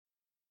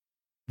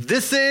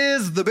This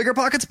is the Bigger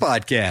Pockets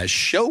Podcast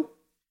show.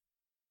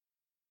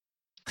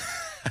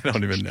 I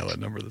don't even know what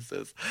number this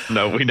is.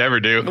 No, we never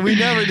do. We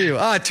never do.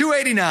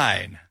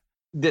 289.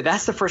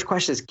 That's the first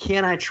question is,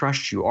 can I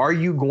trust you? Are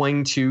you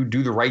going to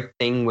do the right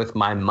thing with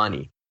my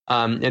money?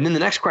 And then the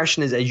next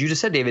question is, as you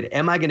just said, David,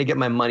 am I going to get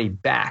my money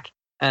back?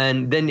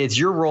 And then it's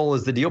your role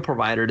as the deal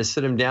provider to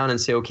sit them down and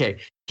say, okay,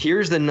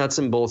 here's the nuts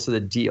and bolts of the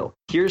deal.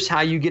 Here's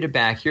how you get it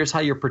back. Here's how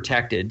you're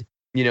protected,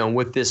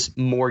 with this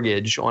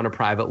mortgage on a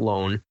private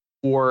loan.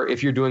 Or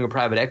if you're doing a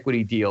private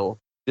equity deal,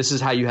 this is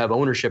how you have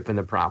ownership in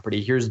the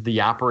property. Here's the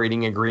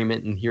operating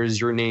agreement and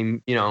here's your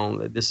name.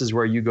 This is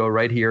where you go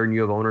right here and you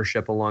have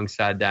ownership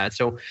alongside that.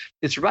 So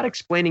it's about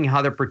explaining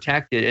how they're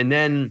protected. And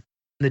then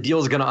the deal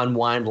is going to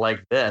unwind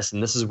like this.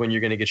 And this is when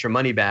you're going to get your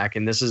money back.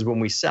 And this is when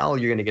we sell,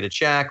 you're going to get a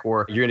check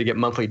or you're going to get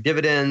monthly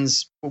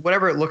dividends,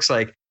 whatever it looks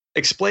like.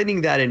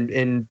 Explaining that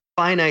in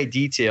finite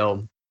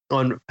detail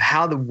on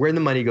where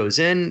the money goes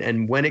in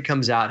and when it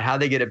comes out, how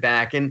they get it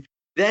back. And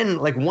then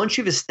once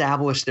you've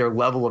established their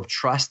level of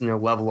trust and their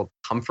level of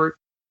comfort,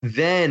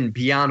 then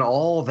beyond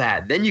all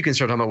that, then you can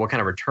start talking about what kind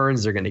of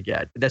returns they're going to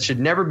get. That should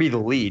never be the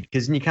lead,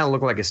 because then you kind of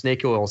look like a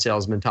snake oil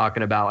salesman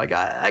talking about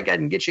I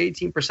can get you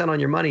 18% on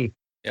your money.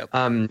 Yep.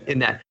 In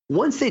that,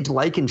 once they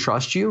like and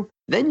trust you,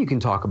 then you can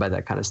talk about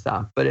that kind of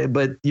stuff. But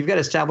you've got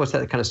to establish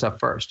that kind of stuff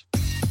first.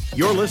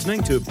 You're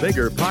listening to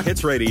Bigger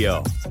Pockets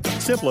Radio,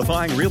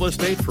 simplifying real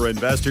estate for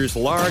investors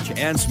large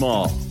and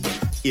small.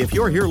 If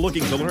you're here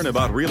looking to learn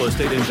about real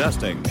estate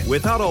investing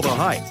without all the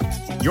hype,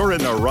 you're in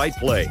the right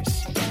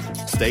place.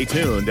 Stay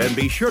tuned and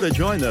be sure to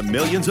join the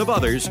millions of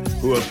others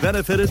who have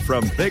benefited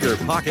from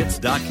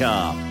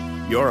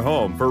BiggerPockets.com, your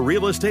home for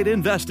real estate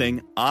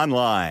investing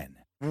online.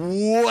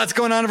 What's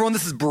going on, everyone?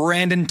 This is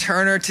Brandon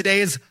Turner,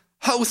 today's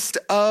host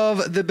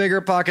of the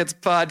Bigger Pockets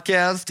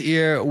Podcast,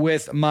 here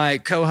with my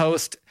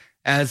co-host,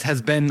 as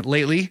has been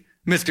lately,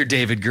 Mr.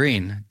 David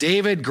Green.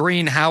 David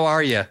Green, how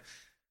are you?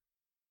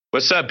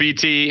 What's up,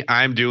 BT?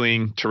 I'm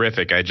doing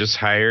terrific. I just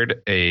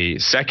hired a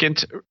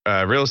second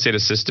real estate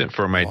assistant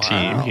for my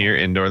team here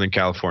in Northern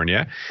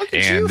California. Look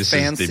at you, this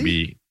fancy. is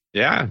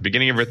the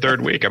beginning of our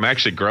third week. I'm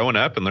actually growing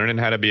up and learning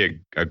how to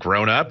be a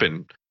grown up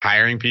and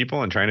hiring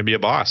people and trying to be a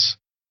boss.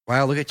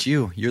 Wow, look at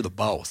you. You're the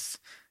boss.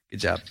 Good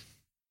job.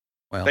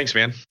 Well, thanks,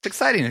 man. It's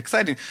exciting.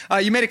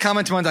 You made a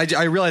comment once.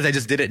 I realized I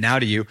just did it now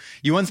to you.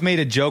 You once made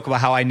a joke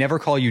about how I never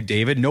call you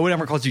David. No one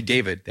ever calls you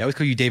David. They always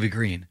call you David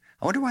Green.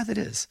 I wonder why that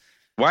is.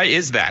 Why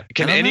is that?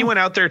 Can anyone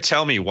out there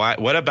tell me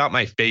what about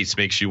my face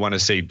makes you want to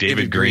say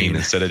David Green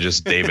instead of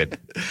just David?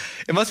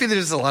 It must be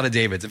there's just a lot of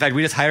Davids. In fact,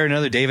 we just hired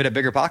another David at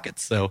Bigger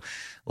Pockets. So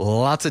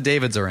lots of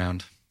Davids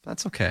around.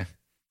 That's okay.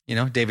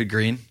 David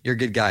Green, you're a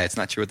good guy. It's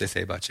not true what they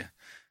say about you.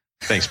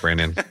 Thanks,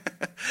 Brandon.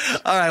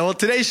 All right. Well,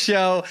 today's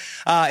show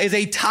is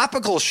a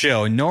topical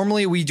show.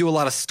 Normally, we do a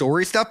lot of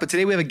story stuff, but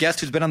today we have a guest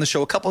who's been on the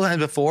show a couple of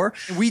times before.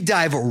 We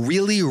dive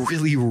really,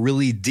 really,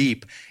 really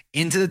deep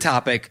into the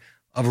topic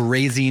of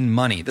raising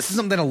money. This is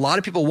something a lot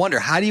of people wonder.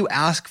 How do you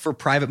ask for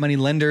private money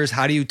lenders?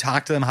 How do you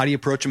talk to them? How do you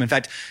approach them? In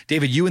fact,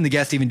 David, you and the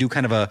guest even do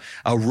kind of a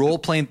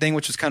role-playing thing,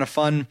 which is kind of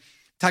fun,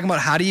 talking about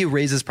how do you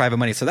raise this private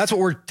money. So that's what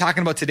we're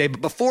talking about today. But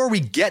before we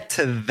get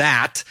to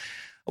that,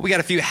 we got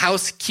a few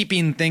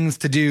housekeeping things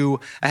to do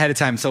ahead of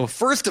time. So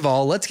first of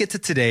all, let's get to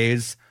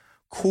today's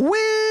quick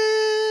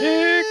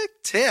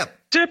tip.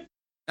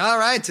 All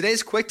right.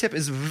 Today's quick tip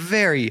is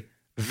very,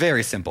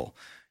 very simple.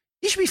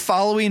 You should be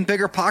following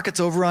Bigger Pockets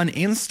over on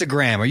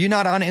Instagram. Are you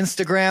not on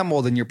Instagram?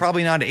 Well, then you're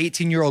probably not an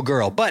 18-year-old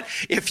girl. But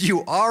if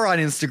you are on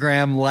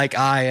Instagram like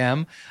I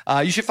am,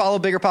 you should follow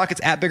Bigger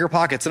Pockets at Bigger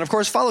Pockets. And of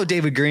course, follow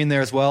David Green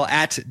there as well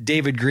at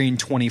David Green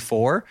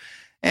 24.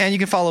 And you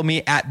can follow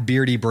me at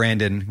Beardy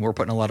Brandon. We're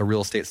putting a lot of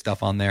real estate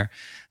stuff on there.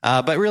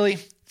 But really,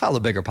 follow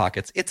Bigger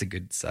Pockets. It's a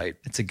good site.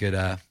 It's a good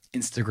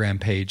Instagram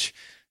page.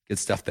 Good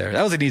stuff there.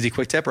 That was an easy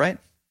quick tip, right?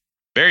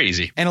 Very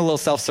easy. And a little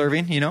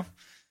self-serving,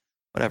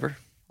 whatever.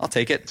 I'll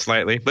take it.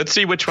 Slightly. Let's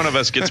see which one of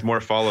us gets more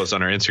follows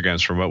on our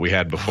Instagrams from what we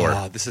had before.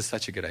 Oh, this is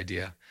such a good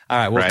idea. All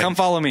right. Well, Come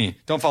follow me.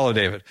 Don't follow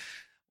David.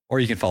 Or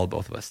you can follow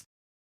both of us.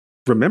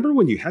 Remember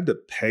when you had to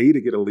pay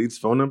to get a lead's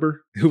phone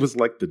number? It was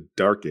like the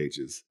dark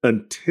ages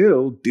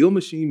until Deal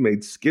Machine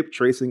made skip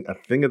tracing a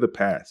thing of the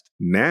past.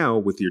 Now,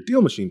 with your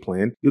Deal Machine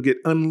plan, you'll get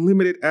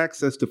unlimited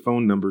access to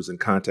phone numbers and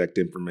contact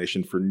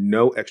information for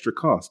no extra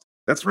cost.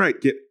 That's right.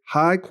 Get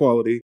high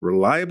quality,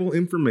 reliable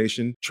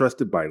information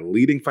trusted by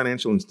leading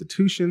financial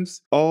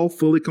institutions, all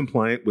fully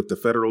compliant with the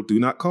federal Do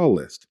Not Call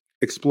list.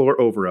 Explore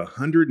over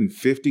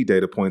 150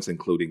 data points,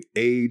 including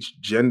age,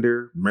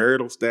 gender,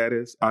 marital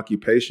status,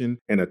 occupation,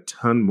 and a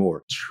ton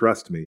more.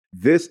 Trust me,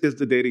 this is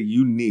the data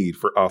you need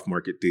for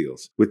off-market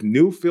deals. With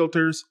new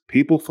filters,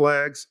 people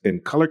flags,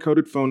 and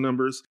color-coded phone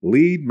numbers,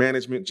 lead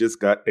management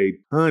just got a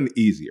ton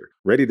easier.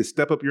 Ready to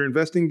step up your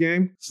investing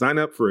game? Sign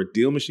up for a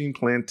Deal Machine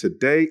plan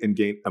today and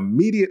gain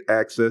immediate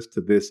access to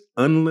this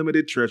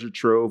unlimited treasure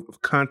trove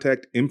of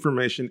contact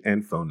information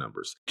and phone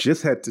numbers.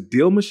 Just head to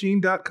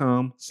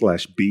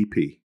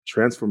DealMachine.com/BP.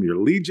 Transform your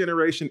lead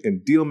generation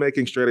and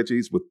deal-making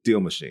strategies with Deal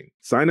Machine.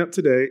 Sign up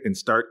today and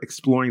start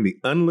exploring the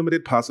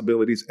unlimited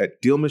possibilities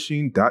at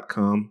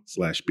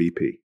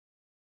DealMachine.com/BP.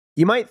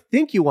 You might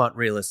think you want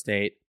real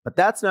estate, but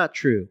that's not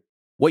true.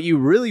 What you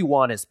really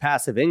want is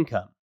passive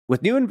income.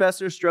 With new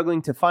investors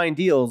struggling to find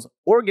deals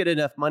or get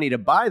enough money to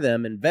buy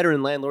them and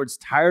veteran landlords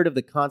tired of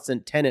the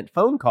constant tenant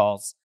phone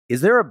calls,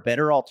 is there a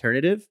better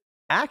alternative?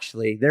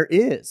 Actually, there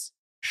is.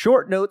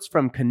 Short notes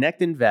from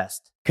Connect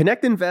Invest.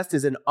 Connect Invest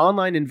is an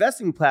online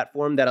investing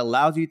platform that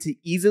allows you to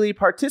easily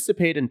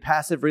participate in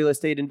passive real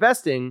estate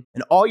investing,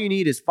 and all you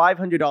need is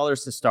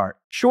 $500 to start.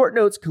 Short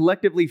Notes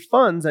collectively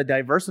funds a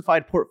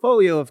diversified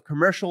portfolio of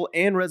commercial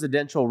and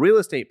residential real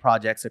estate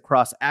projects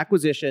across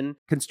acquisition,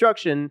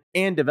 construction,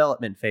 and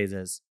development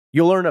phases.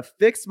 You'll earn a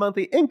fixed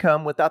monthly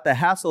income without the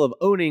hassle of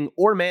owning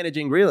or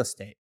managing real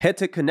estate. Head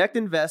to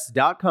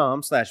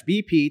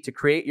connectinvest.com/BP to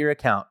create your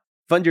account.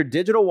 Fund your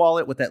digital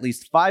wallet with at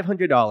least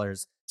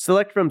 $500.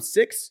 Select from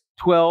 6,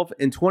 12,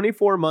 and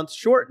 24-month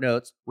short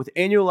notes with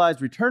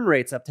annualized return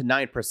rates up to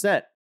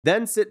 9%.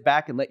 Then sit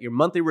back and let your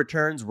monthly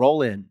returns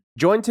roll in.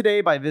 Join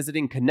today by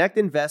visiting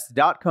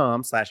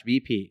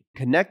connectinvest.com/BP.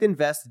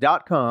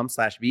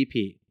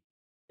 Connectinvest.com/BP.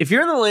 If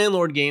you're in the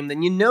landlord game,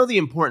 then you know the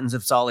importance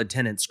of solid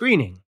tenant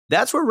screening.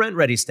 That's where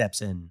RentRedi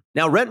steps in.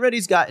 Now,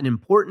 RentRedi's got an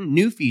important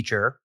new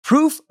feature,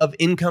 proof of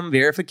income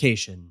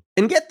verification.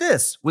 And get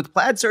this, with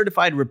Plaid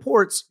certified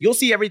reports, you'll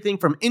see everything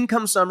from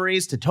income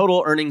summaries to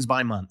total earnings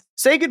by month.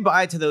 Say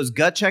goodbye to those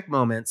gut check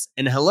moments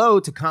and hello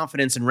to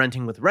confidence in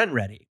renting with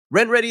RentRedi.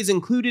 RentRedi is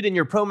included in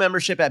your pro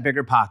membership at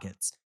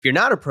BiggerPockets. If you're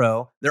not a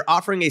pro, they're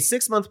offering a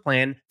 6-month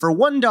plan for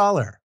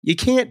 $1. You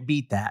can't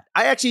beat that.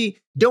 I actually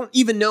don't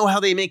even know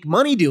how they make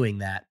money doing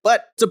that,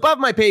 but it's above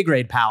my pay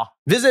grade, pal.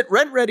 Visit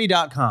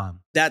rentredi.com.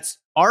 That's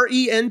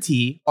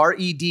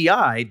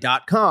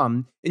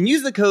RENTREDI.com and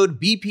use the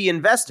code BP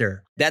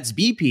Investor. That's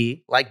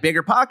BP, like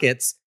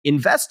BiggerPockets,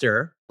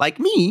 Investor, like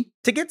me,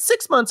 to get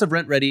 6 months of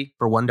RentRedi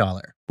for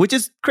 $1, which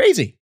is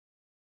crazy.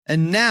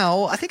 And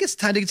now I think it's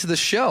time to get to the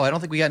show. I don't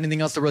think we got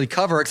anything else to really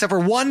cover except for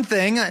one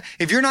thing.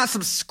 If you're not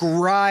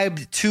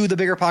subscribed to the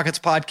Bigger Pockets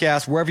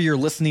podcast, wherever you're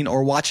listening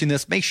or watching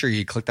this, make sure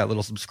you click that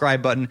little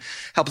subscribe button.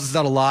 Helps us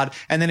out a lot.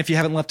 And then if you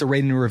haven't left a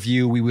rating and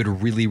review, we would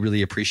really,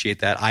 really appreciate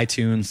that.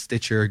 iTunes,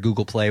 Stitcher,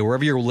 Google Play,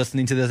 wherever you're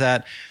listening to this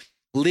at,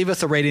 leave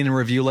us a rating and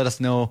review. Let us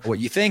know what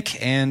you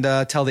think and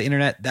tell the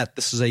internet that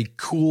this is a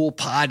cool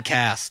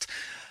podcast.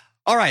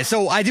 All right.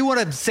 So I do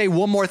want to say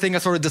one more thing, a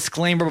sort of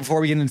disclaimer before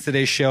we get into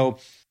today's show.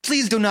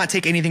 Please do not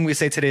take anything we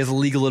say today as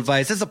legal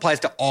advice. This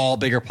applies to all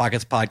Bigger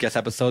Pockets podcast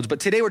episodes.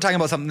 But today we're talking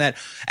about something that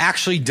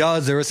actually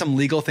there are some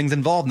legal things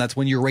involved. And that's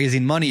when you're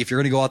raising money. If you're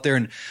going to go out there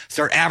and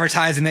start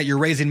advertising that you're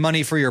raising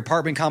money for your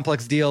apartment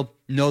complex deal,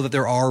 know that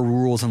there are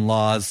rules and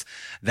laws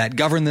that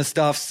govern this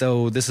stuff.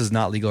 So this is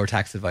not legal or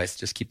tax advice.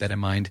 Just keep that in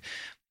mind.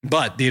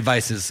 But the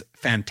advice is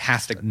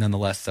fantastic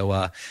nonetheless. So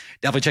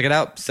definitely check it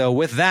out. So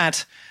with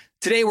that,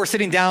 today we're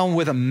sitting down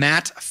with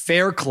Matt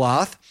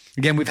Faircloth.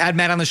 Again, we've had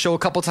Matt on the show a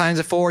couple times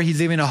before.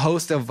 He's even a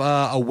host of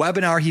a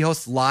webinar. He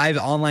hosts live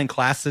online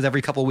classes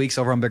every couple of weeks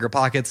over on Bigger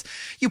Pockets.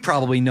 You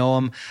probably know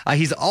him.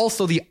 He's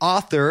also the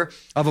author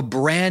of a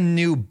brand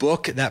new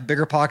book that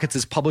Bigger Pockets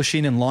is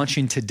publishing and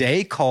launching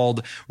today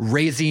called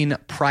Raising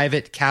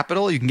Private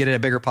Capital. You can get it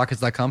at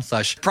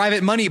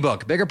biggerpockets.com/private money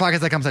book.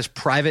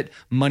 Biggerpockets.com/private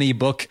money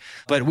book.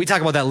 But we talk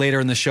about that later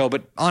in the show.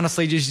 But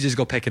honestly, you should just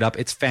go pick it up.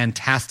 It's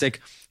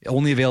fantastic.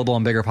 Only available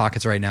on Bigger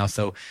Pockets right now.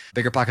 So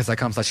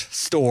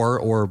biggerpockets.com/store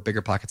or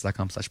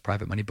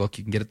biggerpockets.com/private money book.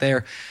 You can get it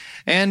there.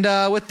 And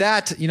with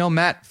that,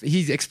 Matt,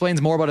 he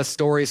explains more about his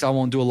story, so I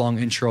won't do a long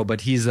intro,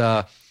 but he's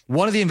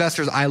one of the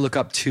investors I look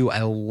up to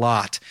a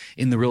lot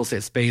in the real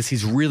estate space.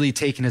 He's really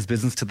taken his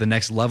business to the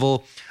next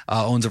level,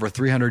 owns over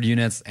 300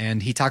 units,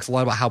 and he talks a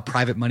lot about how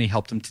private money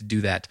helped him to do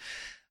that.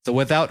 So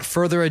without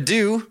further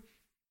ado,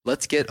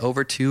 let's get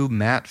over to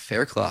Matt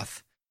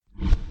Faircloth.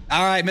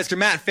 All right, Mr.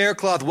 Matt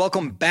Faircloth,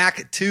 welcome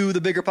back to the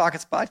Bigger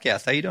Pockets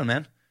podcast. How you doing,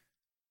 man?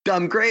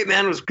 I'm great,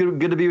 man. It was good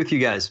to be with you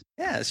guys.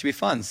 Yeah, it should be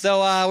fun. So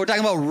we're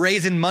talking about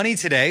raising money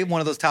today, one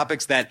of those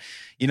topics that,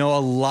 a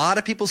lot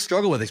of people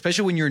struggle with,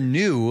 especially when you're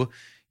new.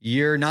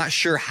 You're not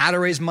sure how to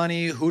raise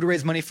money, who to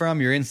raise money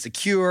from. You're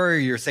insecure.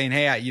 You're saying,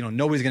 hey,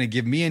 nobody's going to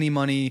give me any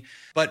money.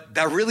 But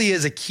that really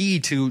is a key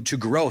to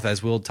growth,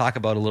 as we'll talk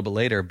about a little bit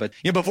later. But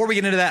before we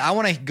get into that, I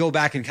want to go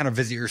back and kind of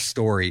visit your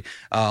story.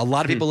 A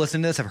lot of people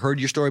listening to this have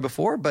heard your story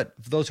before, but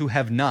for those who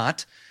have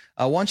not,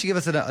 why don't you give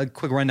us a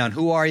quick rundown?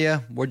 Who are you?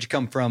 Where'd you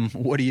come from?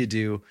 What do you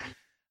do?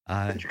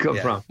 Where'd you come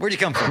from? Where'd you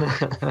come from?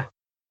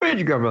 Where did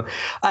you come from?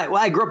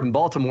 I grew up in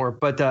Baltimore,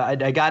 but I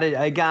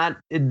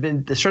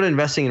started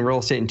investing in real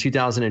estate in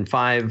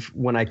 2005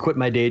 when I quit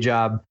my day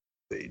job.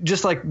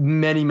 Just like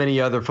many, many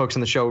other folks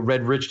on the show,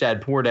 read Rich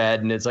Dad, Poor Dad.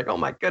 And it's like, oh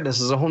my goodness,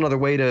 there's a whole nother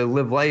way to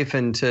live life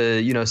and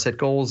to, set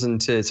goals and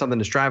to something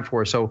to strive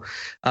for. So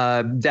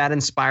that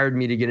inspired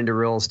me to get into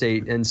real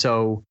estate. And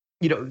so,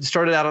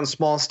 started out on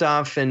small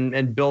stuff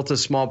and built a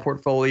small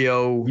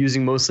portfolio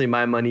using mostly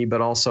my money, but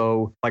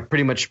also like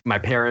pretty much my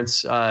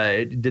parents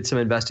did some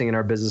investing in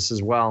our business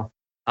as well.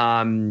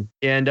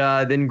 and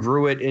then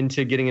grew it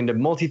into getting into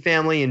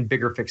multifamily and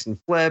bigger fix and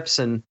flips,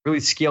 and really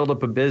scaled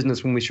up a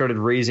business when we started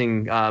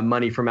raising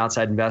money from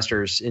outside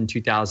investors in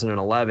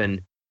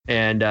 2011.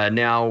 And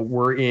now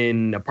we're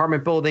in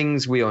apartment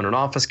buildings. We own an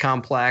office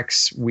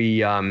complex.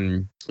 We,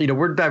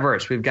 we're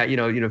diverse. We've got,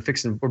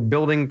 we're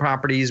building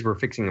properties. We're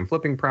fixing and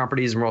flipping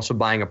properties. And we're also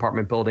buying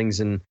apartment buildings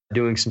and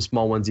doing some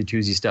small onesie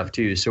twosie stuff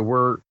too. So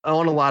we're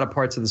on a lot of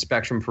parts of the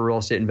spectrum for real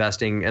estate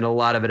investing. And a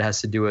lot of it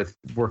has to do with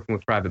working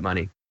with private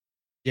money.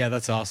 Yeah,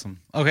 that's awesome.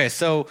 Okay.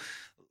 So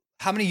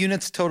how many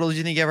units total do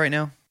you think you have right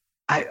now?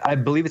 I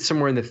believe it's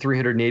somewhere in the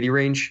 380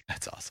 range.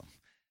 That's awesome.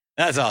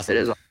 That's awesome. It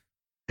is.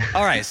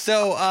 All right,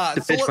 so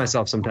to pitch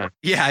myself sometime.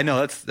 Yeah, I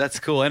know that's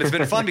cool, and it's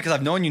been fun because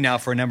I've known you now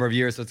for a number of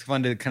years. So it's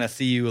fun to kind of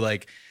see you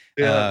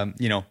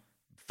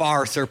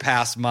far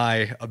surpass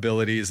my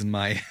abilities and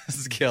my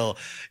skill.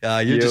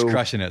 You're just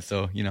crushing it.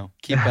 So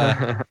keep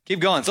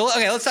going. So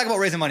okay, let's talk about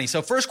raising money.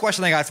 So first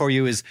question I got for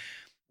you is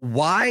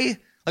why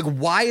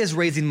is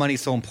raising money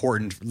so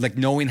important? Like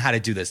knowing how to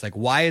do this. Like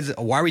why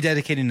are we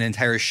dedicating an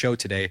entire show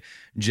today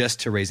just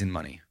to raising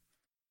money?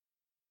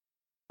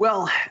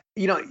 Well,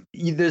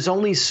 there's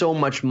only so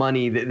much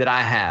money that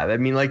I have. I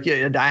mean,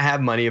 I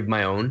have money of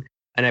my own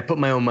and I put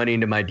my own money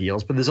into my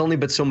deals, but there's only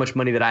but so much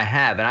money that I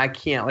have. And I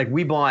can't,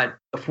 we bought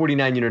a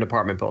 49 unit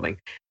apartment building.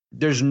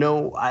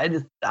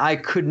 I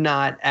could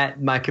not,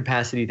 at my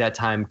capacity at that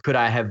time, could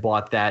I have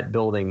bought that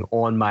building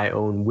on my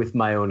own with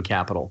my own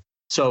capital.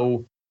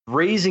 So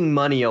raising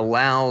money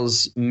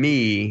allows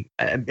me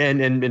and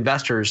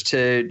investors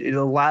it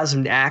allows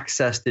them to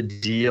access the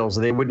deals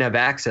they wouldn't have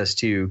access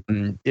to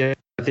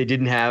if they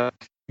didn't have,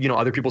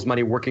 other people's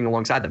money working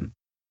alongside them.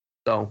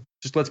 So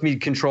just lets me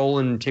control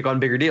and take on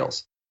bigger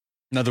deals.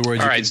 In other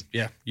words,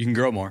 you can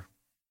grow more.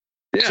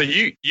 Yeah. So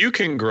you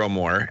can grow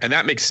more, and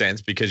that makes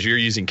sense because you're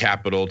using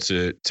capital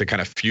to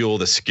kind of fuel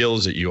the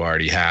skills that you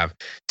already have.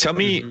 Tell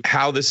me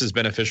how this is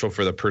beneficial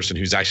for the person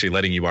who's actually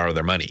letting you borrow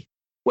their money.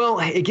 Well,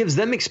 it gives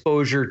them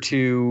exposure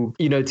to,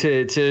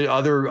 to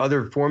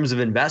other forms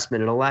of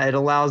investment.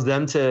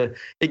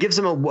 It gives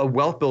them a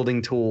wealth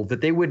building tool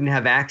that they wouldn't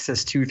have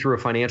access to through a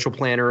financial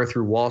planner or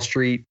through Wall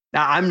Street.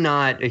 Now, I'm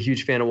not a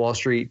huge fan of Wall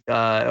Street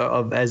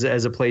as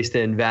a place to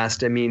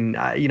invest. I mean,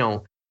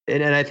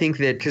 and I think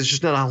that because there's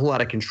just not a whole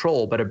lot of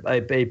control, but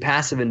a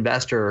passive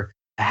investor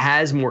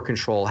has more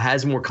control,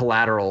 has more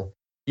collateral.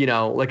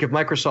 Like if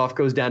Microsoft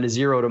goes down to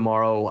zero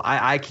tomorrow,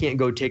 I can't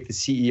go take the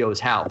CEO's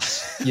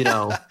house, You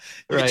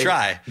right?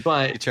 try.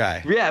 But you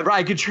try. Yeah, right.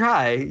 I could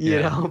try,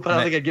 but I don't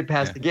think I'd get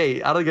past the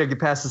gate. I don't think I'd get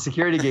past the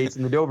security gates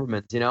and the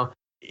Dobermans,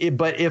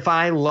 But if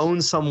I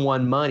loan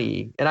someone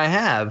money, and I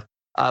have,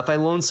 if I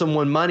loan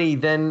someone money,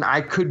 then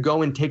I could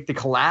go and take the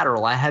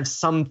collateral. I have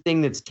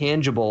something that's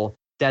tangible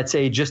that's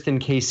a just in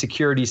case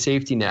security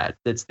safety net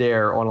that's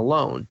there on a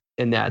loan.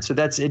 In that. So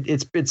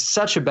it's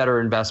such a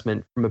better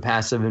investment from a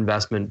passive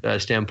investment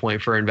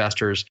standpoint for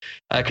investors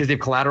because they have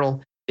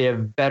collateral, they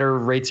have better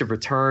rates of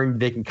return,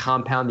 they can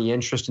compound the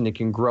interest and it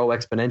can grow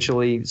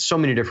exponentially. So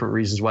many different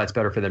reasons why it's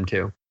better for them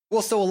too.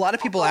 Well, so a lot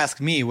of people ask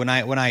me when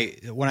I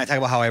talk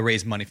about how I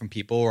raise money from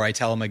people or I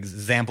tell them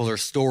examples or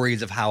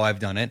stories of how I've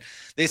done it,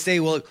 they say,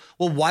 well,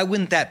 why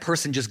wouldn't that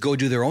person just go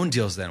do their own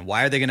deals then?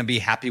 Why are they going to be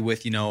happy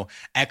with,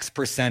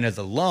 X% as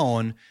a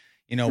loan?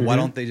 Why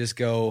don't they just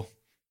go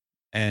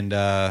and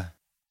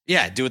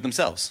do it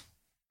themselves?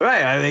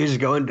 Right. They just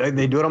go and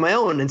they do it on my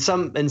own. And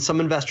some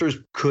investors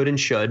could and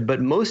should, but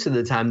most of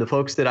the time, the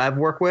folks that I've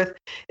worked with,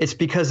 it's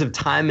because of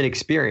time and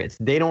experience.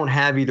 They don't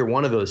have either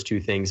one of those two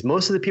things.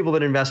 Most of the people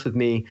that invest with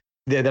me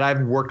that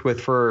I've worked with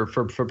for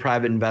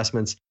private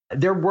investments,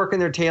 they're working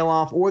their tail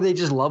off or they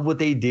just love what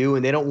they do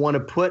and they don't want to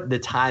put the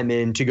time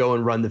in to go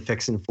and run the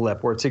fix and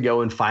flip or to go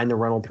and find the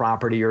rental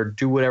property or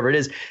do whatever it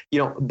is,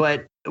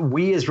 but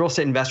we as real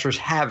estate investors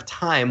have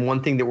time.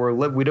 One thing that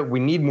we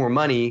need more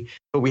money,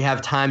 but we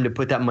have time to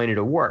put that money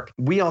to work.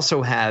 We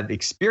also have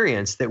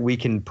experience that we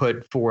can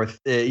put forth,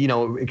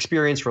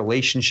 experience,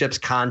 relationships,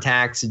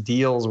 contacts,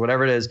 deals,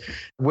 whatever it is,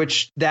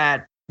 which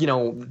that,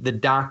 the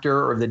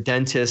doctor or the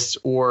dentist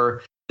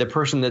or the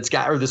person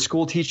or the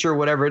school teacher,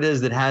 whatever it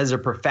is that has a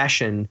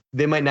profession,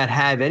 they might not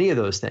have any of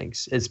those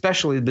things.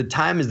 Especially the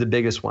time is the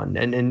biggest one.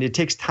 And it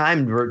takes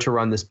time to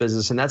run this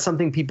business. And that's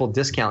something people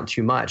discount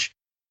too much,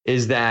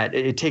 is that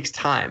it takes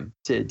time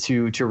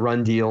to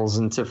run deals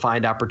and to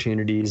find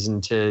opportunities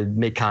and to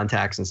make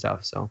contacts and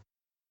stuff. So.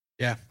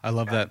 Yeah, I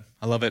love that.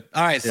 I love it.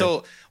 All right. Yeah.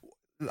 So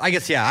I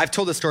guess, I've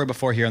told this story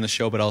before here on the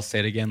show, but I'll say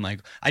it again. Like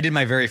I did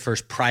my very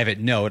first private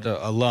note,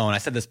 a loan. I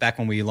said this back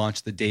when we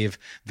launched the Dave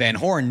Van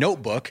Horn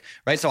notebook,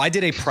 right? So I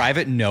did a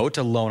private note,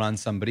 a loan on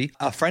somebody,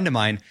 a friend of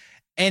mine.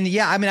 And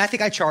I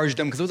think I charged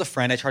him because it was a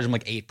friend. I charged him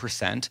like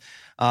 8%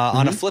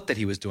 on a flip that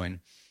he was doing.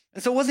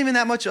 And so it wasn't even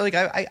that much. Like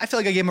I feel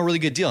like I gave him a really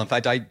good deal. In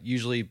fact, I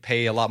usually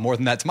pay a lot more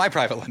than that to my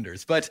private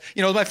lenders. But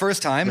it was my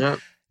first time. Yeah.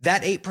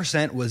 That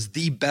 8% was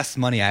the best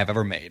money I've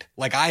ever made.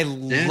 Like I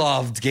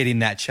loved getting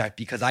that check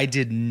because I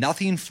did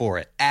nothing for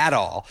it at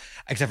all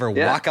except for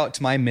walk out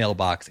to my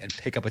mailbox and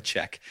pick up a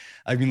check.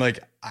 I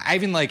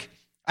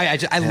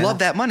I love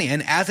that money.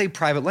 And as a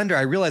private lender,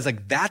 I realized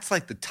like that's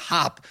like the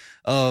top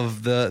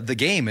of the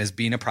game is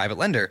being a private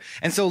lender.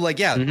 And so like,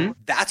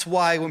 that's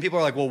why when people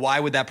are like, well, why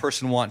would that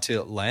person want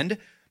to lend?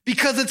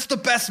 Because it's the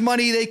best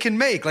money they can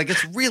make. Like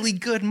it's really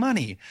good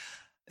money.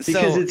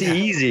 Because it's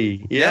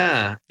easy.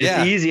 Yeah.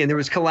 It's easy. And there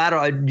was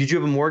collateral. Did you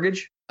have a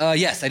mortgage?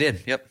 Yes, I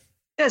did. Yep.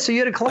 Yeah. So you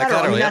had a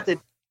collateral.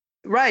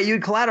 Right. You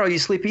had collateral. You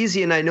sleep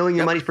easy at night knowing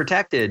your money's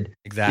protected.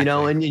 Exactly.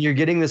 And you're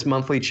getting this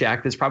monthly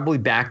check that's probably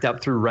backed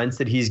up through rents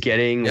that he's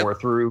getting or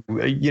through,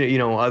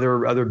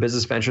 other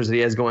business ventures that he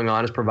has going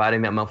on is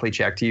providing that monthly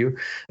check to you.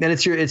 And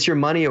it's your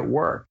money at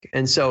work.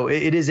 And so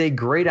it is a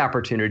great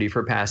opportunity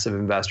for passive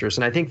investors.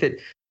 And I think that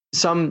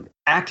some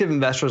active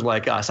investors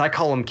like us, I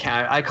call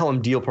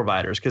them deal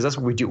providers because that's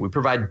what we do. We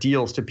provide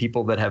deals to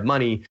people that have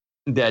money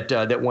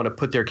that want to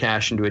put their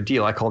cash into a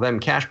deal. I call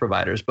them cash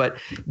providers. But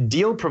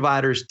deal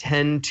providers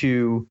tend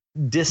to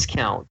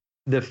discount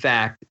the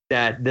fact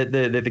that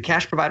the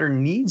cash provider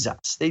needs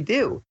us. They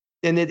do.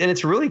 And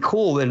it's really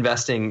cool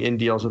investing in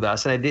deals with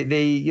us. And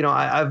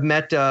I've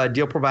met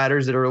deal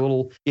providers that are a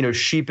little,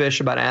 sheepish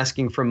about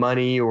asking for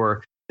money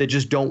or they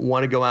just don't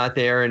want to go out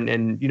there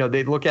and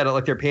they look at it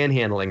like they're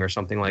panhandling or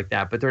something like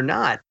that, but they're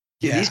not.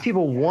 Yeah. These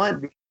people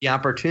want the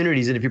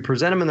opportunities. And if you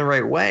present them in the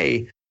right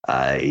way,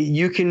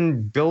 you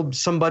can build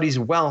somebody's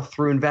wealth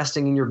through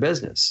investing in your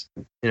business,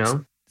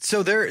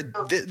 So this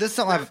is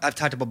something I've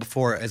talked about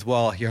before as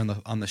well here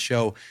on the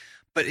show,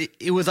 but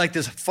it was like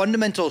this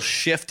fundamental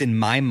shift in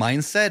my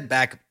mindset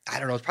back, I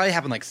don't know, it probably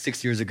happened like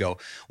 6 years ago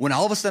when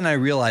all of a sudden I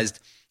realized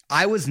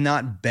I was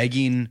not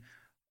begging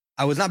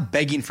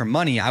for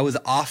money. I was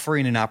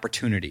offering an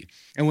opportunity.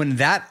 And when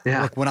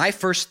when I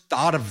first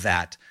thought of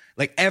that,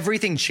 like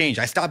everything changed.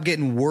 I stopped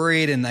getting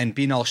worried and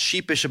being all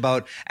sheepish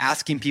about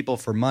asking people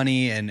for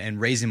money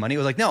and raising money. It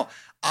was like, no,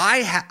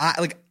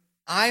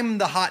 I'm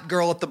the hot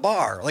girl at the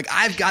bar. Like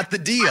I've got the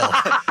deal.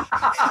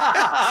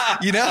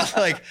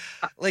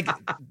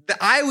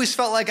 I always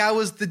felt like I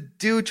was the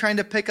dude trying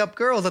to pick up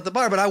girls at the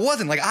bar, but I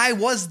wasn't. Like I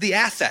was the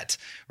asset,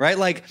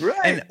 right?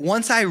 And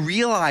once I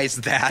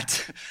realized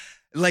that,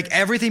 like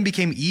everything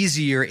became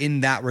easier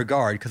in that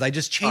regard because I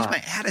just changed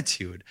my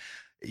attitude.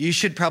 You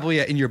should probably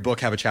in your book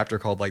have a chapter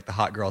called like the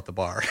hot girl at the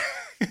bar.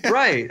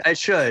 Right. I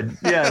should.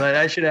 Yeah.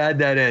 I should add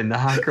that in. The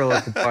hot girl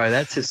at the bar.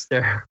 That's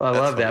hysterical. I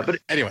love that. But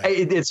anyway,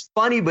 it's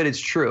funny, but it's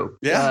true.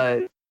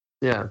 Yeah.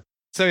 Yeah.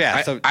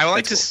 So I would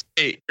like to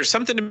say there's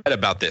something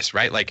about this,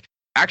 right? Like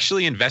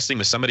actually investing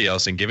with somebody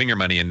else and giving your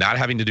money and not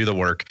having to do the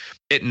work,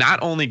 it not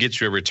only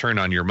gets you a return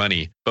on your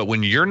money, but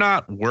when you're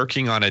not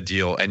working on a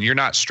deal and you're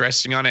not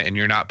stressing on it and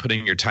you're not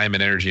putting your time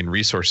and energy and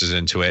resources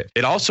into it,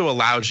 it also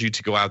allows you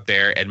to go out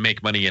there and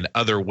make money in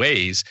other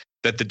ways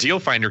that the deal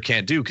finder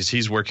can't do because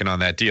he's working on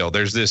that deal.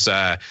 There's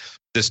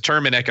this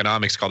term in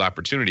economics called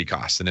opportunity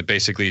cost. And it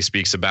basically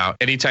speaks about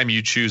anytime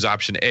you choose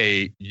option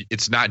A,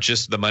 it's not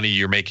just the money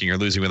you're making or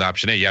losing with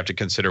option A. You have to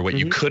consider what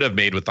you could have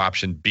made with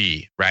option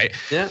B, right?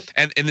 Yeah.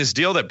 And in this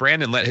deal that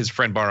Brandon let his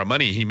friend borrow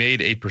money, he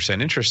made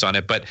 8% interest on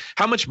it. But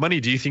how much money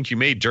do you think you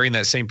made during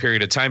that same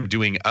period of time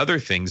doing other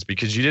things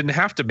because you didn't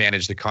have to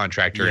manage the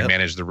contractor and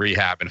manage the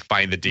rehab and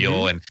find the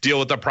deal and deal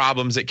with the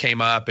problems that came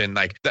up and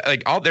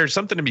there's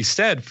something to be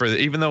said for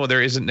even though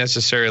there isn't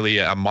necessarily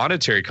a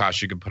monetary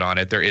cost you can put on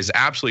it, there is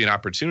absolutely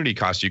an opportunity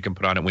cost you can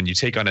put on it when you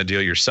take on a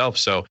deal yourself.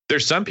 So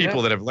there's some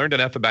people that have learned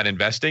enough about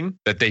investing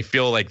that they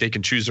feel like they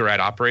can choose the right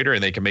operator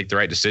and they can make the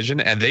right decision.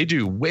 And they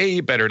do way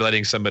better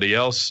letting somebody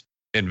else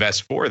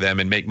invest for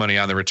them and make money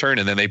on the return.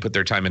 And then they put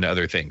their time into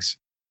other things.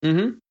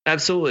 Mm-hmm.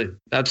 Absolutely.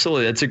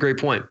 Absolutely. That's a great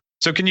point.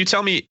 So can you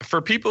tell me,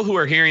 for people who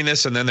are hearing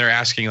this and then they're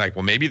asking like,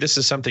 well, maybe this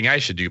is something I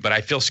should do, but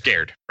I feel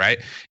scared, right?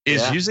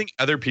 Is using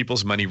other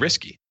people's money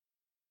risky?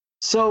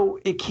 So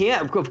it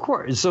can, of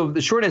course. So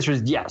the short answer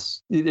is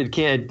yes, it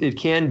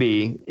can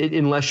be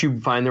unless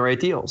you find the right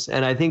deals.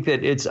 And I think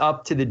that it's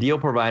up to the deal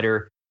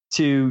provider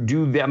to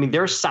do that. I mean,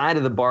 their side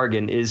of the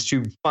bargain is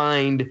to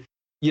find,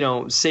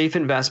 safe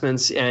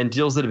investments and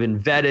deals that have been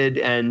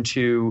vetted and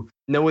to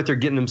know what they're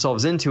getting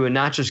themselves into and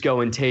not just go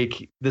and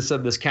take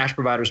this cash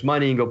provider's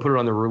money and go put it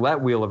on the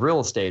roulette wheel of real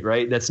estate,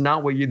 right? That's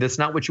not what you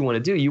want to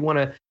do. You want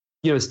to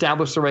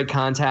establish the right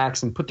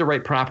contacts and put the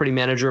right property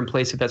manager in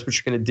place if that's what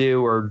you're going to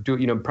do, or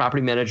do,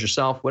 property manage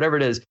yourself, whatever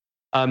it is.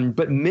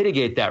 But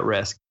mitigate that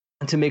risk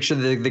to make sure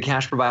that the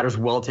cash provider is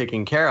well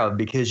taken care of,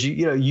 because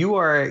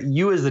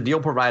you as the deal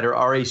provider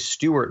are a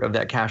steward of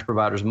that cash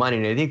provider's money.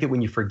 And I think that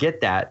when you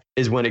forget that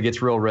is when it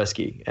gets real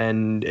risky.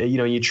 And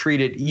you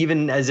treat it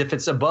even as if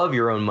it's above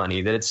your own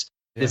money, that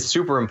it's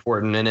super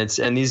important.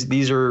 And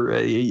these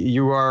are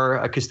you are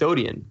a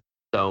custodian.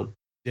 So.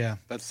 Yeah,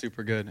 that's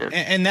super good.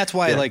 And that's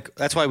why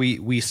that's why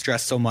we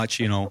stress so much,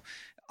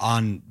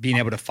 on being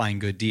able to find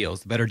good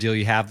deals. The better deal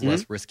you have, the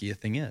less risky a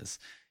thing is.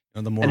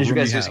 The more. And as you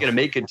guys are just going to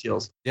make good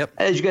deals. Yep.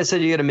 As you guys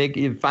said, you got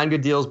to find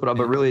good deals, but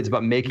really it's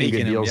about making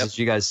good deals. As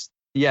you guys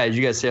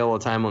say all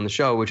the time on the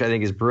show, which I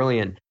think is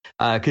brilliant.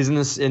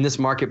 Because in this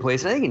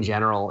marketplace, I think in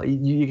general,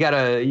 you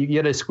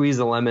gotta squeeze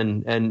the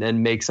lemon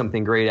and make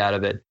something great out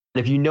of it.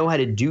 And if you know how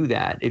to do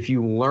that, if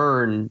you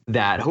learn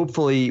that,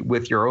 hopefully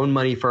with your own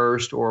money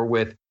first or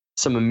with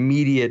some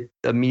immediate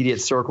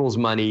circles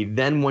money.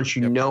 Then once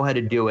you know how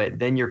to do it,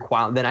 then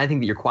then I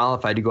think that you're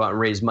qualified to go out and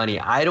raise money.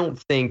 I don't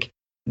think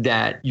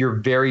that your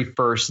very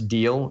first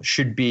deal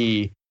should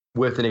be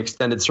with an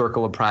extended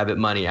circle of private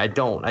money. I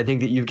don't. I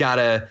think that you've got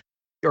to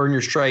earn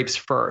your stripes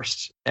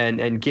first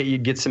and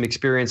get some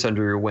experience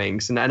under your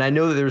wings. And I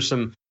know that there's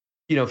some,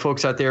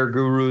 folks out there,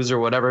 gurus or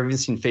whatever. I've even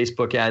seen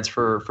Facebook ads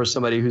for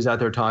somebody who's out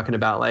there talking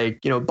about like,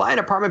 buy an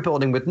apartment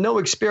building with no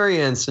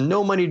experience and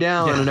no money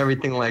down and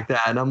everything like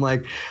that. And I'm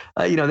like,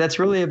 that's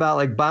really about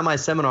like buy my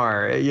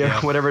seminar,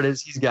 whatever it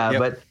is he's got.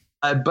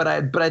 But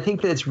I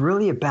think that it's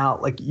really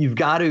about like, you've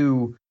got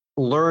to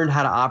learn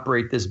how to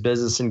operate this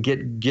business and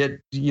get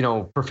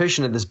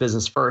proficient at this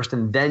business first,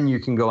 and then you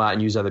can go out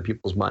and use other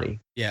people's money.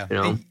 Yeah.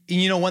 And,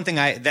 one thing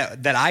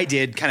that I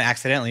did kind of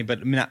accidentally, but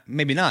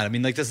maybe not. I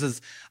mean, like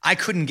I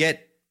couldn't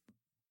get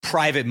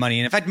private money.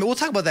 And in fact, we'll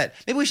talk about that.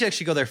 Maybe we should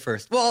actually go there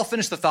first. Well, I'll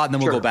finish the thought and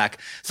then we'll go back.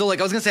 So like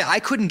I was going to say, I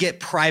couldn't get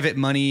private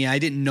money. I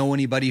didn't know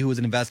anybody who was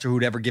an investor who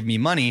would ever give me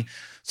money.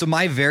 So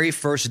my very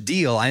first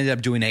deal, I ended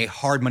up doing a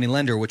hard money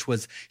lender, which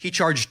was he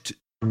charged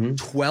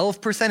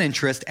 12%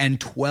 interest and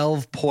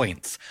 12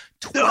 points.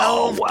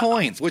 12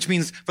 points, which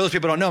means, for those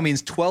people who don't know,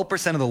 means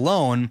 12% of the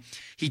loan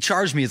he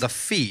charged me as a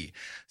fee.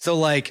 So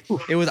like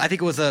I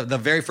think it was the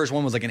very first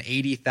one was like an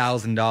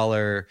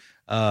 $80,000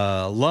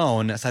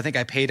 loan. So I think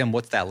I paid him,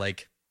 what's that,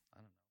 like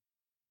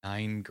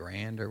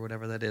 $9,000 or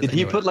whatever that is. Did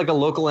he put like a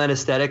local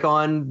anesthetic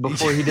on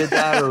before he did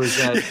that, or was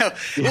that?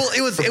 Well,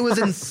 it was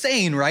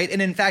insane, right?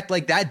 And in fact,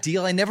 like that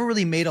deal, I never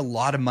really made a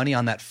lot of money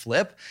on that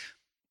flip.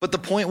 But the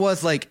point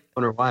was like, I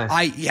wonder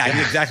why.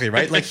 Exactly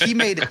right. Like he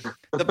made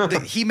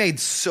he made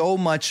so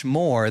much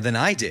more than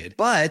I did,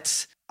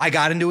 but I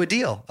got into a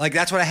deal. Like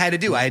that's what I had to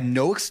do. I had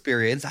no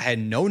experience. I had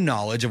no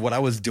knowledge of what I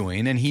was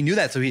doing, and he knew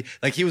that. So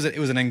it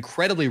was an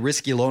incredibly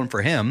risky loan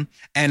for him,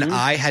 and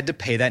I had to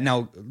pay that.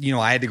 Now,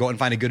 I had to go out and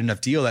find a good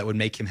enough deal that would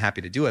make him happy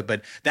to do it.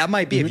 But that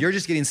might be if you're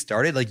just getting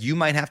started, like you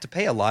might have to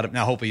pay a lot of.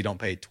 Now, hopefully, you don't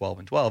pay 12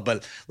 and 12,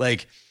 but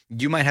like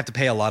you might have to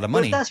pay a lot of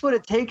money. But if that's what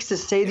it takes to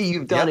say that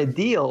you've done a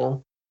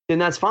deal, then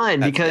that's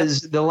fine,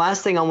 because the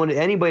last thing I want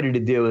anybody to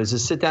do is to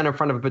sit down in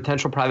front of a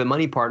potential private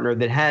money partner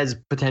that has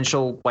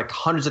potential like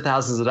hundreds of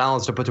thousands of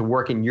dollars to put to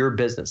work in your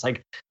business,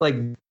 like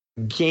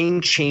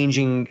game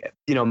changing,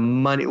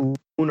 money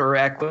or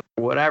equity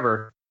or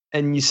whatever.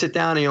 And you sit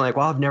down and you're like,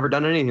 well, I've never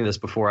done any of this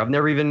before. I've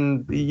never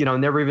even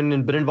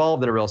been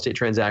involved in a real estate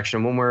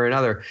transaction one way or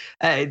another.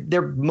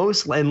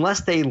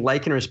 Unless they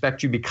like and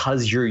respect you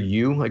because you're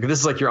you, like if this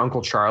is like your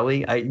Uncle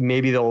Charlie,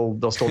 maybe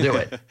they'll still do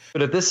it.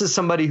 But if this is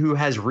somebody who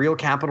has real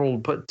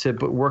capital to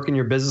put work in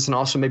your business, and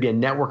also maybe a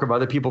network of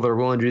other people that are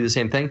willing to do the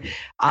same thing,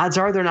 odds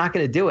are they're not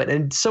going to do it.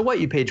 And so what?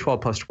 You paid 12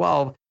 plus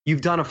 12.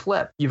 You've done a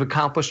flip. You've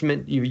accomplished.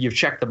 You've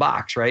checked the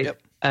box, right?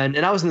 Yep. And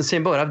I was in the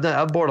same boat.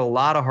 I've borrowed a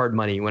lot of hard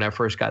money when I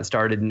first got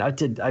started, and I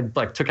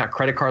took out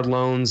credit card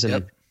loans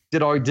and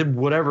did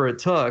whatever it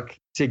took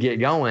to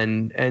get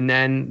going. And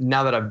then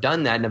now that I've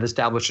done that and I've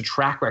established a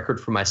track record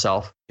for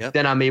myself,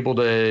 then I'm able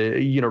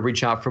to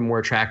reach out for more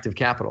attractive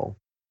capital.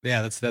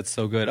 Yeah, that's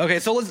so good. Okay,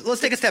 so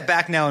let's take a step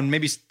back now and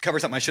maybe cover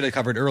something I should have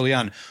covered early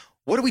on.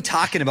 What are we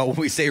talking about when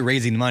we say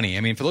raising money?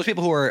 I mean, for those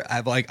people who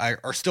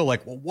are still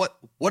like, well,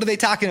 what are they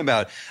talking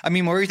about? I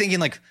mean, were you thinking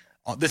like,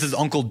 this is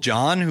Uncle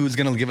John who's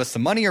going to give us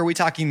some money? Or are we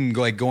talking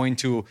like going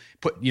to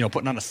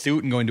putting on a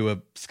suit and going to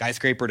a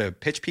skyscraper to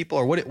pitch people?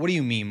 Or what do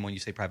you mean when you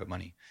say private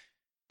money?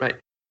 Right.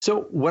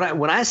 So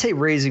when I say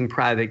raising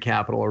private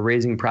capital or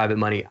raising private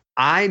money,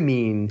 I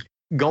mean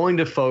going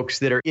to folks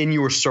that are in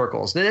your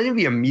circles. It doesn't have to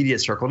be an immediate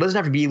circle. It doesn't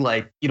have to be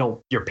like,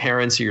 your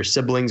parents or your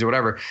siblings or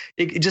whatever.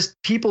 It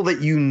just people that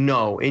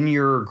in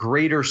your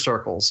greater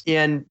circles,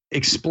 and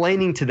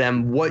explaining to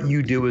them what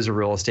you do as a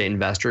real estate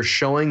investor,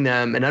 showing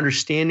them and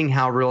understanding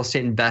how real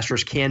estate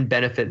investors can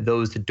benefit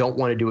those that don't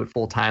want to do it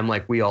full time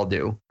like we all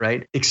do,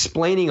 right?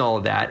 Explaining all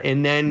of that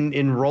and then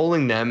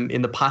enrolling them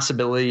in the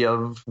possibility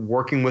of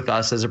working with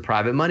us as a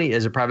private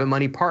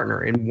money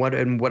partner in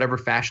whatever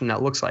fashion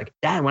that looks like.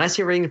 When I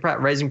say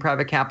raising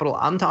private capital,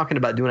 I'm talking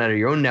about doing it out of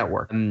your own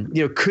network.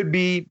 Could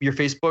be your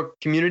Facebook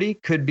community,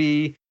 could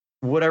be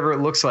whatever it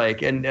looks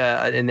like, and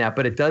in that,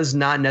 but it does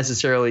not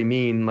necessarily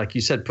mean, like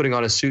you said, putting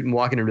on a suit and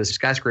walking into a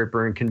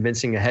skyscraper and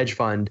convincing a hedge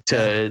fund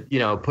to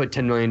put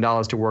 $10 million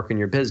to work in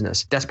your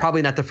business. That's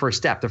probably not the first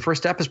step. The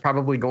first step is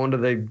probably going to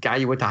the guy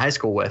you went to high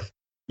school with,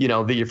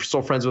 that you're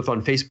still friends with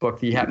on Facebook,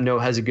 that you happen to know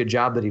has a good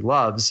job that he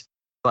loves,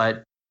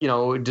 but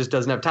just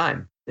doesn't have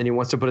time and he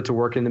wants to put it to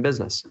work in the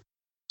business.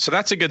 So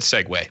that's a good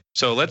segue.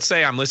 So let's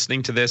say I'm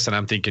listening to this and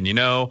I'm thinking,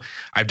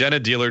 I've done a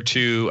deal or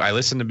two. I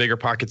listen to Bigger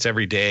Pockets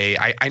every day.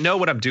 I know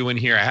what I'm doing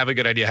here. I have a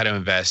good idea how to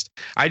invest.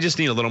 I just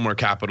need a little more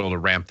capital to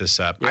ramp this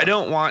up. Yeah. I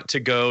don't want to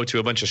go to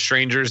a bunch of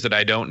strangers that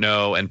I don't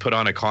know and put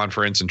on a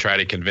conference and try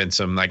to convince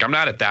them. Like, I'm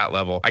not at that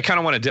level. I kind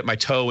of want to dip my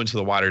toe into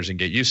the waters and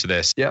get used to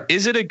this. Yeah.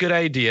 Is it a good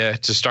idea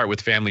to start with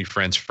family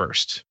friends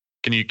first?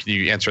 Can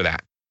you answer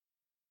that?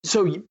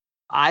 So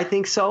I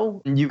think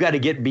so. You've got to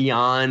get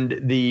beyond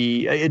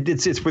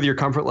it's with your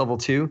comfort level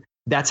too.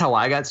 that's how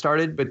I got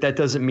started, but that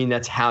doesn't mean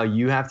that's how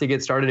you have to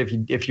get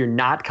started. If you're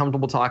not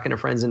comfortable talking to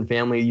friends and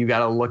family, you got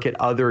to look at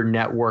other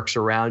networks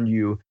around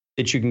you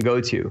that you can go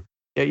to.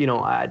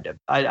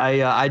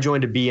 I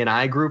joined a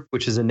BNI group,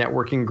 which is a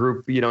networking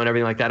group, and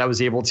everything like that. I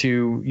was able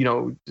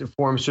to,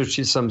 form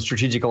some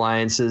strategic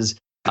alliances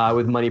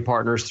with money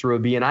partners through a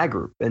BNI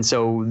group. And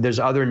so there's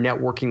other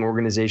networking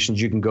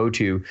organizations you can go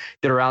to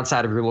that are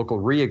outside of your local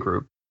RIA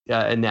group.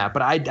 In that,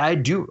 but I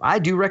do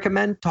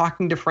recommend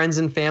talking to friends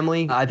and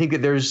family. I think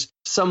that there's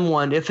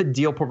someone, if a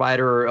deal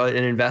provider or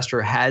an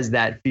investor has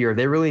that fear,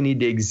 they really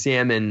need to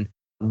examine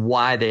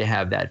why they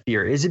have that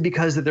fear. Is it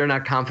because that they're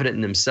not confident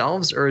in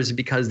themselves, or is it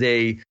because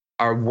they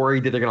are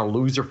worried that they're going to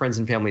lose their friends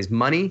and family's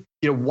money?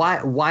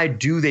 Why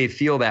do they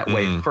feel that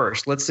way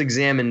first? Let's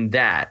examine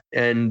that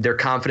and their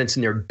confidence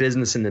in their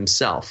business and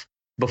themselves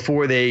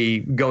before they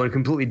go and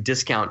completely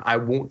discount. I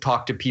won't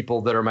talk to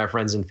people that are my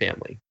friends and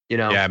family.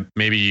 Yeah,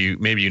 maybe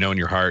you know in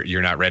your heart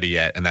you're not ready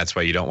yet, and that's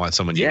why you don't want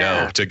someone you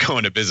know to go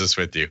into business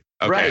with you.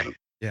 Okay. Right.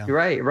 Yeah.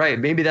 Right.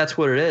 Maybe that's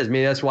what it is.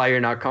 Maybe that's why you're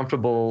not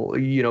comfortable,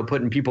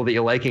 putting people that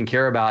you like and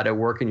care about at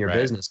work in your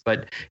business.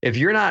 But if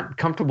you're not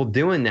comfortable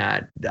doing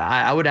that,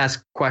 I would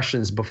ask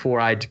questions before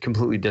I'd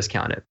completely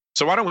discount it.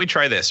 So why don't we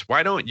try this?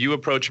 Why don't you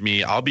approach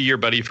me? I'll be your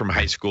buddy from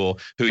high school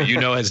who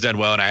has done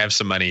well and I have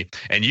some money.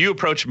 And you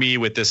approach me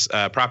with this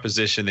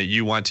proposition that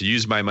you want to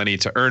use my money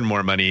to earn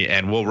more money.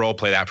 And we'll role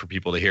play that for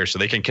people to hear so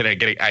they can kind of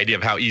get an idea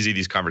of how easy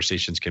these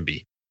conversations can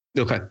be.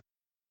 Okay,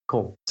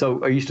 cool. So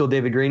are you still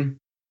David Green?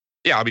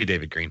 Yeah, I'll be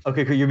David Green.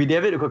 Okay, cool. You'll be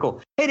David? Okay,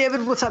 cool. Hey,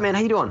 David, what's up, man?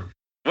 How you doing?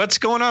 What's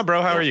going on,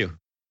 bro? How are you?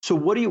 So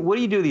what do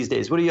you do these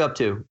days? What are you up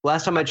to?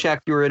 Last time I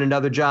checked, you were in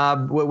another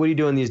job. What are you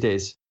doing these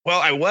days? Well,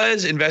 I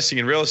was investing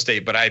in real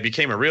estate, but I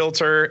became a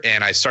realtor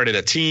and I started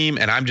a team,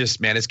 and I'm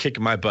just, man, it's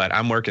kicking my butt.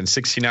 I'm working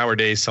 16-hour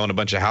days selling a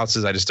bunch of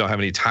houses. I just don't have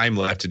any time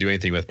left to do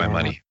anything with my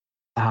money.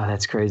 Oh,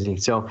 that's crazy.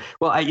 So,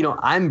 well,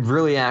 I'm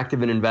really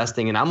active in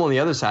investing, and I'm on the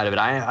other side of it.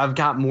 I've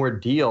got more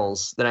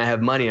deals than I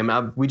have money.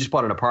 We just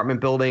bought an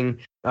apartment building.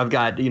 I've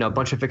got, a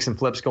bunch of fix and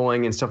flips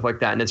going and stuff like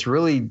that. And it's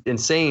really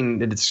insane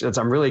that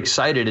I'm really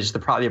excited. It's the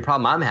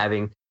problem I'm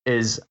having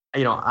is,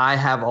 I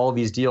have all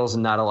these deals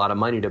and not a lot of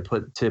money to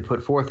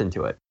put forth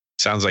into it.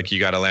 Sounds like you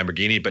got a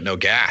Lamborghini, but no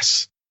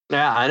gas.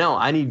 Yeah, I know.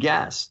 I need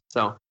gas.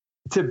 So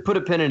to put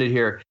a pin in it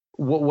here,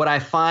 what I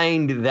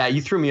find that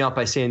you threw me off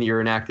by saying that you're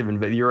an active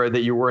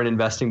that you weren't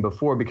investing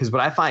before, because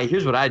what I find,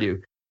 here's what I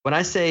do. When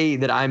I say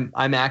that I'm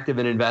active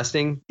in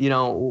investing,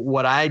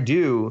 what I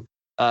do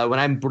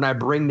when I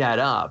bring that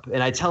up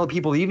and I tell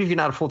people, even if you're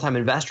not a full-time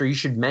investor, you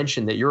should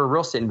mention that you're a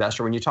real estate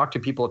investor. When you talk to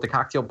people at the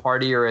cocktail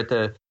party or at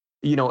the,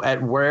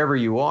 at wherever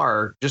you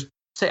are, just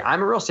say,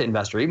 I'm a real estate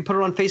investor. Even put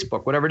it on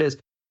Facebook, whatever it is.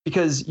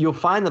 Because you'll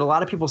find that a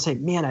lot of people say,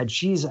 man, I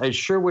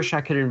sure wish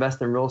I could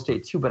invest in real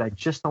estate too, but I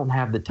just don't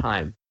have the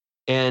time.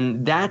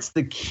 And that's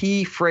the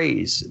key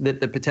phrase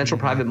that the potential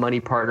private money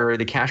partner or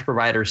the cash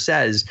provider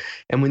says.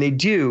 And when they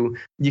do,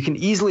 you can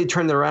easily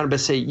turn that around and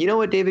say, you know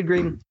what, David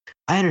Green,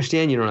 I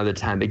understand you don't have the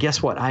time, but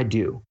guess what? I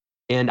do.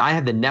 And I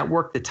have the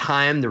network, the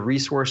time, the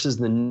resources,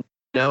 the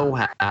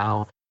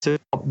know-how to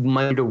help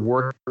money to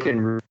work in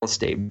real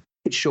estate.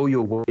 Could show you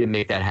a way to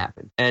make that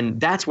happen.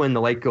 And that's when the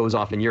light goes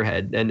off in your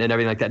head and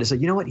everything like that. It's like,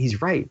 you know what? He's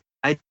right.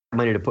 I have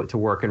money to put to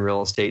work in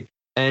real estate.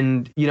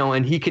 And,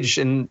 and he could,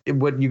 and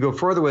what you go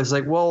further with is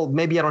like, well,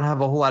 maybe I don't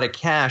have a whole lot of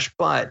cash,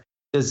 but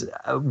is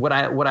what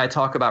I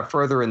talk about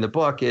further in the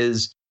book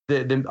is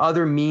the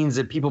other means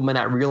that people might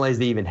not realize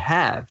they even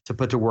have to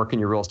put to work in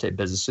your real estate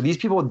business. So these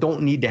people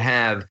don't need to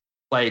have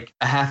like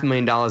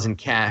 $500,000 in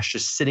cash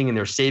just sitting in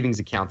their savings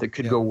account that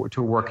could go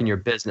to work in your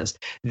business.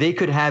 They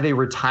could have a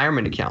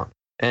retirement account.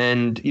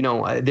 And,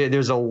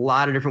 there's a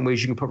lot of different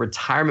ways you can put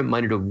retirement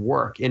money to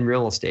work in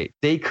real estate.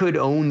 They could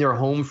own their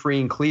home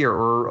free and clear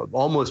or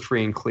almost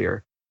free and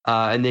clear,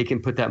 and they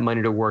can put that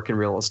money to work in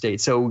real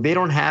estate. So they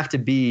don't have to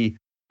be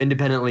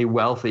independently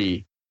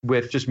wealthy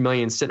with just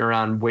millions sitting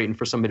around waiting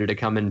for somebody to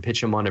come and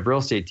pitch them on a real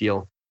estate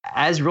deal.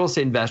 As real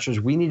estate investors,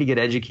 we need to get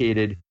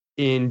educated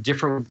in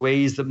different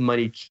ways that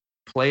money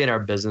play in our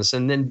business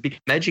and then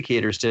become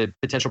educators to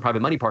potential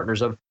private money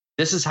partners of,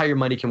 this is how your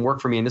money can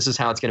work for me, and this is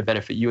how it's going to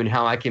benefit you and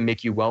how I can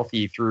make you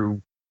wealthy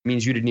through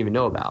means you didn't even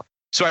know about.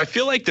 So I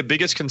feel like the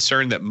biggest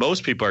concern that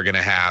most people are going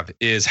to have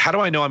is, how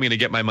do I know I'm going to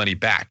get my money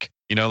back?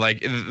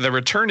 Like the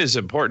return is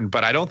important,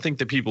 but I don't think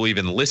that people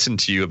even listen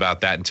to you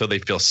about that until they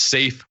feel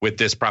safe with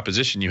this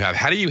proposition you have.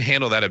 How do you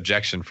handle that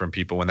objection from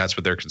people when that's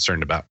what they're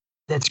concerned about?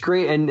 That's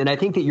great. And I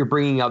think that you're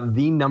bringing up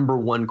the number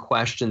one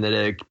question that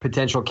a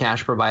potential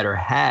cash provider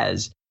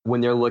has when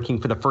they're looking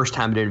for the first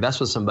time to invest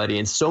with somebody.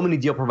 And so many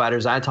deal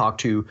providers I talk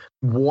to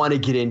want to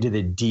get into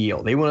the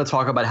deal. They want to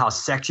talk about how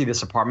sexy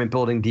this apartment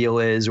building deal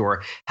is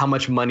or how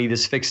much money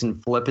this fix and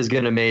flip is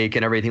going to make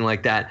and everything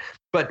like that.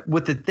 But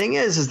what the thing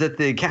is that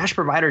the cash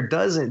provider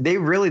doesn't,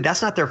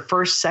 that's not their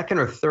first, second,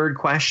 or third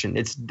question.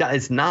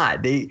 It's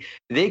not.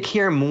 They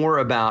care more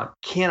about,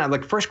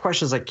 first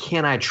question is like,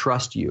 can I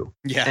trust you?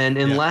 Yeah. And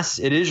unless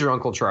it is your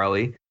Uncle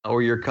Charlie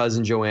or your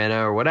cousin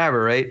Joanna or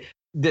whatever, right?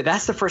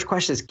 That's the first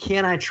question is,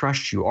 can I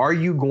trust you? Are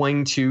you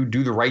going to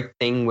do the right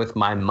thing with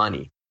my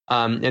money?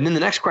 And then the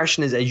next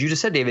question is, as you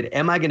just said, David,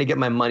 am I going to get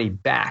my money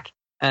back?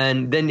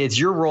 And then it's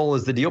your role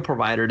as the deal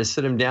provider to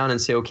sit them down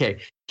and say, okay,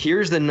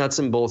 here's the nuts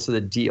and bolts of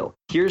the deal.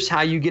 Here's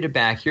how you get it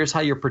back. Here's how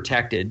you're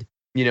protected,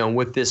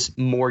 with this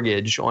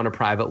mortgage on a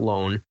private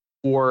loan.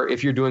 Or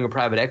if you're doing a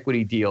private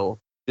equity deal,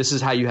 this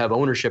is how you have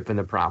ownership in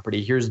the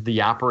property. Here's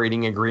the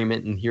operating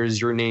agreement, and here's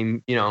your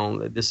name.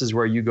 This is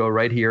where you go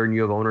right here, and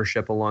you have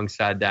ownership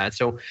alongside that.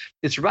 So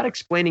it's about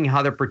explaining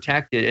how they're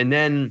protected. And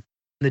then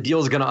the deal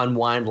is going to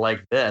unwind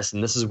like this.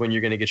 And this is when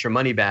you're going to get your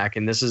money back.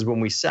 And this is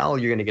when we sell,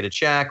 you're going to get a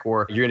check,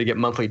 or you're going to get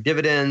monthly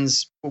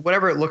dividends,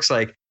 whatever it looks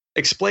like.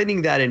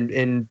 Explaining that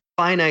in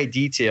finite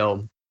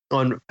detail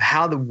on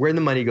where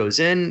the money goes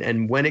in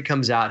and when it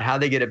comes out, how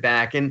they get it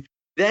back. And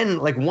then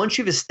once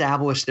you've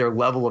established their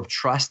level of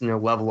trust and their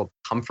level of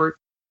comfort,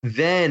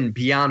 then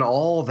beyond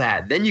all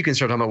that, then you can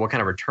start talking about what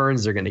kind of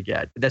returns they're going to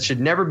get. That should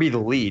never be the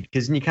lead,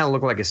 because then you kind of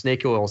look like a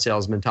snake oil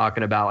salesman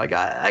talking about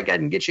I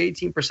can get you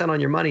 18% on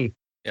your money.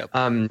 Yep.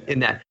 In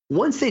that,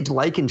 once they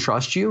like and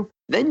trust you,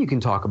 then you can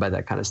talk about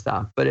that kind of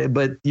stuff. But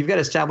you've got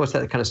to establish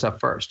that kind of stuff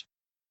first.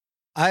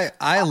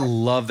 I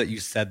love that you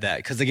said that,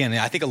 because again,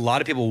 I think a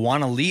lot of people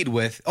want to lead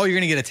with, oh, you're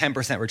going to get a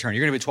 10% return,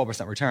 you're going to get a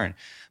 12% return.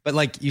 But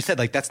like you said,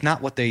 that's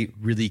not what they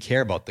really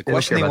care about. The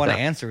question they want to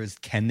answer is,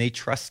 can they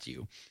trust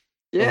you?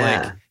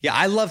 Yeah.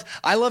 I love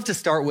to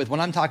start with, when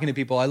I'm talking to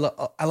people, I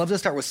love to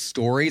start with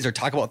stories or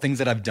talk about things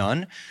that I've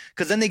done,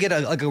 because then they get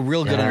a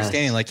real good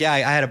understanding. I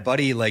had a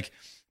buddy,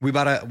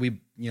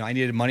 I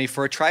needed money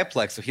for a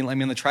triplex, so he let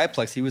me in the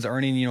triplex. He was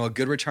earning, a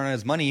good return on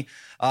his money,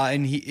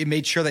 and it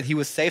made sure that he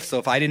was safe. So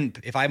if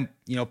I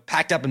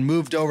packed up and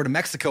moved over to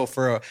Mexico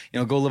for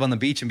go live on the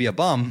beach and be a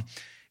bum,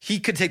 he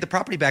could take the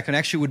property back and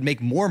actually would make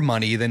more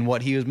money than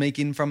what he was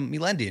making from me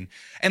lending.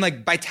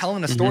 And by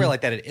telling a story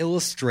like that, it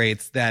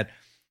illustrates that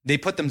they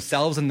put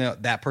themselves in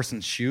that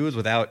person's shoes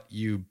without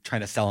you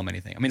trying to sell them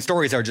anything. I mean,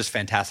 stories are just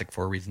fantastic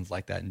for reasons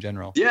like that in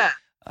general. Yeah.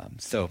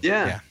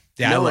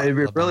 Yeah, no, it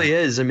really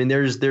is. I mean,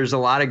 there's a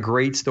lot of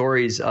great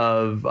stories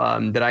of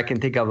that I can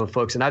think of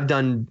folks, and I've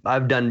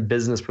done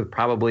business with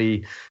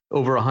probably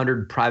over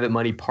 100 private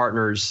money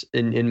partners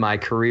in my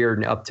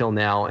career up till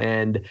now,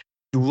 and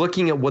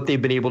looking at what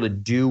they've been able to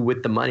do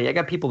with the money. I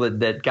got people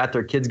that got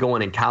their kids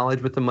going in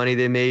college with the money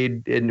they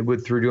made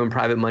through doing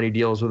private money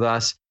deals with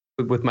us,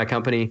 with my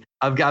company.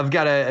 I've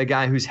got a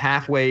guy who's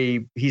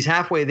halfway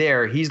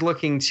there. He's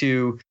looking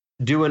to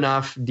do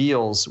enough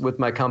deals with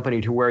my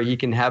company to where he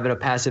can have a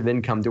passive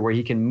income, to where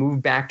he can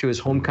move back to his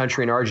home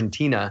country in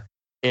Argentina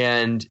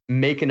and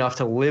make enough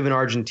to live in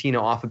Argentina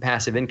off of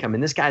passive income.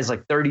 And this guy's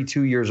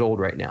 32 years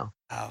old right now.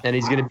 Oh, and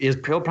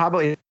he'll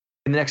probably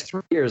in the next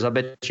 3 years, I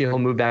bet you he'll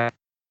move back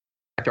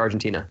to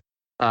Argentina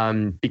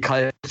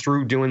because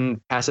through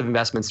doing passive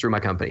investments through my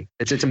company.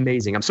 It's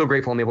amazing. I'm so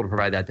grateful I'm able to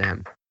provide that to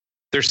him.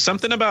 There's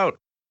something about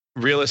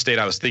real estate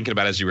I was thinking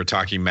about as you were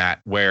talking,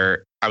 Matt,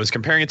 where I was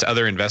comparing it to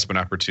other investment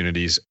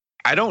opportunities.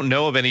 I don't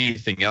know of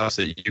anything else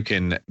that you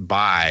can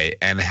buy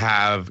and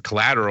have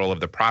collateral of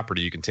the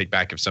property you can take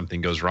back if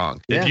something goes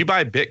wrong. Yeah. If you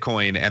buy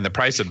Bitcoin and the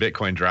price of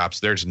Bitcoin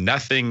drops, there's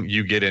nothing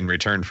you get in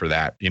return for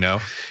that.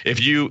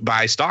 If you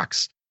buy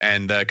stocks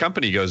and the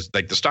company goes,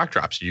 the stock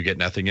drops, you get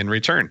nothing in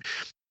returon.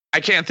 I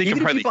can't think of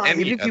hardly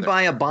any. Even if you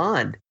buy a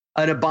bond,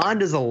 and a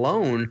bond is a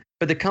loan,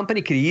 but the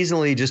company could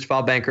easily just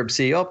file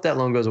bankruptcy. Oh, that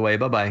loan goes away.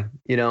 Bye-bye.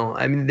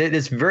 I mean,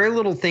 there's very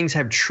little things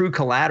have true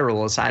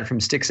collateral aside from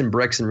sticks and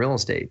bricks in real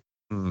estate.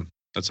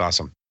 That's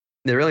awesome.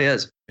 It really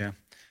is. Yeah.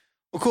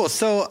 Well, cool.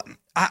 So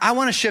I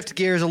want to shift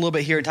gears a little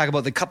bit here and talk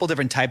about the couple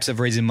different types of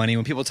raising money.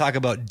 When people talk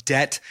about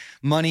debt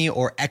money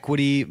or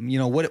equity,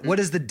 what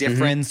is the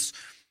difference?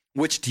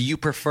 Mm-hmm. Which do you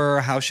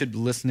prefer? How should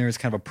listeners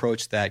kind of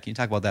approach that? Can you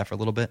talk about that for a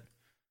little bit?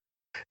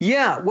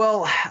 Yeah,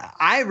 well,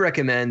 I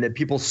recommend that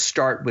people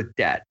start with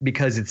debt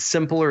because it's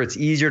simpler, it's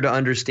easier to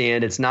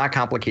understand, it's not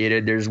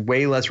complicated, there's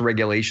way less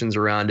regulations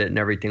around it and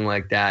everything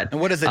like that. And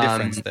what is the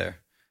difference there?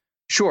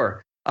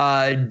 Sure.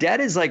 Debt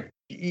is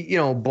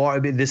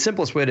the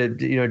simplest way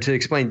to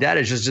explain debt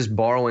is just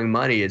borrowing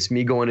money. It's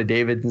me going to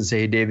David and say,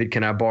 hey, David,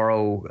 can I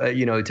borrow,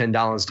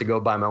 $10 to go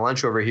buy my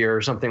lunch over here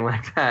or something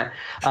like that.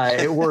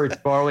 Or it's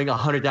borrowing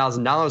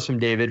 $100,000 from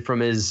David from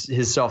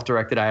his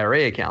self-directed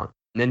IRA account,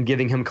 and then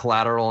giving him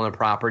collateral on a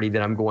property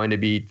that I'm going to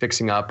be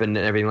fixing up and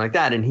everything like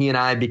that. And he and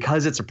I,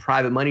 because it's a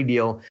private money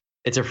deal,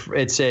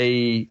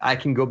 I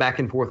can go back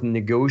and forth and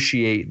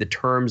negotiate the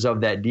terms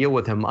of that deal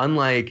with him.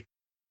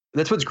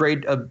 That's what's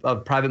great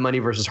of private money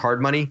versus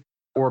hard money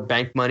or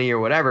bank money or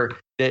whatever,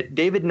 that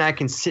David and I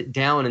can sit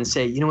down and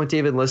say, you know what,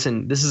 David,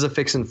 listen, this is a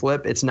fix and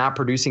flip. It's not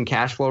producing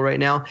cash flow right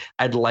now.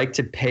 I'd like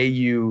to pay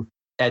you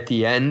at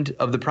the end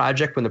of the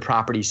project when the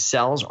property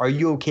sells. Are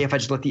you okay if I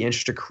just let the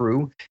interest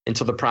accrue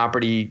until the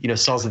property,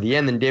 sells at the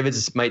end? Then David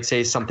might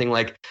say something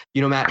like,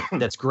 Matt,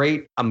 that's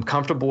great. I'm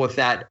comfortable with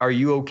that. Are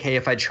you okay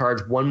if I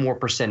charge 1% more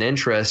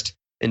interest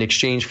in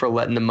exchange for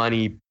letting the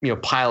money,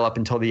 pile up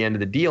until the end of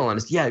the deal? And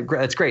it's, yeah,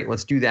 that's great.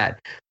 Let's do that.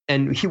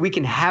 And we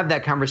can have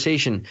that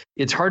conversation.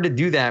 It's hard to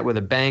do that with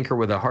a bank or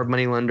with a hard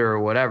money lender or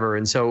whatever.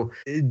 And so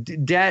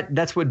debt,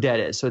 that's what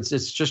debt is. So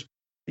it's just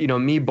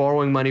me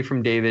borrowing money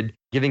from David,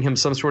 giving him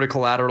some sort of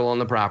collateral on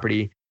the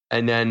property,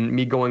 and then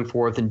me going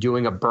forth and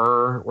doing a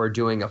BRRRR or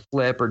doing a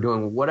flip or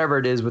doing whatever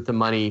it is with the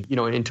money,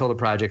 until the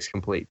project's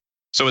complete.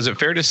 So is it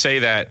fair to say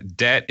that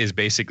debt is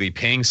basically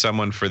paying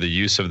someone for the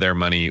use of their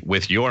money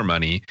with your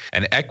money,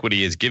 and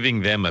equity is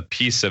giving them a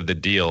piece of the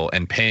deal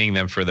and paying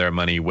them for their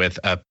money with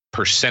a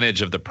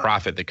percentage of the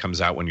profit that comes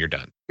out when you're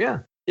done? Yeah.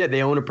 Yeah.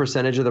 They own a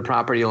percentage of the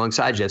property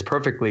alongside you.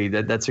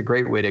 That's a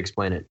great way to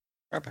explain it.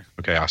 Perfect.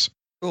 Okay. Awesome.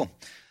 Cool.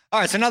 All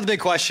right. So now the big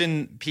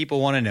question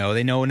people want to know,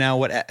 they know now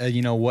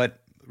what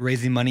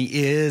raising money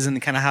is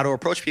and kind of how to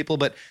approach people,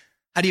 but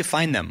how do you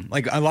find them?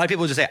 Like a lot of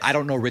people just say, I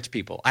don't know rich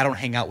people. I don't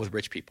hang out with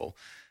rich people.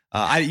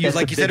 That's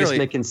like you said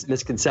earlier,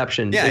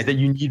 misconception is that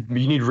you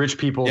need rich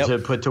people to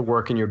put to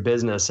work in your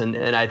business, and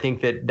I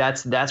think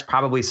that's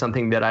probably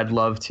something that I'd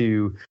love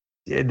to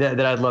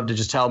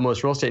just tell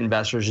most real estate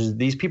investors is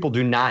these people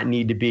do not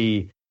need to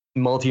be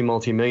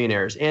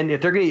multi-millionaires, and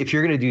if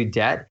you're gonna do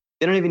debt,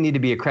 they don't even need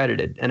to be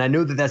accredited. And I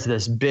know that that's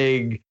this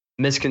big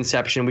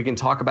misconception. We can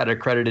talk about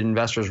accredited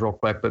investors real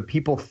quick, but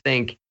people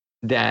think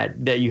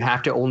that you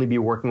have to only be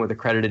working with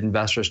accredited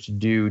investors to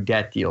do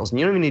debt deals. And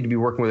you don't even need to be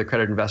working with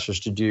accredited investors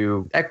to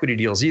do equity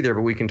deals either,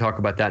 but we can talk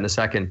about that in a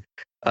second.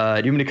 Do you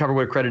want me to cover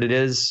what accredited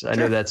is? I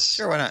know that's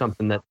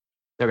something that,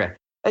 okay.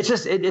 It's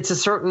just, it's a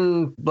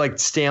certain like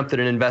stamp that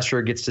an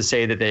investor gets to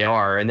say that they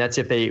are. And that's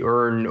if they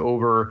earn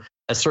over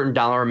a certain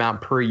dollar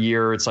amount per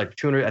year. It's like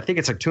 200, I think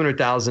it's like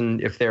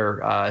 200,000 if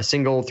they're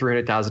single,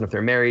 300,000 if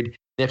they're married.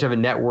 They have to have a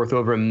net worth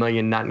over $1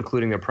 million, not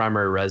including their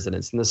primary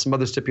residence. And there's some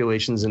other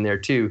stipulations in there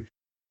too.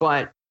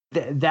 But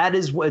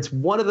it's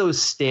one of those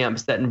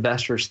stamps that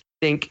investors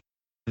think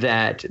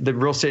that the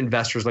real estate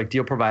investors, like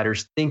deal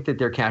providers, think that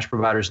their cash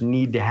providers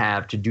need to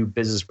have to do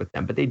business with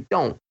them, but they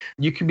don't.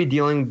 You could be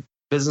dealing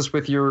business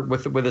with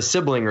with a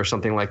sibling or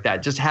something like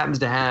that. Just happens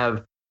to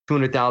have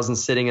 200,000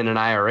 sitting in an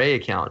IRA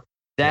account.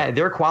 That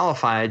they're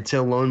qualified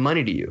to loan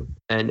money to you,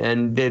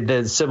 and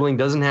the sibling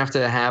doesn't have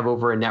to have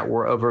over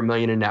 $1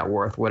 million in net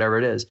worth, whatever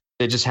it is.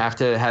 They just have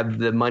to have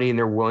the money, and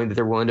they're willing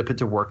to put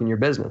to work in your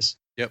business.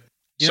 Yep.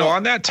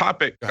 On that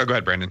topic, go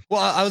ahead, Brandon. Well,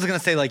 I was going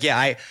to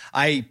say,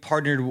 I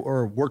partnered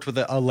or worked with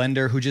a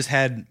lender who just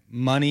had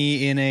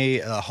money in a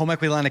home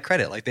equity line of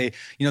credit. Like they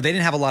didn't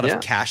have a lot of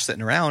cash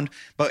sitting around,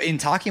 but in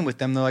talking with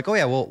them, they're like, oh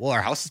yeah, well,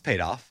 our house is paid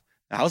off.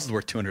 The house is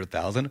worth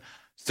 $200,000.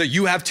 So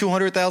you have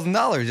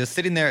 $200,000 just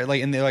sitting there,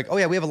 and they're like, oh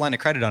yeah, we have a line of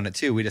credit on it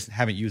too. We just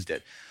haven't used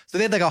it. So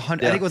they had like I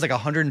think it was like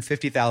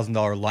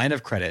 $150,000 line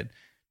of credit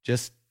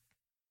just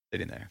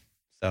sitting there.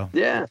 So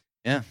yeah.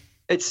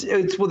 It's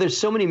well, there's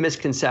so many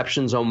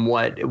misconceptions on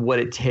what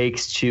it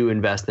takes to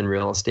invest in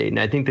real estate, and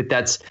I think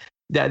that's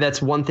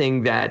one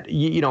thing that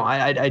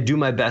I do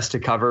my best to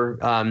cover.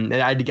 And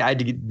I had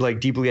to get like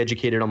deeply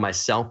educated on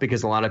myself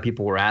because a lot of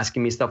people were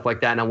asking me stuff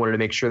like that, and I wanted to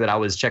make sure that I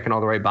was checking all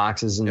the right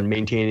boxes and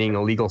maintaining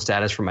a legal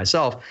status for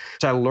myself.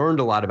 So I learned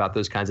a lot about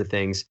those kinds of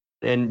things,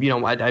 and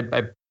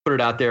I put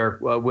it out there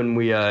when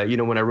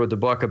when I wrote the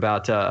book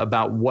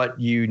about what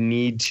you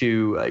need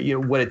to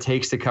what it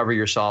takes to cover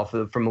yourself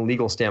from a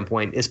legal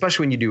standpoint,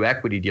 especially when you do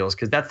equity deals,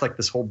 because that's like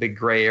this whole big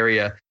gray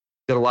area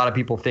that a lot of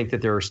people think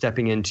that they're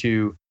stepping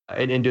into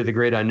the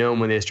great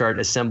unknown when they start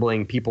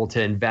assembling people to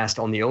invest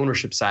on the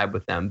ownership side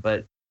with them.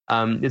 But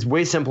it's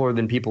way simpler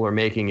than people are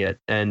making it,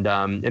 and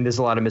there's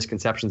a lot of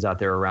misconceptions out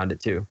there around it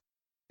too.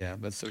 Yeah,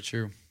 that's so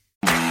true.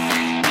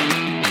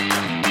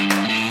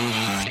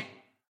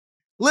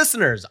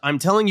 Listeners, I'm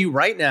telling you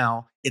right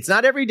now, it's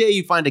not every day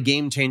you find a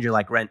game changer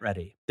like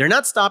RentRedi. They're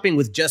not stopping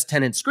with just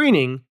tenant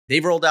screening.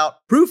 They've rolled out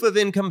proof of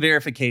income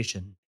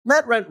verification.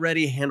 Let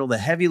RentRedi handle the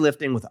heavy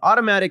lifting with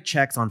automatic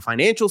checks on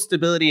financial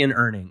stability and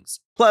earnings.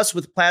 Plus,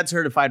 with Plaid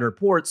certified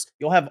reports,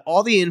 you'll have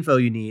all the info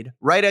you need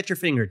right at your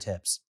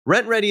fingertips.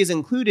 RentRedi is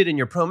included in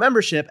your pro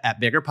membership at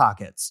Bigger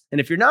Pockets. And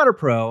if you're not a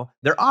pro,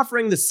 they're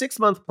offering the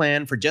 6-month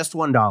plan for just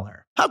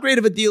 $1. How great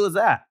of a deal is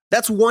that?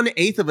 That's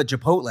 1/8 of a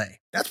Chipotle.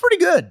 That's pretty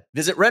good.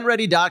 Visit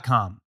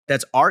rentredi.com.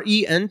 That's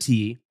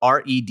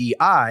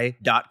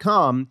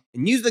RENTREDI.com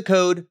and use the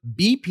code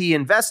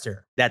BPInvestor.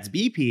 That's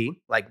BP,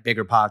 like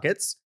Bigger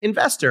Pockets,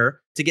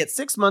 Investor, to get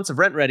 6 months of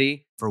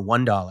RentRedi for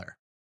 $1.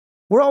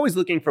 We're always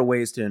looking for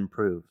ways to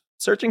improve,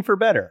 searching for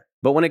better.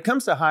 But when it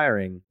comes to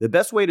hiring, the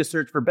best way to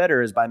search for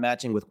better is by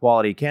matching with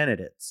quality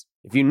candidates.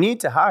 If you need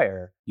to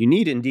hire, you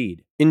need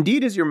Indeed.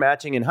 Indeed is your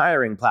matching and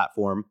hiring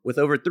platform with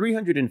over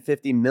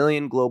 350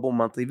 million global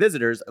monthly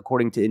visitors,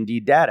 according to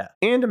Indeed data,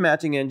 and a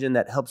matching engine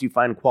that helps you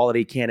find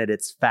quality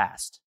candidates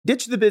fast.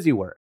 Ditch the busy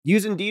work.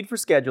 Use Indeed for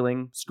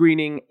scheduling,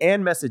 screening,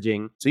 and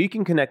messaging so you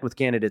can connect with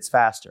candidates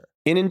faster.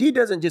 And Indeed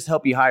doesn't just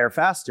help you hire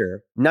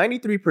faster.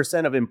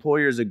 93% of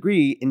employers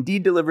agree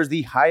Indeed delivers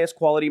the highest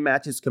quality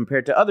matches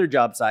compared to other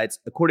job sites,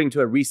 according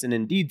to a recent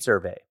Indeed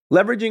survey.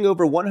 Leveraging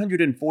over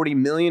 140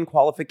 million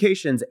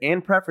qualifications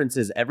and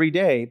preferences every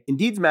day,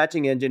 Indeed's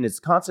matching engine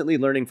is constantly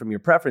learning from your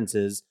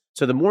preferences,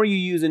 so the more you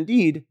use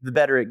Indeed, the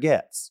better it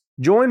gets.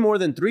 Join more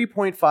than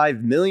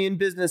 3.5 million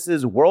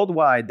businesses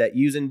worldwide that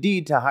use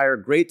Indeed to hire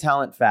great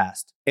talent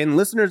fast. And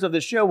listeners of the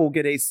show will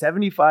get a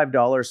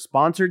 $75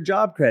 sponsored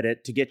job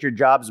credit to get your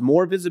jobs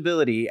more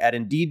visibility at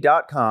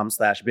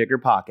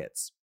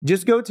Indeed.com/biggerpockets.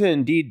 Just go to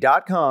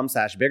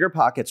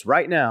Indeed.com/biggerpockets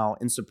right now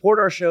and support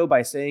our show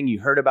by saying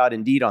you heard about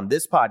Indeed on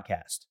this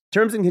podcast.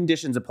 Terms and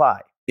conditions apply.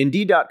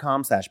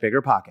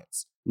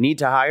 Indeed.com/biggerpockets. Need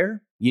to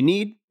hire? You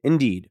need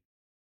Indeed.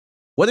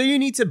 Whether you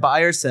need to buy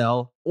or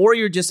sell, or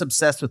you're just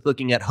obsessed with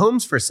looking at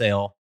homes for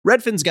sale,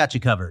 Redfin's got you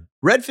covered.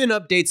 Redfin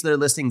updates their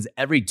listings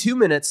every 2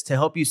 minutes to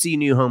help you see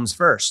new homes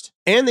first.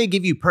 And they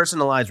give you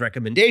personalized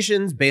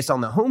recommendations based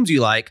on the homes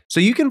you like, so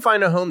you can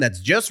find a home that's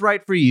just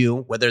right for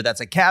you, whether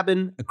that's a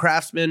cabin, a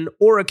craftsman,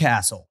 or a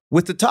castle.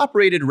 With the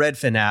top-rated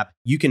Redfin app,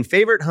 you can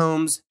favorite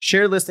homes,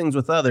 share listings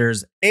with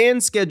others,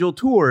 and schedule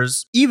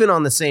tours even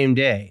on the same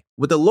day,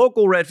 with a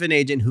local Redfin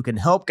agent who can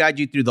help guide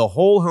you through the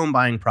whole home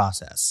buying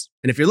process.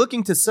 And if you're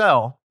looking to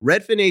sell,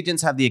 Redfin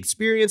agents have the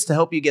experience to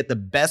help you get the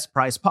best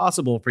price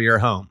possible for your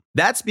home.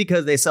 That's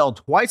because they sell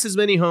twice as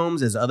many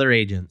homes as other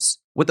agents.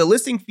 With a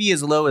listing fee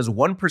as low as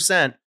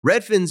 1%,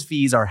 Redfin's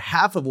fees are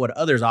half of what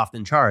others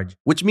often charge,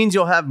 which means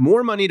you'll have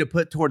more money to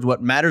put towards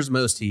what matters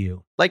most to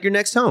you, like your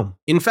next home.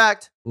 In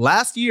fact,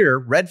 last year,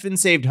 Redfin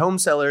saved home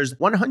sellers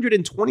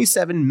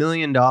 $127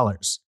 million.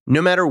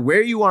 No matter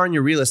where you are in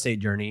your real estate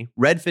journey,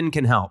 Redfin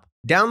can help.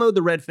 Download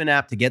the Redfin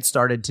app to get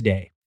started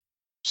today.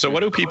 So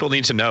what do people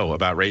need to know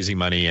about raising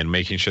money and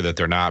making sure that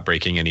they're not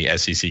breaking any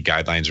SEC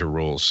guidelines or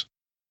rules?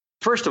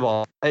 First of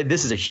all,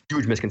 this is a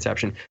huge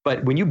misconception.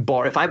 But when you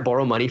borrow, if I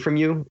borrow money from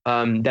you,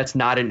 that's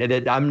not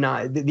I'm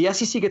not. The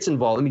SEC gets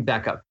involved. Let me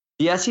back up.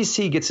 The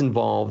SEC gets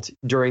involved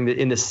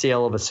in the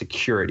sale of a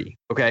security.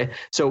 Okay,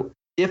 so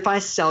if I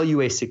sell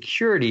you a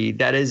security,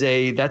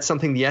 that's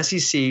something the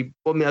SEC.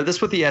 Well,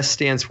 that's what the S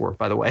stands for,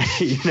 by the way.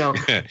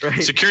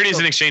 Right? Securities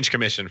and Exchange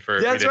Commission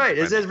for. That's right.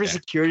 It says for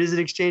Securities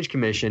and Exchange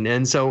Commission,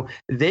 and so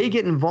they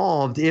get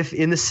involved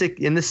in the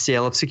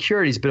sale of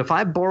securities. But if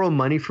I borrow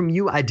money from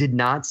you, I did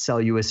not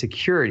sell you a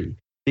security,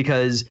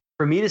 because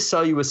for me to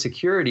sell you a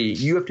security,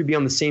 you have to be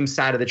on the same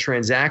side of the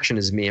transaction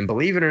as me. And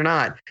believe it or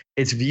not,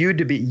 it's viewed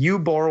to be me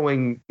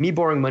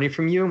borrowing money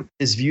from you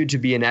is viewed to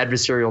be an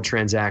adversarial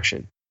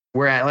transaction.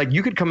 Where like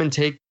you could come and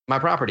take my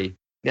property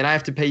and I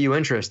have to pay you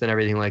interest and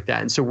everything like that.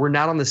 And so we're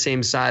not on the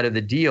same side of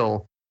the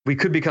deal. We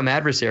could become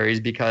adversaries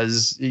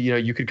because,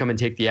 you could come and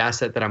take the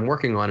asset that I'm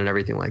working on and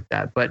everything like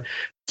that. But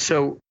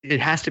so it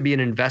has to be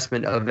an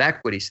investment of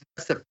equity. So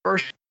that's the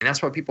first thing.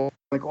 That's why people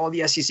like,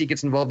 the SEC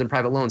gets involved in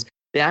private loans.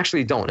 They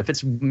actually don't. If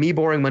it's me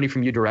borrowing money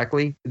from you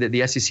directly,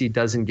 the SEC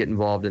doesn't get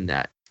involved in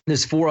that.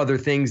 There's 4 other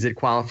things that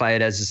qualify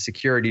it as a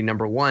security.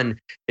 Number 1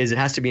 is it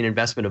has to be an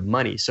investment of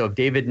money. So if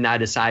David and I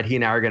decide he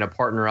and I are going to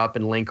partner up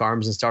and link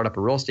arms and start up a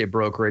real estate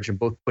brokerage and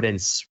both put in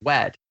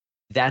sweat,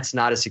 that's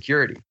not a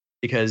security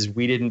because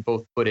we didn't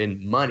both put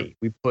in money.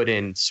 We put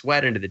in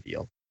sweat into the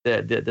deal.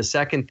 The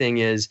second thing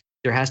is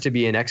there has to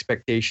be an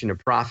expectation of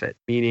profit,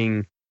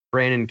 meaning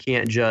Brandon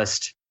can't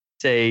just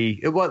say,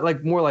 not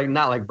like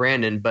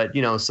Brandon, but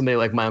somebody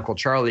like my Uncle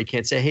Charlie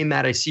can't say, hey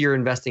Matt, I see you're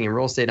investing in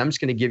real estate. I'm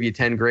just going to give you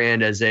 10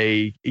 grand as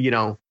a,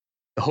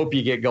 hope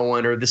you get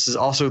going. Or this is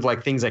also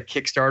like things like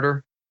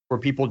Kickstarter, where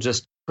people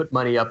just put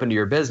money up into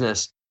your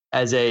business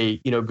as a,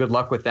 good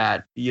luck with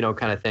that,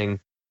 kind of thing.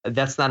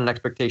 That's not an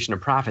expectation of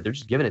profit. They're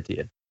just giving it to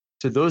you.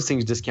 So those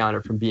things discount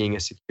it from being a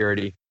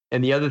security.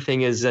 And the other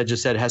thing is, I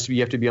just said, you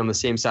have to be on the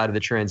same side of the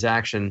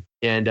transaction.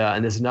 And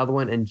there's another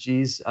one. And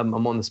geez,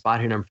 I'm on the spot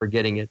here and I'm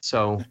forgetting it.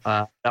 So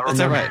that's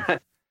all right.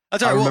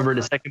 That's all right. I'll remember in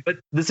a second. But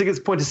this is a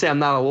good point to say I'm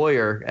not a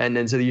lawyer,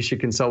 and so you should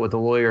consult with a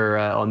lawyer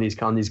on these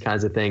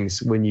kinds of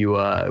things when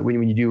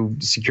you do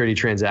security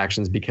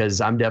transactions, because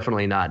I'm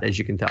definitely not, as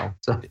you can tell.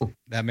 So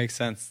that makes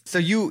sense. So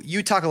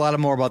you talk a lot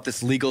more about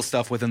this legal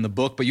stuff within the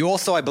book, but you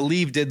also, I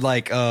believe, did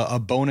like a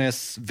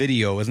bonus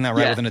video, isn't that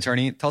right? Yeah. With an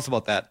attorney. Tell us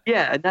about that.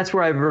 Yeah, and that's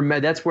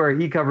where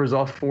he covers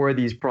all 4 of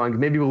these prongs.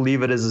 Maybe we'll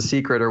leave it as a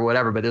secret or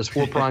whatever, but there's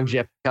 4 prongs you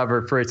have to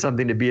cover for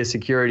something to be a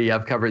security.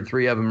 I've covered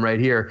 3 of them right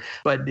here.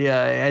 But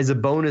as a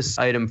bonus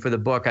item for the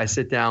book, I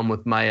sit down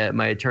with my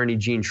attorney,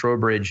 Gene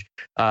Trowbridge,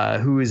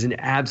 who is an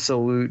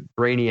absolute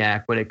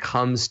brainiac when it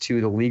comes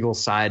to the legal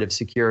side of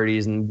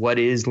securities and what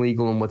is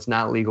legal and what's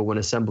not legal when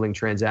assembling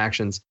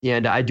transactions.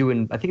 And I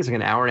think it's like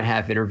an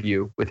hour-and-a-half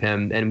interview with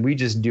him, and we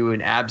just do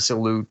an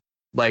absolute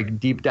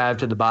deep dive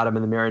to the bottom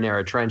of the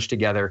Marinara Trench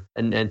together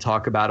and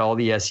talk about all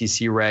the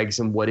SEC regs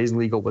and what is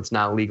legal, what's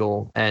not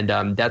legal.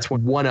 And that's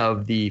one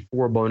of the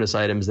 4 bonus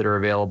items that are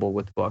available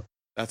with the book.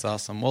 That's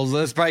awesome. Well,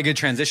 that's probably a good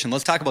transition.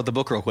 Let's talk about the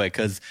book real quick,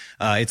 because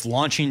it's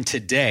launching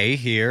today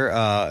here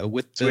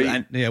with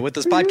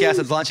this podcast.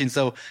 It's launching.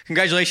 So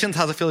congratulations.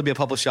 How's it feel to be a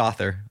published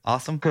author?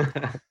 Awesome.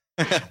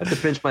 I have to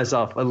pinch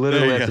myself. I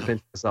literally have to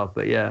pinch myself.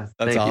 But yeah,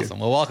 that's awesome.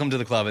 Well, welcome to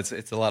the club.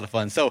 It's a lot of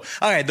fun. So,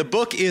 all right, the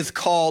book is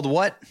called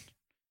what?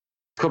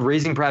 It's called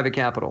Raising Private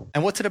Capital.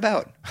 And what's it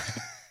about?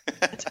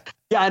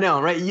 Yeah, I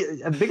know, right?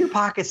 Bigger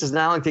Pockets is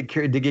not like to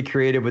get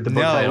creative with the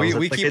book titles.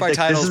 We keep our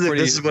titles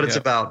pretty. This is what it's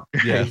about.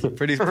 Yeah,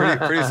 pretty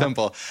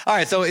simple. All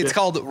right, so it's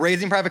called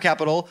Raising Private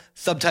Capital,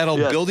 subtitle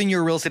Building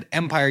Your Real Estate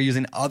Empire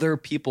Using Other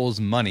People's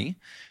Money.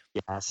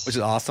 Yes. Which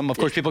is awesome. Of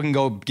course, people can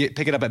go pick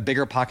it up at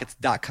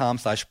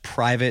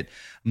biggerpockets.com/private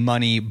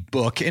money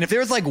book. And if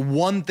there's like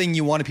one thing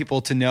you wanted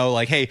people to know,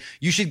 like, hey,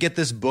 you should get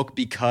this book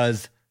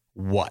because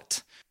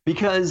what?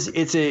 Because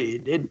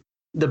the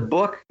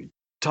book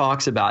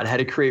talks about how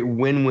to create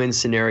win-win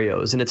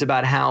scenarios. And it's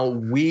about how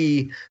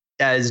we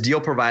as deal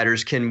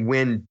providers can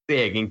win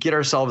big and get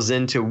ourselves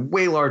into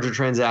way larger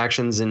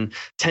transactions and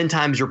 10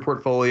 times your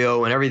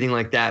portfolio and everything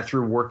like that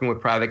through working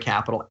with private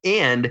capital,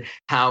 and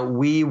how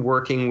we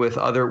working with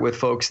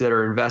folks that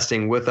are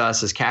investing with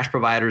us as cash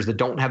providers that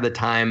don't have the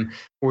time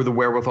or the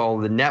wherewithal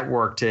of the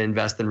network to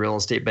invest in real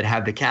estate, but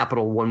have the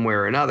capital one way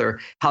or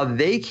another, how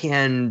they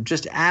can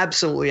just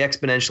absolutely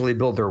exponentially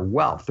build their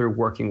wealth through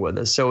working with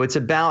us. So it's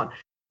about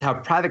how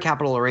private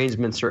capital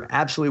arrangements are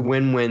absolutely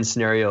win-win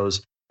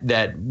scenarios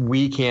that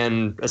we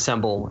can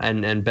assemble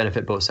and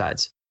benefit both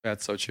sides.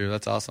 That's so true.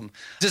 That's awesome.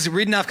 Just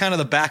reading off kind of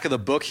the back of the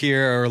book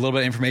here, or a little bit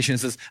of information. It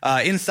says,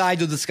 inside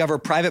you'll discover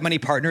private money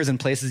partners in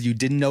places you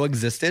didn't know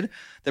existed.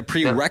 The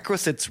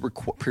prerequisites, am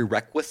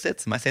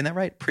I saying that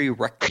right?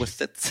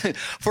 Prerequisites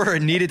for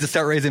needed to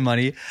start raising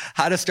money.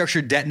 How to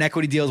structure debt and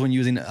equity deals when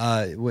using,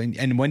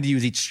 when to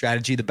use each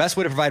strategy. The best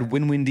way to provide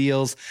win-win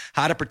deals.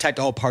 How to protect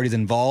all parties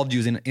involved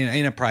using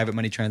in a private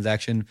money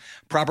transaction.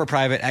 Proper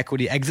private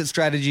equity exit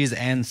strategies,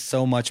 and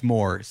so much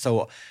more.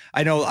 So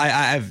I know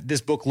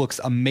this book looks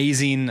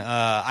amazing.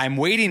 I'm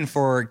waiting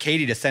for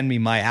Katie to send me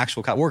my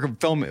actual copy. We're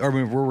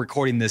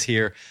recording this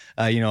here,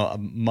 a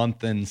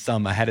month and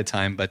some ahead of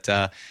time, but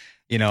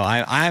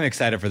I'm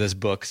excited for this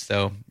book.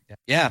 So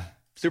yeah.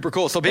 Super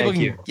cool. So people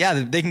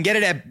they can get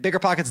it at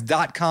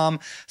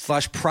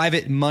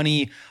biggerpockets.com/private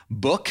money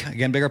book.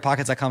 Again,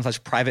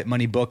 biggerpockets.com/private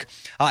money book.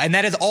 And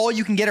that is all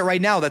you can get it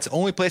right now. That's the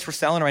only place we're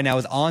selling right now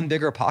is on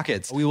Bigger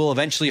Pockets. We will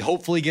eventually,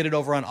 hopefully, get it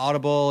over on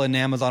Audible and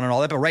Amazon and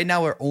all that. But right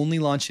now, we're only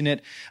launching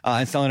it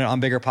and selling it on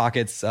Bigger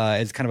Pockets.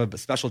 It's kind of a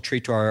special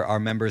treat to our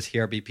members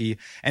here at BP.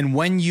 And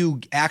when you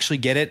actually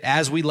get it,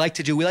 as we like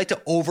to do, we like to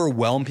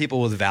overwhelm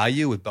people with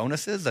value, with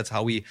bonuses. That's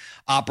how we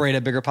operate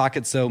at Bigger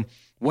Pockets. So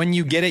when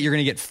you get it, you're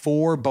going to get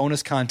 4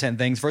 bonus content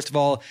things. First of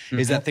all,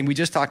 is that thing we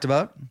just talked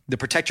about, the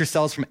Protect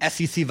Yourselves from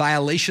SEC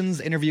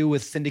Violations interview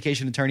with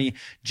syndication attorney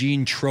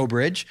Gene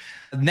Trowbridge.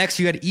 Next,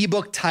 you had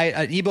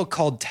an ebook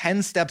called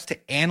 10 Steps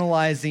to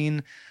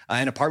Analyzing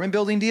an Apartment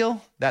Building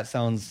Deal. That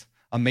sounds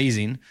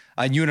amazing.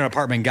 You and an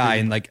apartment guy,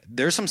 and like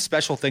there's some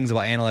special things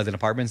about analyzing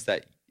apartments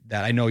that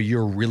I know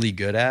you're really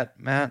good at,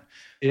 Matt.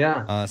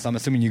 Yeah. So I'm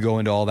assuming you go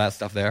into all that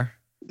stuff there.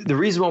 The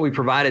reason why we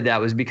provided that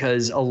was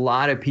because a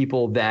lot of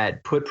people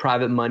that put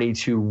private money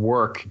to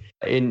work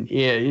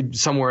in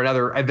somewhere or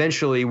another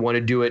eventually want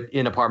to do it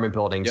in apartment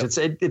buildings.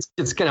 Yep.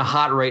 It's kind of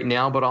hot right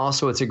now, but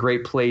also it's a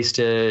great place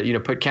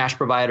to put cash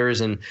providers,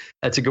 and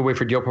that's a good way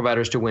for deal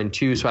providers to win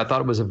too. So I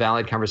thought it was a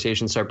valid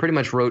conversation. So I pretty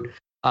much wrote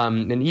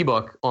an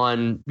ebook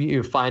on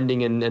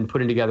finding and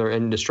putting together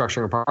and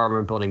structuring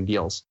apartment building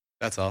deals.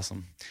 That's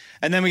awesome.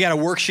 And then we got a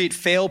worksheet,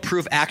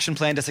 fail-proof action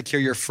plan to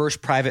secure your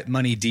first private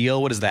money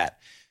deal. What is that?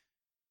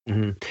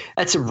 Mm-hmm.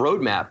 That's a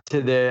roadmap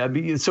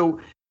to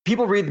so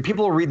people read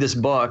this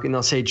book and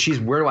they'll say, geez,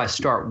 where do I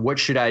start? What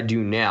should I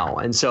do now?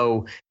 And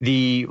so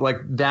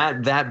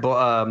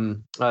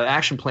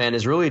action plan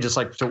is really just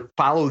like, so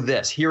follow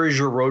this. Here is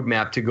your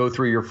roadmap to go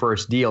through your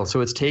first deal.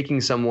 So it's taking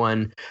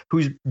someone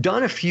who's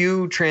done a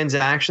few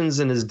transactions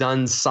and has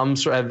done some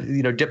sort of,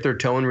 dipped their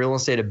toe in real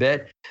estate a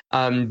bit.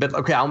 But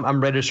okay, I'm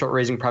ready to start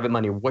raising private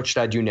money. What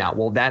should I do now?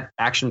 Well, that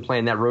action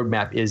plan, that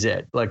roadmap is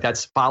it. Like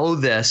that's follow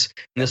this,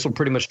 and this will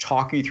pretty much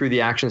talk you through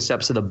the action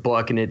steps of the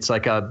book. And it's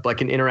like an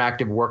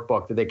interactive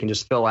workbook that they can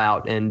just fill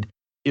out, and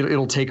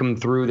it'll take them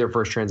through their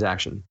first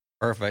transaction.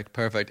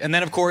 Perfect. And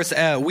then of course,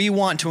 we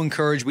like to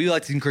encourage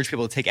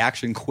people to take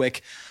action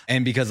quick.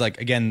 And because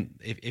again,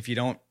 if you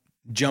don't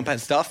jump at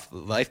stuff,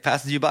 life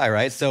passes you by,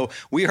 right? So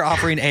we are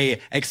offering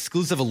a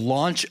exclusive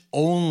launch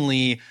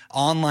only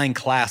online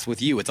class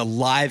with you. It's a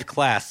live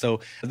class. So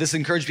this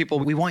encourages people.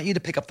 We want you to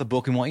pick up the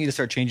book. We want you to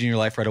start changing your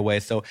life right away.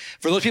 So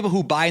for those people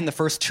who buy in the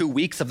first 2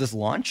 weeks of this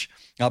launch,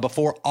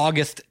 before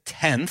August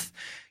 10th,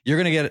 you're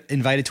going to get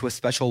invited to a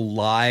special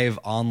live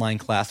online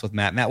class with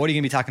Matt. Matt, what are you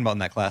going to be talking about in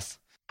that class?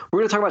 We're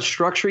going to talk about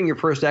structuring your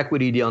first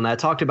equity deal. And I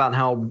talked about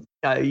how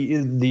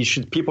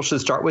people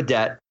should start with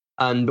debt.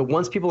 But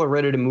once people are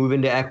ready to move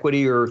into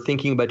equity or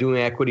thinking about doing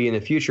equity in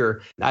the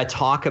future, I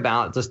talk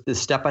about just the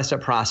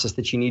step-by-step process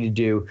that you need to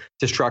do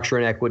to structure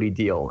an equity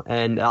deal.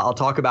 And I'll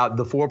talk about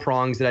the 4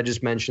 prongs that I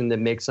just mentioned that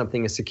make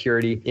something a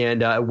security,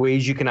 and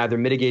ways you can either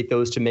mitigate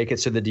those to make it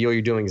so the deal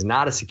you're doing is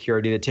not a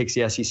security, that takes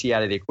the SEC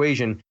out of the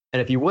equation.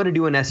 And if you want to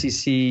do an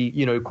SEC,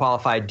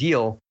 qualified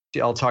deal,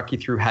 I'll talk you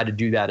through how to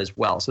do that as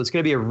well. So it's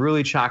going to be a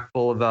really chock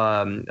full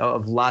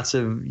of lots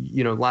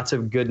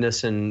of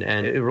goodness, and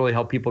it really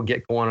help people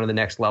get going on to the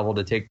next level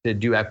to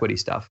do equity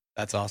stuff.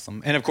 That's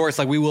awesome. And of course,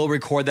 like we will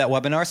record that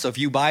webinar. So if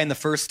you buy in the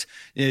first,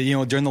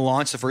 during the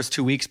launch, the first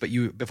 2 weeks, but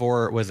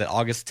before was it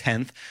August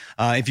 10th,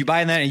 if you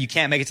buy in that and you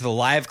can't make it to the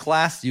live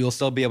class, you'll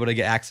still be able to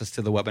get access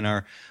to the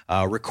webinar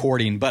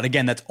recording. But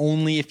again, that's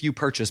only if you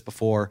purchase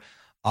before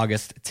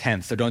August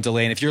 10th. So don't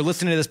delay. And if you're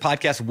listening to this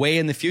podcast way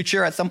in the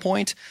future at some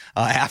point,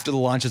 after the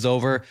launch is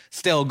over,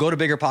 still go to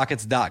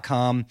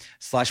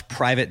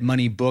biggerpockets.com/private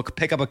money book,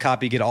 pick up a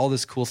copy, get all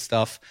this cool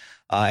stuff.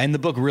 And the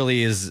book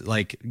really is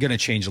like going to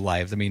change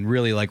lives. I mean,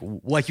 really,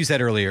 like you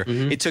said earlier,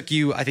 it took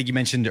you, I think you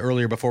mentioned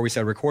earlier before we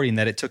started recording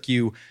that it took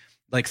you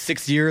like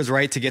 6 years,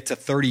 right, to get to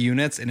 30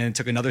 units. And then it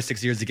took another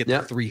 6 years to get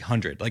to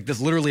 300. Like this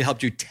literally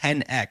helped you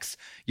 10x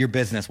your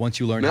business once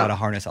you learned how to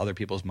harness other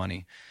people's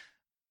money.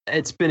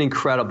 It's been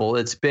incredible.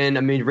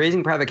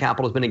 Raising private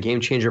capital has been a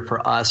game changer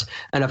for us.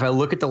 And if I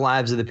look at the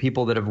lives of the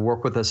people that have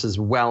worked with us as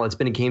well, it's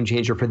been a game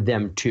changer for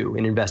them too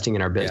in investing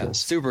in our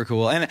business. Yeah, super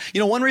cool. And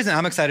one reason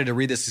I'm excited to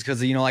read this is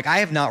because, like I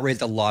have not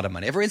raised a lot of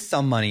money. I've raised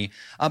some money,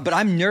 but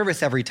I'm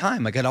nervous every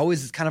time. Like it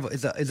always kind of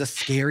is a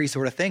scary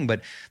sort of thing.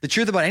 But the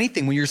truth about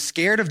anything, when you're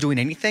scared of doing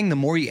anything, the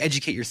more you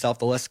educate yourself,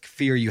 the less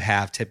fear you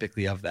have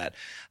typically of that.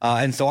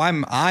 And so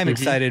I'm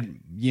excited,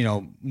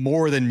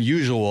 more than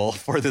usual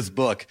for this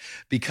book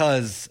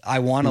because I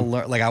want to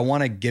learn, like I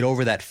want to get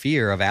over that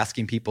fear of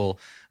asking people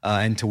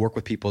and to work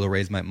with people to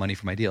raise my money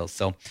for my deals.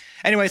 So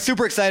anyway,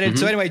 super excited.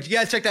 So anyway, you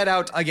guys check that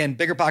out. Again,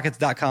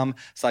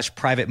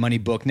 biggerpockets.com/private money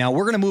book. Now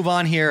we're going to move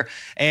on here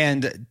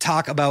and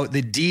talk about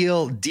the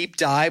deal deep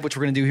dive, which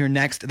we're going to do here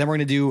next. And then we're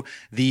going to do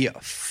the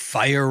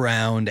fire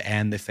round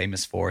and the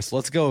famous four. So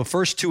let's go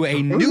first to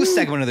a new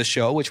segment of the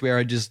show, which we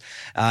are just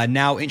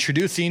now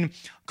introducing,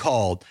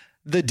 called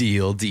the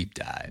Deal Deep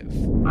Dive.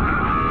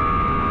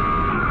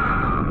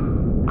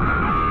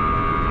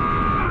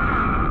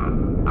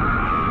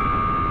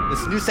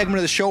 This new segment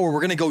of the show where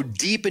we're going to go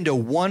deep into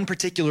one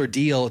particular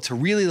deal to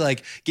really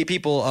like get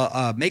people,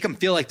 make them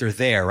feel like they're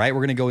there, right?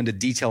 We're going to go into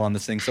detail on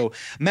this thing. So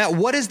Matt,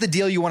 what is the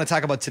deal you want to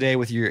talk about today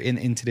with your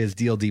in today's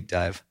Deal Deep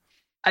Dive?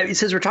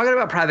 Since we're talking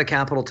about private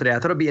capital today, I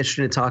thought it'd be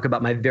interesting to talk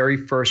about my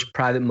very first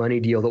private money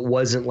deal that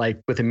wasn't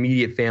like with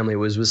immediate family. It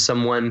was with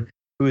someone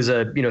who was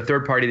a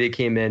third party that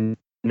came in,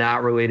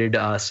 not related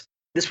to us.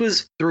 This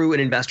was through an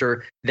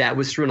investor that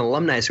was through an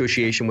alumni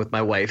association with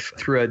my wife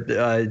through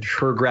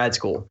her grad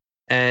school.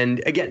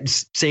 And again,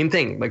 same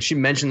thing. Like she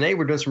mentioned, hey,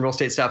 we're doing some real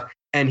estate stuff.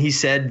 And he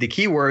said the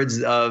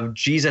keywords of,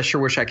 geez, I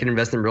sure wish I could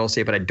invest in real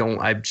estate, but I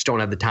just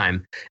don't have the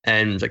time.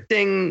 And it's like,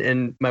 ding.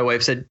 And my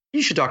wife said,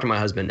 you should talk to my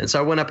husband. And so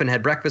I went up and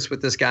had breakfast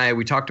with this guy.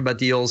 We talked about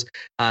deals.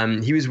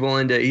 He was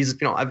willing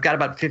to, I've got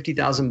about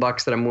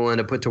 $50,000 that I'm willing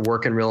to put to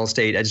work in real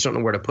estate. I just don't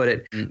know where to put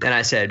it. And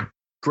I said,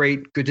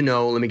 great, good to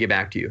know. Let me get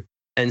back to you.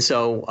 And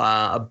so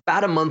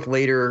about a month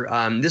later,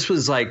 this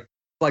was like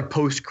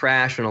post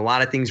crash and a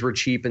lot of things were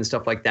cheap and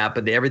stuff like that,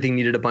 but everything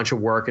needed a bunch of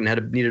work and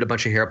needed a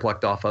bunch of hair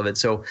plucked off of it.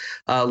 So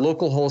a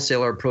local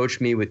wholesaler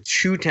approached me with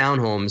 2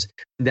 townhomes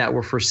that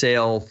were for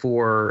sale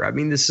for,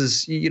 this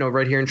is,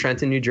 right here in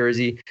Trenton, New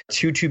Jersey,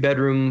 2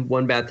 2-bedroom,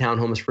 1-bath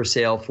townhomes for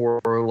sale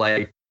for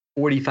like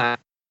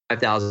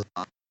 $45,000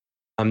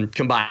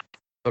 combined.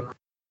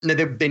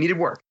 They needed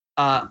work.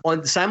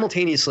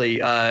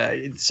 Simultaneously,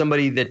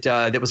 somebody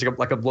that was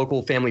like a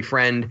local family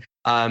friend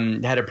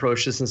had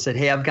approached us and said,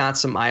 hey, I've got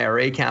some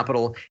IRA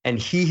capital. And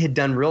he had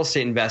done real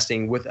estate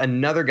investing with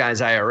another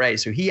guy's IRA.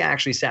 So he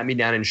actually sat me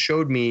down and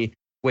showed me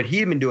what he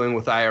had been doing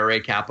with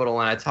IRA capital.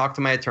 And I talked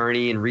to my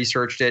attorney and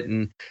researched it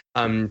and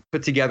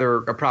put together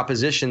a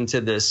proposition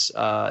to this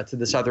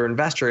other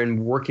investor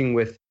and working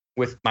with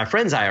my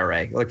friend's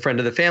IRA, like friend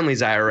of the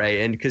family's IRA.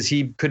 And because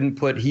he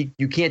couldn't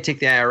you can't take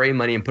the IRA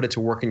money and put it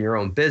to work in your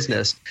own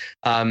business.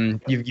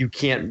 You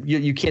can't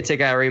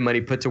take IRA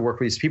money, put to work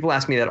with these. People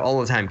ask me that all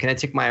the time. Can I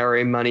take my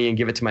IRA money and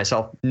give it to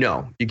myself?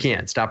 No, you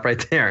can't. Stop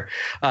right there.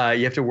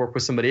 You have to work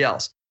with somebody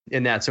else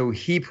in that. So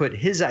he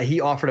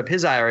offered up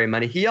his IRA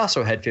money. He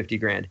also had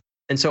 $50,000.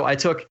 And so I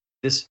took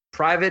this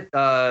private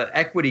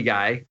equity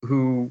guy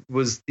who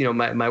was,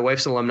 my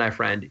wife's alumni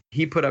friend.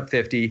 He put up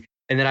 50.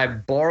 And then I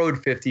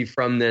borrowed 50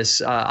 from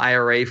this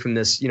IRA from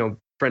this,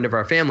 friend of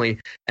our family.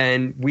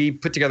 And we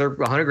put together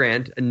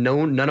 $100,000,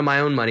 none of my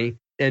own money,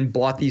 and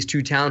bought these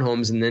 2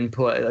 townhomes and then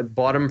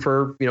bought them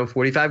for,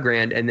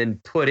 $45,000 and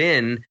then put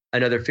in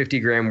another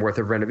 $50,000 worth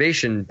of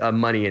renovation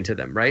money into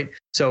them. Right.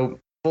 So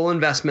full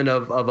investment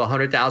of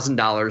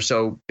 $100,000.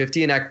 So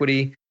 50 in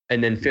equity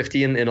and then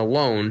 50 in a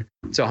loan.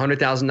 So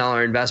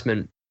 $100,000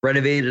 investment,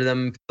 renovated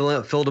them,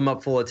 filled them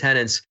up full of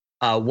tenants.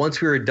 Once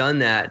we were done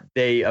that,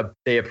 they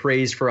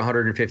appraised for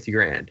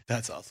 $150,000.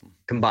 That's awesome.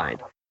 Combined.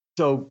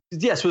 So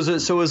yes,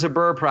 it was a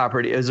Burr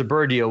property. It was a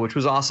Burr deal, which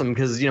was awesome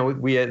because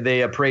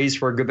they appraised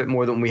for a good bit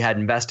more than we had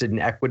invested in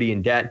equity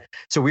and debt.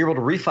 So we were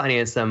able to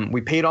refinance them. We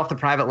paid off the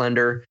private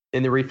lender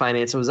in the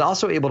refinance. I was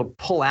also able to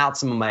pull out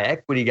some of my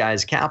equity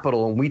guys'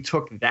 capital, and we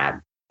took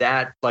that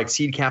like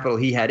seed capital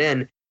he had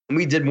in, and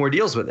we did more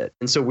deals with it.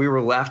 And so we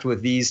were left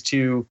with these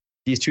 2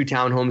 these 2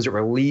 townhomes that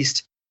were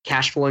leased,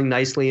 cash flowing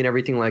nicely and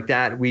everything like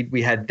that.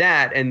 We had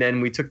that, and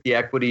then we took the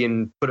equity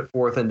and put it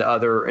forth into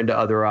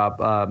other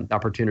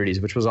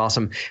opportunities, which was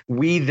awesome.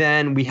 We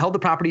held the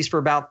properties for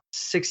about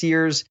 6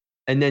 years,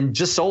 and then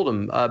just sold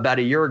them about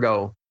a year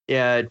ago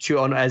as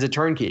a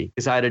turnkey,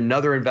 because I had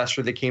another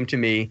investor that came to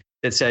me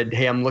that said,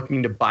 hey, I'm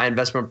looking to buy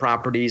investment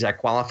properties. I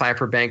qualify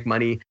for bank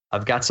money.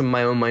 I've got some of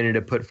my own money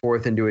to put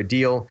forth into a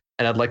deal,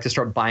 and I'd like to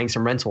start buying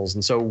some rentals.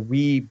 And so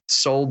we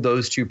sold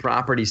those 2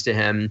 properties to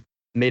him,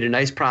 made a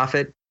nice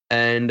profit.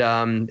 And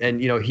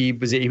he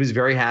was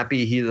very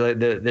happy.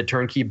 The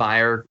turnkey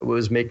buyer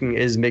is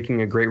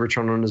making a great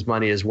return on his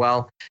money as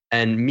well.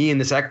 And me and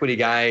this equity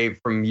guy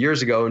from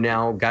years ago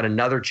now got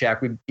another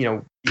check.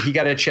 He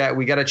got a check.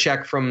 We got a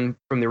check from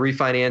the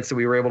refinance that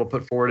we were able to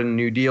put forward in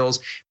new deals.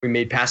 We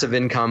made passive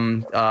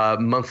income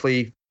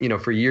monthly,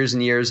 for years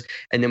and years.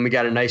 And then we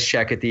got a nice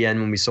check at the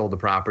end when we sold the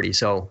property.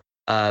 So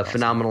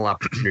phenomenal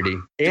opportunity.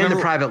 And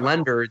the private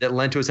lender that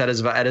lent to us at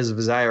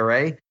his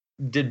IRA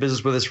did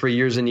business with us for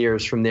years and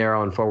years from there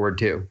on forward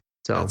too.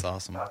 So that's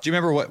awesome. Do you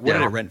remember what did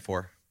it rent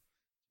for?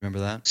 Remember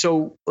that?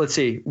 So let's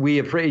see.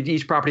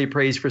 Each property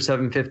appraised for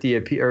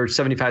 $750 or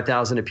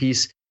 $75,000 a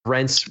piece.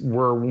 Rents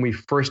were, when we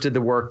first did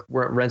the work,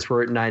 rents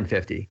were at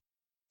 $950.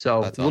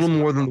 So that's a little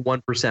more than the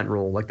 1%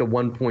 rule, like the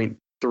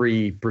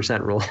 1.3%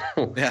 rule.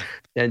 Yeah.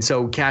 And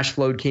so cash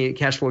flow came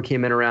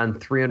in around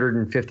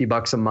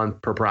 $350 a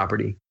month per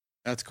property.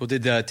 That's cool.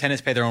 Did the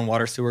tenants pay their own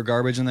water, sewer,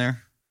 garbage in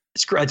there?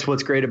 That's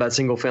what's great about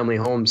single family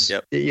homes.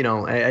 Yep.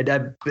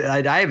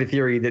 I have a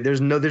theory that there's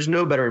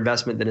no better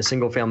investment than a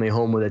single family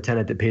home with a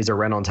tenant that pays their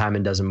rent on time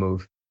and doesn't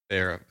move.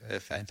 They're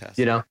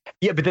fantastic.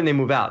 Yeah, but then they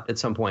move out at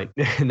some point,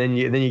 and then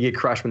you get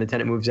crushed when the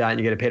tenant moves out, and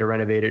you got to pay to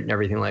renovate it and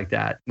everything like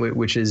that,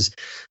 which is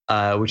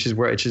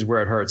where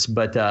it hurts.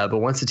 But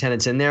once the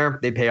tenant's in there,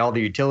 they pay all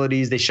the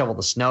utilities, they shovel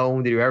the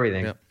snow, they do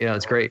everything. Yep.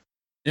 It's great.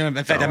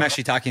 In fact, I'm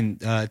actually talking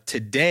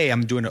today.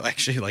 I'm doing it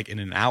actually like in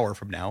an hour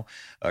from now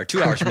or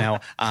 2 hours from now,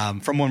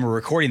 from when we're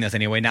recording this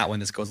anyway, not when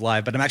this goes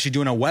live. But I'm actually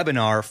doing a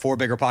webinar for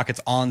Bigger Pockets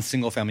on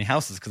single family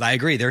houses, because I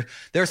agree there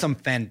are some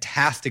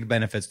fantastic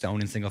benefits to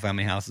owning single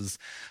family houses.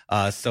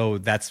 So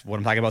that's what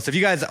I'm talking about. So if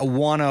you guys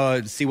want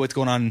to see what's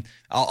going on,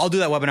 I'll do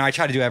that webinar. I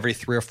try to do every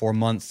 3 or 4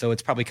 months, so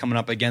it's probably coming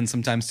up again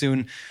sometime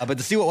soon. But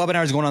to see what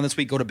webinar is going on this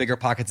week, go to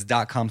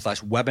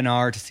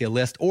biggerpockets.com/webinar to see a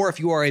list. Or if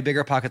you are a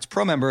Bigger Pockets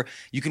Pro member,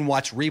 you can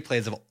watch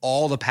replays of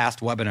all the past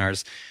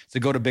webinars. So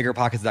go to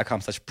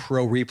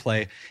biggerpockets.com/pro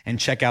replay and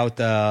check out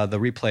the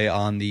replay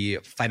on the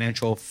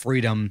financial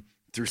freedom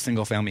through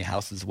single family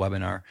houses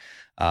webinar.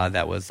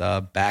 That was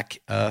back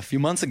a few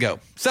months ago.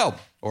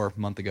 Or a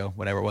month ago,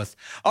 whatever it was.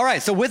 All right.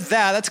 So with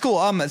that, that's cool.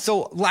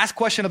 So last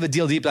question of the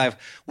deal deep dive.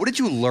 What did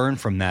you learn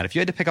from that? If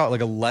you had to pick out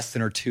like a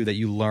lesson or two that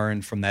you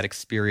learned from that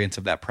experience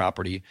of that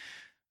property,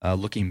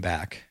 looking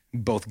back,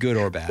 both good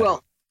or bad.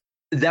 Well,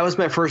 that was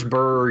my first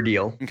BRRRR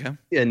deal. Okay.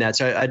 And that's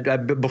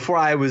before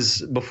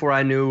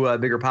I knew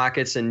Bigger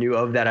Pockets and knew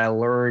of that, I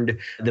learned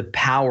the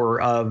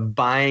power of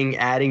buying,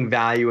 adding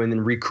value, and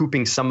then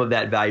recouping some of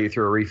that value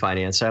through a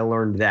refinance. I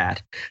learned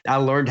that. I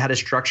learned how to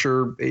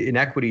structure an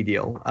equity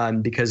deal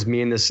because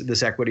me and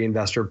this equity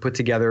investor put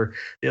together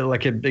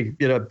like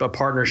a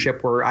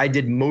partnership where I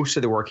did most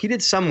of the work. He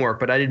did some work,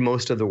 but I did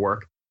most of the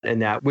work. And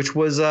that, which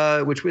was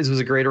a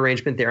great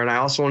arrangement there. And I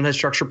also learned how to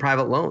structure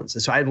private loans.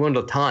 And so I learned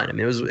a ton. I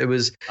mean, it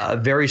was a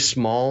very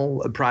small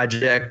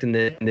project in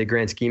the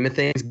grand scheme of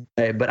things,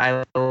 but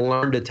I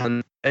learned a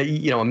ton, a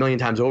million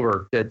times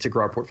over to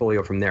grow our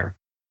portfolio from there.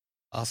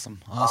 Awesome.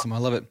 I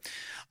love it.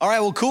 All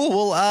right. Well, cool.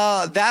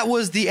 Well, that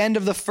was the end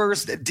of the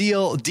first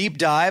deal deep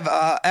dive.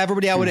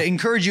 Everybody, I would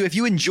encourage you, if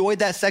you enjoyed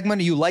that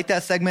segment or you like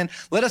that segment,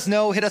 let us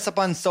know. Hit us up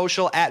on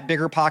social at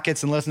Bigger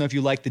Pockets and let us know if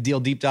you like the deal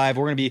deep dive.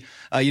 We're going to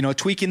be,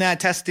 tweaking that,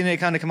 testing it,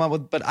 kind of come up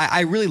with. But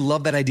I really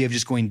love that idea of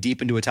just going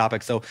deep into a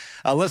topic. So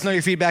let us know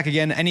your feedback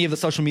again. Any of the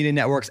social media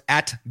networks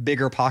at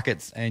Bigger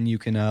Pockets, and you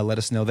can let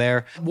us know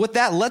there. With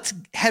that, let's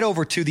head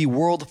over to the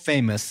world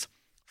famous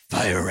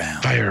Fire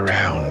Round. Fire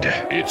Round.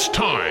 It's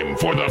time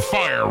for the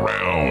Fire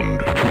Round.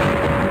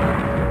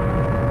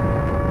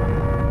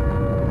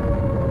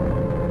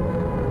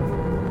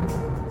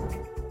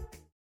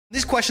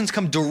 These questions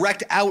come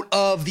direct out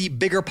of the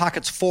Bigger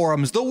Pockets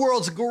forums, the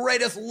world's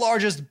greatest,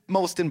 largest,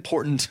 most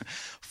important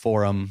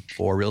forum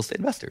for real estate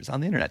investors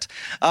on the internet.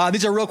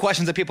 These are real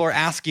questions that people are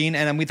asking,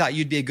 and we thought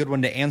you'd be a good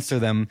one to answer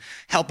them,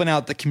 helping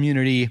out the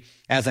community,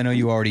 as I know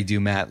you already do,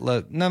 Matt.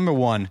 Look, number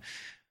one,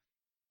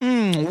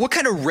 what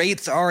kind of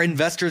rates are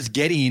investors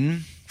getting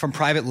from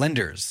private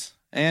lenders?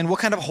 And what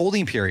kind of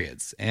holding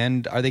periods?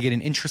 And are they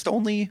getting interest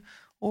only,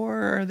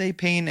 or are they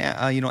paying,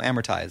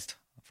 amortized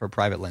for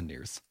private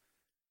lenders?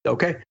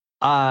 Okay.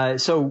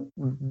 So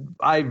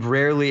I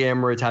rarely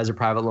amortize a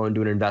private loan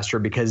to an investor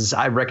because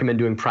I recommend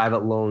doing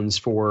private loans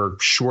for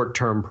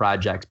short-term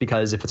projects,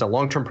 because if it's a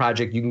long-term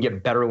project, you can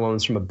get better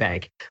loans from a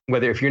bank.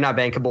 Whether if you're not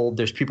bankable,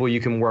 there's people you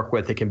can work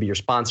with that can be your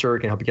sponsor,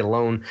 can help you get a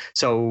loan.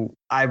 So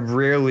I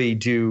rarely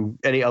do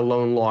a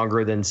loan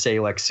longer than say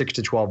like 6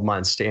 to 12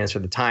 months to answer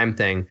the time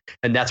thing.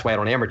 And that's why I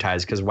don't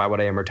amortize, because why would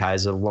I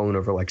amortize a loan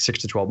over like 6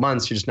 to 12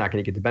 months? You're just not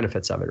going to get the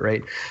benefits of it,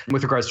 right?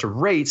 With regards to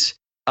rates,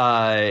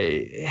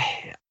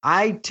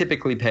 I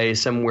typically pay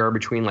somewhere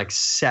between like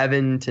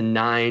 7 to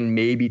 9,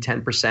 maybe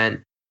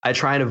 10%. I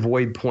try and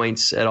avoid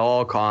points at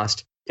all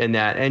cost in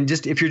that. And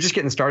just if you're just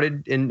getting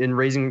started in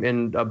raising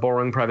and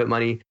borrowing private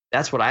money,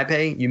 that's what I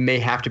pay. You may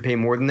have to pay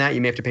more than that. You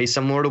may have to pay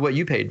similar to what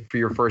you paid for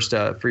your first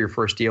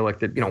deal,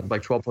 like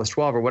like 12 plus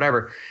 12 or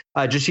whatever,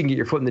 just so you can get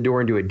your foot in the door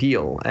and do a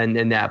deal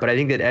and that. But I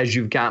think that as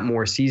you've got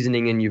more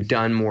seasoning and you've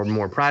done more and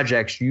more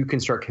projects, you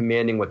can start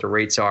commanding what the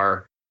rates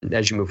are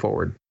as you move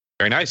forward.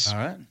 Very nice. All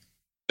right.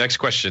 Next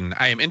question.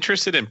 I am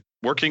interested in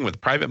working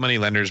with private money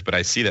lenders, but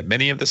I see that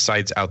many of the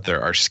sites out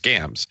there are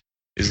scams.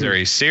 Is there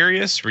a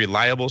serious,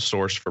 reliable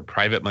source for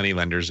private money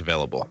lenders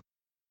available?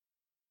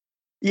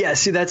 Yeah,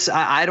 see,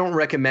 I don't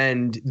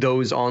recommend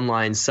those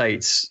online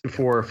sites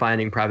for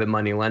finding private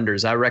money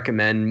lenders. I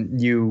recommend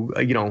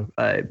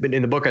but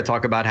in the book, I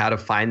talk about how to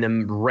find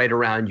them right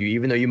around you,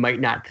 even though you might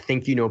not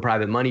think you know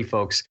private money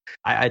folks.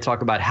 I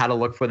talk about how to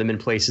look for them in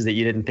places that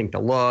you didn't think to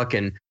look,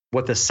 and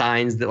what the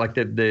signs that like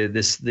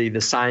the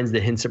signs, the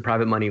hints of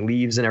private money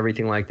leaves and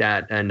everything like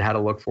that, and how to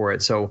look for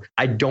it. So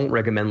I don't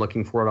recommend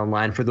looking for it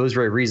online for those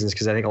very reasons,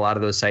 because I think a lot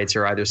of those sites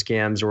are either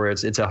scams or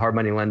it's a hard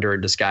money lender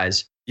in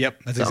disguise.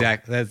 Yep, that's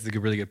a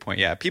really good point.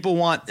 Yeah, people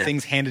want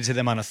things handed to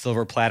them on a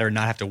silver platter and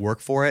not have to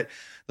work for it.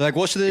 They're like,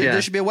 well,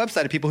 there should be a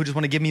website of people who just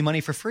want to give me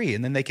money for free,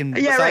 and then they can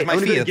right. my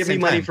fee at give the me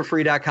same money time. for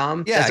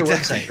free.com. Yeah, that's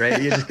exactly. a website,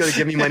 right? You just go to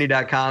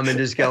givememoney.com and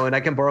just go, and I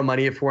can borrow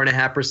money at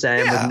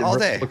 4.5% with all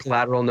day.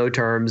 Collateral, no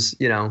terms,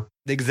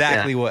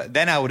 Exactly what.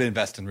 Then I would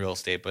invest in real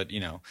estate, but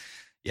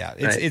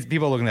it's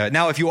people are looking at it.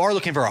 Now, if you are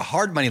looking for a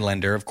hard money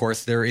lender, of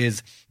course,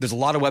 there's a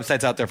lot of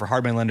websites out there for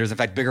hard money lenders. In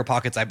fact,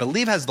 BiggerPockets, I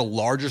believe, has the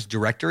largest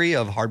directory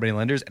of hard money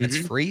lenders, and it's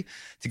free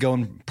to go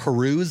and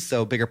peruse.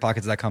 So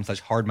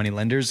biggerpockets.com/hard money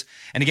lenders.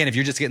 And again, if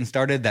you're just getting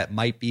started, that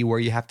might be where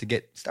you have to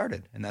get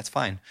started, and that's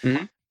fine.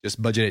 Just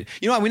budget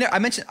it. I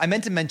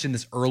meant to mention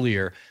this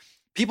earlier.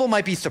 People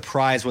might be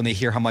surprised when they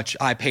hear how much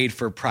I paid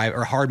for private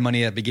or hard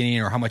money at the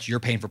beginning, or how much you're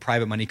paying for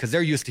private money, because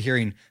they're used to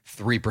hearing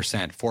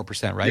 3%,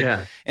 4%, right?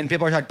 Yeah. And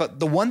people are talking. But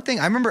the one thing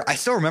I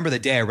still remember the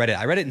day I read it.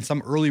 I read it in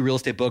some early real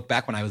estate book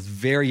back when I was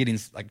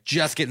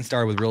just getting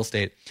started with real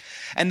estate,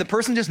 and the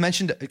person just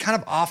mentioned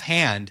kind of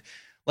offhand,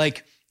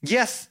 like,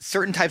 yes,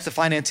 certain types of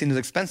financing is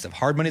expensive.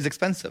 Hard money is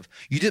expensive.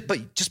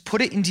 But just put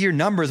it into your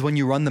numbers when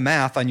you run the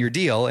math on your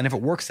deal. And if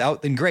it works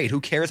out, then great. Who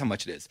cares how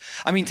much it is?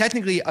 I mean,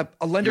 technically,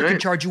 a lender can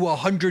charge you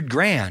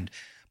 $100,000,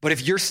 but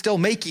if you're still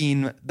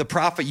making the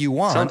profit you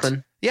want,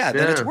 then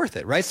it's worth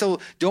it, right? So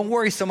don't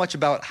worry so much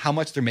about how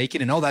much they're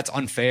making and, that's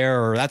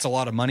unfair or that's a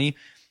lot of money.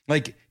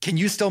 Like, can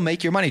you still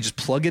make your money? Just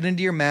plug it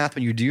into your math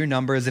when you do your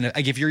numbers. And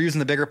if you're using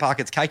the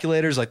BiggerPockets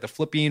calculators, like the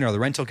flipping or the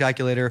rental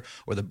calculator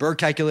or the Berg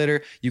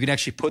calculator, you can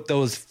actually put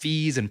those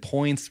fees and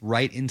points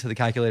right into the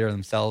calculator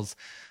themselves.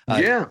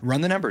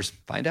 Run the numbers,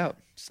 find out.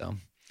 So.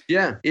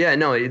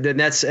 No,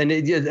 that's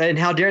and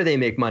how dare they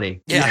make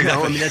money?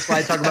 I mean, that's why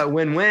I talk about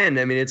win-win.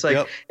 I mean, it's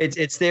like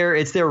it's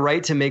their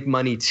right to make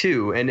money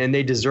too, and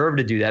they deserve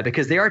to do that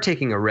because they are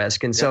taking a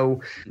risk, and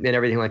so and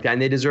everything like that,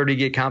 and they deserve to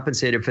get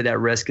compensated for that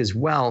risk as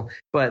well.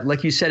 But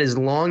like you said, as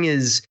long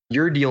as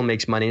your deal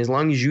makes money, as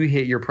long as you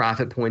hit your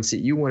profit points that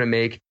you want to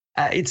make.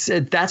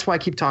 That's why I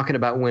keep talking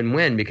about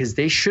win-win, because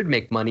they should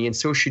make money and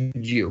so should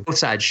you. Both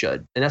sides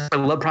should, and that's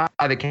why I love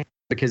private capital,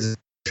 because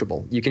it's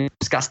negotiable. You can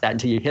discuss that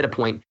until you hit a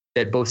point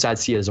that both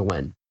sides see it as a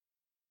win.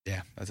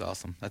 Yeah, that's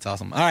awesome.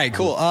 All right,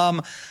 cool.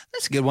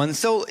 That's a good one.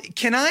 So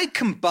can I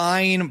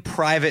combine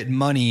private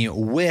money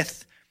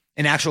with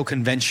an actual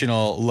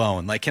conventional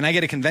loan? Like, can I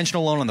get a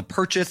conventional loan on the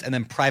purchase and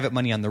then private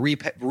money on the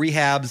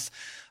rehabs?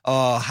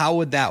 How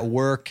would that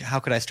work? How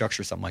could I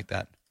structure something like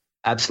that?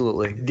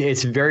 Absolutely.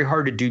 It's very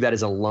hard to do that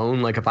as a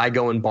loan. Like if I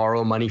go and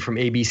borrow money from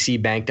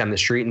ABC Bank down the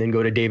street and then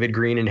go to David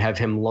Green and have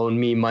him loan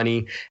me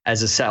money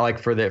as a set, like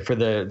for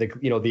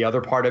the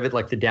other part of it,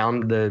 like the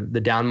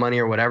down money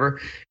or whatever,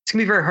 it's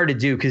gonna be very hard to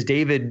do because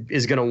David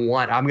is I'm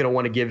gonna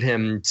want to give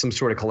him some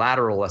sort of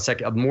collateral,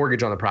 a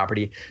mortgage on the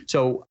property.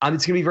 So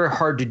it's gonna be very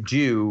hard to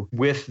do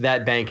with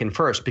that bank in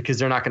first because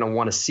they're not gonna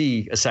want to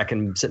see a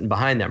second sitting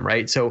behind them,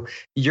 right? So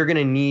you're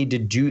gonna need to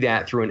do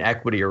that through an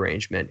equity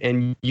arrangement,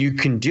 and you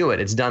can do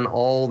it. It's done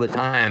all the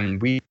time.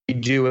 We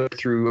do it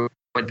through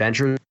joint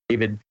ventures.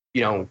 David,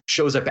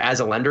 shows up as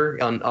a lender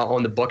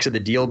on the books of the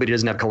deal, but he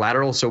doesn't have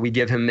collateral, so we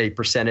give him a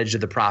percentage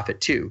of the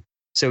profit too.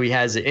 So he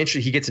gets an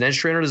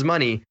interest rate on his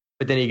money,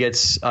 but then he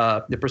gets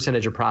the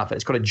percentage of profit.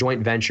 It's called a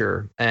joint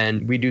venture,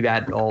 and we do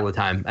that all the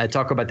time. I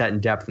talk about that in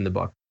depth in the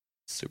book.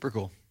 Super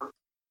cool.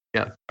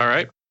 Yeah. All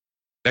right.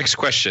 Next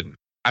question.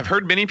 I've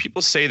heard many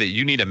people say that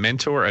you need a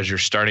mentor as you're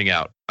starting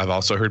out. I've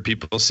also heard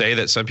people say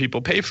that some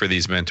people pay for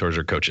these mentors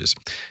or coaches.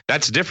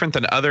 That's different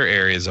than other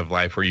areas of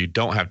life where you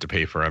don't have to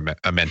pay for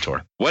a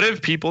mentor. What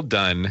have people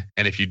done?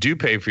 And if you do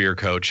pay for your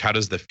coach, how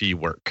does the fee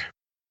work?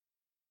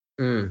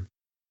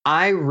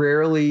 I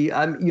rarely,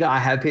 I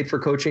have paid for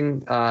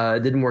coaching.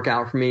 It didn't work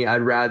out for me.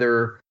 I'd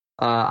rather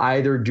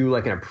either do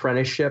like an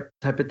apprenticeship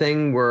type of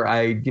thing where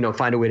I,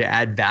 find a way to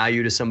add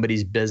value to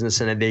somebody's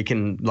business and that they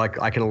can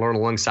I can learn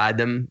alongside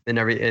them and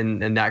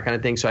and that kind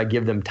of thing. So I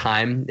give them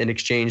time in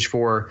exchange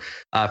for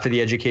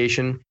the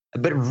education,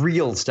 but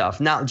real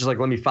stuff, not just like,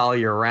 let me follow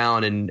you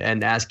around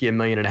and ask you 1.5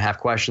 million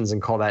questions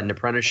and call that an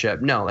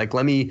apprenticeship. No, like,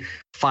 let me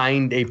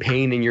find a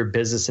pain in your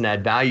business and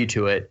add value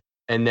to it.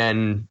 And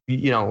then,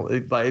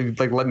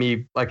 let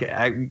me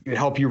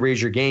help you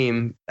raise your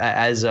game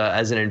as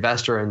an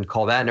investor and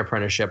call that an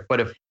apprenticeship.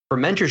 But if for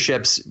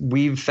mentorships,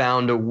 we've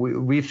found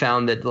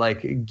that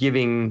like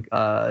giving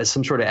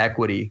some sort of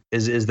equity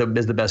is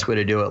the best way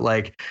to do it.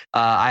 Like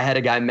I had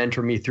a guy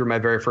mentor me through my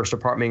very first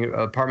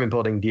apartment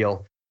building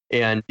deal.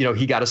 And,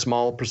 he got a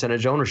small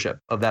percentage ownership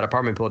of that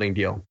apartment building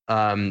deal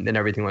and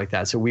everything like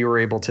that. So we were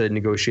able to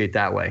negotiate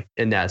that way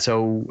in that.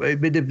 So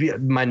it'd be a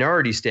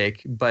minority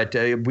stake, but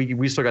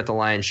we still got the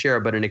lion's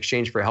share. But in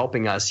exchange for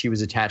helping us, he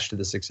was attached to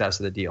the success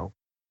of the deal.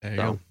 There you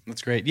go.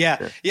 That's great. Yeah.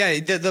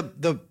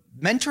 The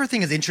mentor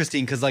thing is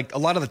interesting because like a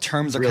lot of the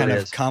terms are really kind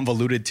of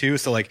convoluted too.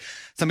 So like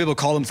some people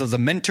call themselves a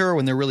mentor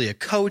when they're really a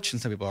coach,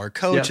 and some people are a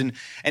coach. Yep.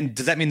 And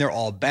does that mean they're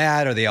all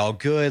bad? Are they all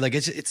good? Like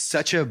it's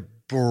such a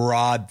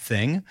broad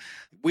thing.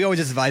 We always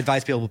just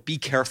advise people, be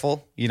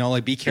careful,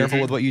 be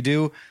careful with what you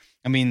do.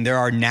 I mean, there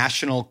are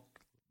national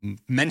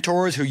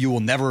mentors who you will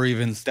never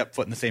even step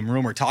foot in the same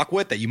room or talk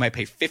with that you might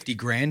pay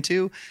 $50,000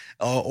 to,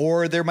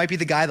 or there might be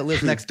the guy that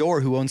lives next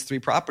door who owns 3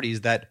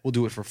 properties that will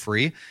do it for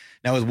free.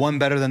 Now, is one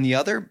better than the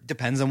other?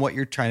 Depends on what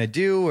you're trying to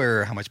do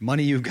or how much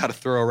money you've got to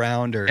throw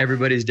around. Or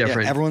everybody's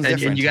different. Yeah, everyone's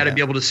different. And you got to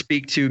be able to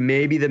speak to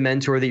maybe the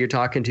mentor that you're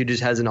talking to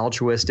just has an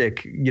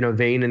altruistic,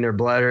 vein in their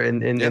blood or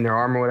in their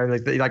arm or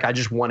whatever. Like I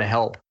just want to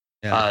help.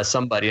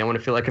 Somebody. I want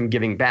to feel like I'm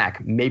giving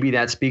back. Maybe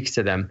that speaks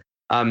to them.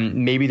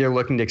 Maybe they're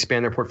looking to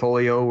expand their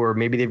portfolio, or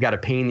maybe they've got a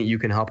pain that you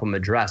can help them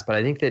address. But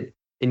I think that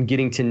in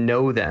getting to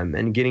know them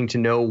and getting to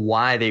know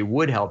why they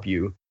would help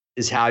you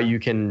is how you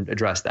can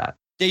address that.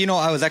 Yeah,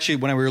 I was actually,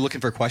 when we were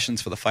looking for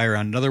questions for the fire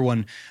round, another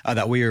one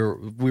that we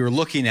were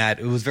looking at,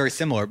 it was very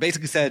similar.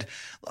 Basically said,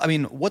 I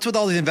mean, what's with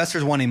all these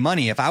investors wanting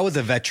money? If I was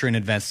a veteran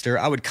investor,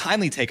 I would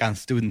kindly take on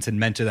students and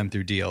mentor them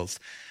through deals.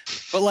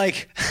 But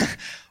like,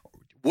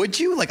 would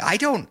you? Like, I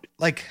don't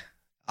like.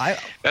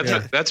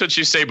 That's what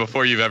you say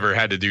before you've ever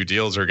had to do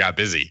deals or got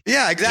busy.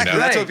 Yeah, exactly.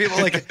 That's what people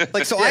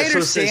like. So I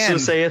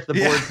understand. So saith the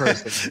board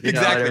person.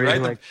 Exactly.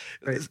 Right.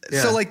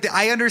 Yeah. So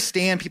I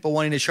understand people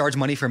wanting to charge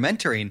money for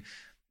mentoring.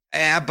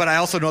 But I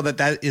also know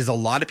that is a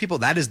lot of people.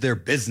 That is their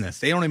business.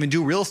 They don't even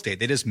do real estate.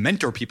 They just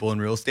mentor people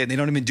in real estate. And they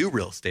don't even do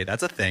real estate.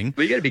 That's a thing.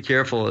 But you got to be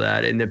careful of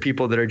that. And the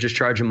people that are just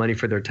charging money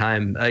for their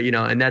time,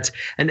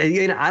 and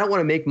again, I don't want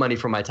to make money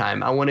for my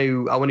time. I want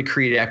to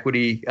create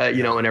equity,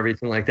 and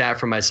everything like that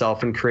for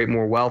myself and create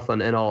more wealth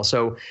and all.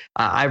 So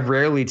I've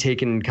rarely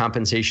taken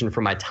compensation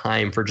for my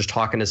time for just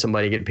talking to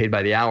somebody, getting paid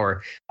by the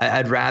hour.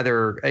 I'd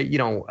rather,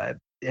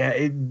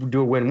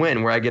 do a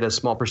win-win where I get a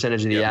small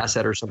percentage of the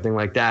asset or something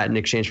like that in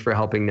exchange for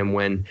helping them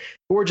win,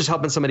 or just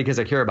helping somebody because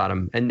I care about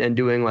them and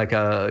doing like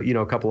a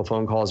couple of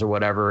phone calls or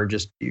whatever,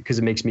 just because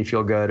it makes me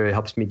feel good or it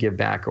helps me give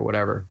back or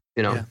whatever,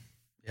 Yeah,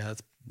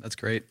 that's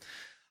great.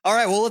 All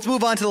right. Well, let's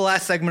move on to the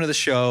last segment of the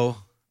show.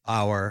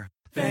 Our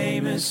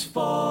famous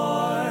 4.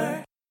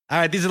 All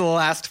right. These are the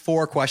last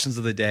 4 questions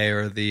of the day,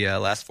 or the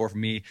last 4 for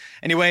me.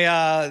 Anyway,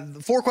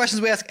 4 questions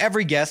we ask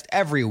every guest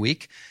every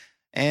week.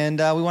 And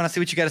we want to see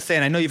what you got to say.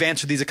 And I know you've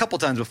answered these a couple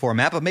times before,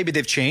 Matt, but maybe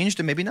they've changed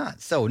and maybe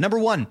not. So number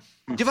 1, do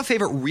you have a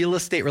favorite real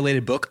estate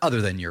related book other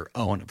than your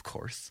own, of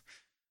course?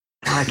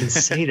 Now I can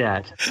say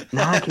that.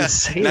 Now I can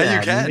say now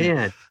that. You can.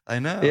 Man. I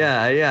know.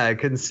 Yeah. I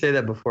couldn't say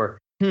that before.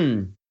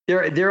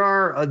 There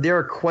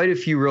are quite a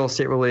few real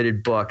estate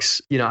related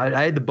books.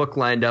 I had the book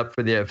lined up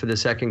for the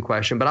second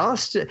question, but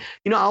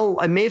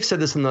I may have said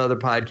this on the other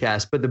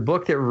podcast, but the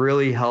book that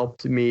really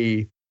helped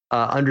me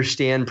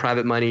understand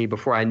private money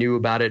before I knew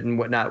about it and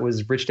whatnot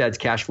was Rich Dad's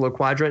Cash Flow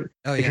Quadrant,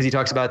 because he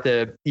talks about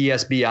the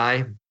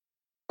ESBI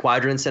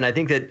quadrants. And I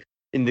think that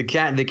in the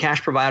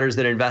cash providers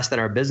that invest in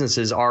our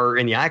businesses are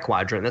in the I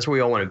quadrant. That's where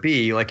we all want to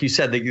be. Like you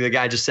said, the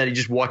guy just said, he's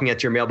just walking out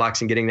to your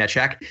mailbox and getting that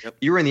check. Yep.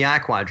 You're in the I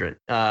quadrant.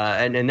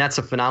 And that's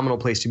a phenomenal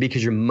place to be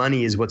because your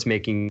money is what's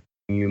making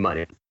you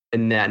money.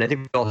 And I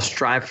think we all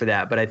strive for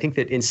that. But I think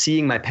that in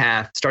seeing my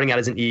path, starting out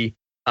as an E,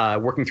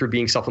 working through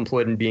being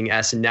self-employed and being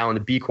S, and now in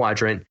the B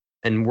quadrant,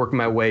 and working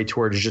my way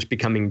towards just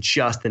becoming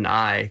just an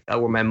I,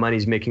 where my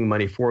money's making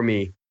money for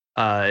me,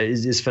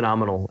 is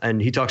phenomenal.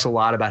 And he talks a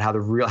lot about how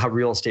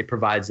real estate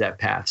provides that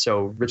path.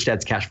 So Rich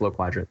Dad's Cash Flow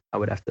Quadrant, I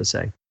would have to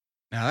say.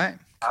 All right,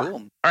 cool.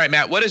 All right,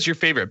 Matt, what is your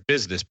favorite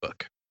business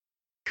book?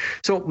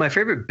 So my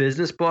favorite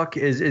business book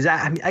is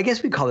I mean, I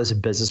guess we call this a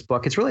business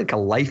book. It's really like a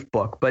life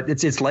book, but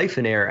it's Life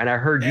in Air. And I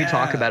heard you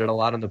talk about it a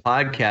lot on the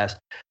podcast,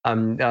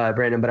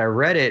 Brandon, but I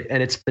read it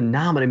and it's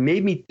phenomenal.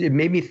 It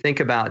made me think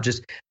about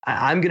just,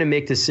 I'm going to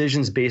make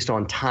decisions based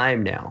on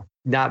time now,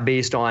 not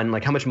based on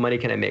like how much money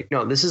can I make?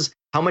 No, this is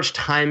how much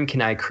time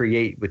can I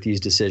create with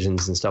these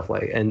decisions and stuff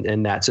like,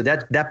 and that. So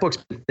that book's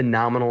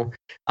phenomenal.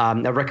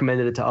 I've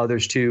recommended it to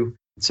others too.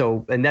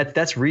 So, and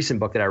that's a recent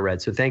book that I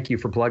read. So thank you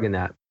for plugging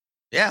that.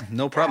 Yeah,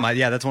 no problem.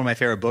 That's one of my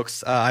favorite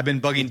books. I've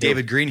been bugging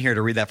David Green here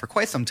to read that for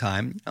quite some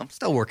time. I'm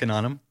still working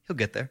on him. He'll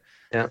get there.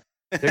 Yeah,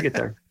 he'll get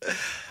there.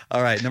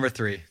 All right, number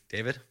 3,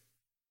 David.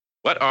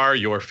 What are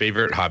your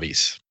favorite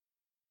hobbies?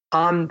 I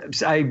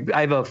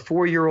have a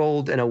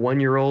 4-year-old and a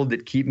 1-year-old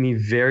that keep me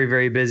very,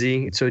 very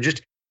busy. So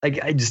just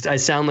like I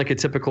sound like a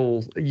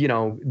typical,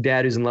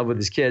 dad who's in love with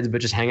his kids,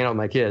 but just hanging out with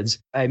my kids.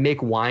 I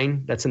make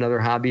wine. That's another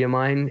hobby of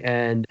mine,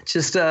 and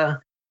just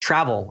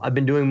travel. I've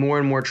been doing more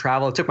and more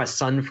travel. I took my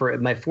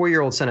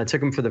 4-year-old son. I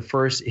took him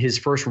for his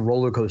first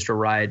roller coaster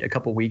ride a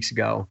couple weeks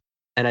ago,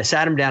 and I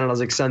sat him down and I was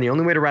like, "Son, the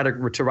only way to ride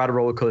a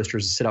roller coaster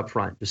is to sit up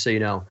front, just so you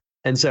know."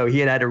 And so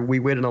we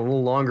waited in a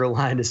little longer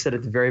line to sit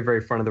at the very,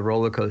 very front of the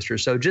roller coaster.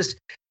 So just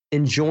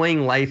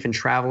enjoying life and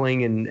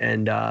traveling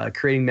and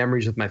creating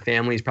memories with my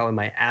family is probably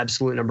my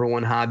absolute number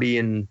one hobby.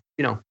 And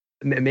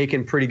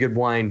making pretty good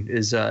wine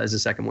is a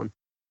second one.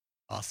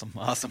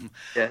 Awesome.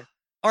 Yeah.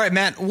 All right,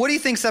 Matt, what do you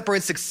think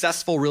separates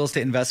successful real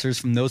estate investors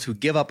from those who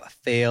give up,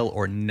 fail,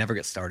 or never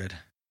get started?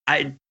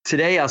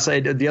 Today I'll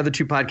say the other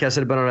 2 podcasts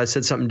that I've been on, I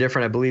said something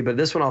different, I believe, but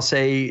this one I'll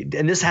say,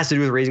 and this has to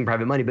do with raising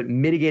private money, but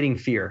mitigating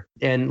fear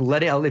and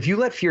if you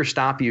let fear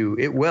stop you,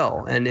 it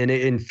will.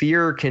 And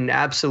fear can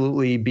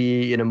absolutely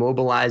be an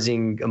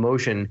immobilizing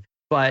emotion,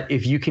 but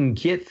if you can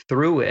get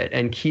through it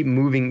and keep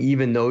moving,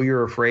 even though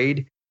you're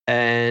afraid,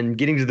 and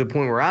getting to the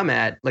point where I'm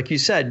at, like you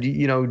said,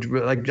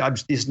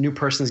 this new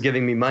person's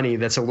giving me money.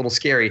 That's a little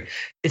scary.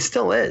 It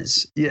still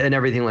is, and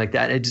everything like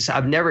that.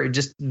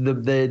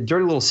 The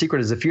dirty little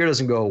secret is the fear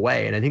doesn't go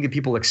away. And I think that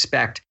people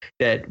expect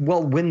that,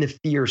 well, when the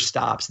fear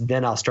stops,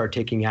 then I'll start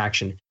taking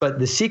action. But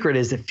the secret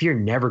is that fear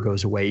never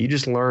goes away. You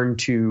just learn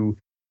to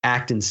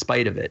act in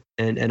spite of it.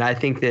 And I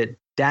think that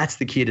that's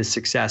the key to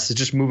success, is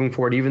just moving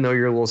forward, even though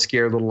you're a little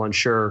scared, a little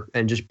unsure,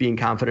 and just being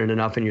confident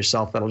enough in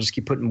yourself that'll just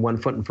keep putting one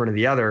foot in front of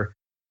the other.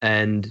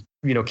 And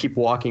keep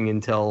walking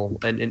until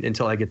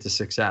I get to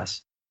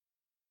success.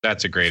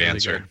 That's a great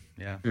answer.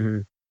 Yeah.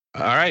 Mm-hmm.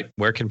 All right.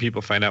 Where can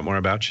people find out more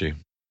about you?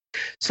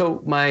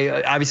 So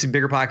my obviously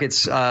Bigger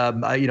Pockets.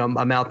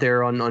 I'm out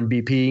there on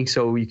BP,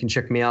 so you can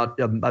check me out.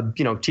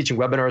 Teaching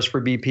webinars for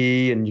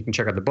BP, and you can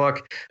check out the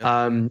book.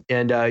 And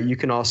you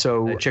can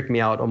also check me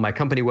out on my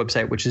company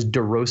website, which is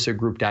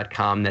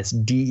derosagroup.com. That's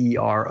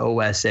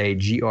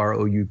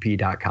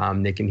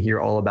DEROSAGROUP.com. They can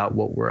hear all about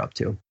what we're up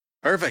to.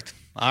 Perfect.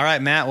 All right,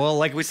 Matt. Well,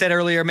 like we said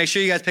earlier, make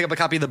sure you guys pick up a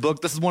copy of the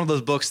book. This is one of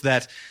those books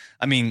that,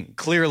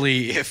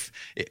 clearly, if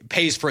it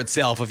pays for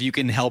itself, if you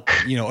can help,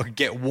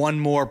 get one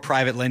more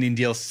private lending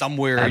deal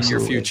somewhere in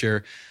your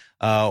future,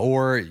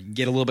 or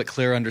get a little bit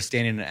clearer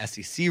understanding on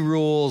SEC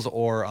rules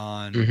or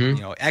on,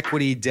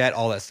 equity, debt,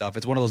 all that stuff.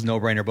 It's one of those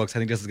no-brainer books. I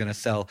think this is going to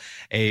sell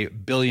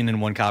 1 billion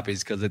in one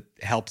copies because it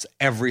helps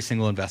every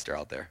single investor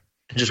out there.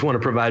 I just want to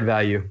provide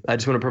value. I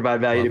just want to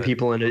provide value to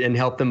people and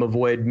help them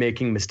avoid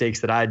making mistakes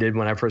that I did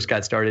when I first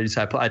got started.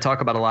 So I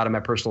talk about a lot of my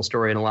personal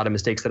story and a lot of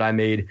mistakes that I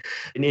made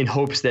in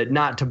hopes that,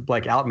 not to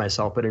out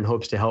myself, but in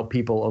hopes to help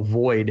people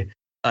avoid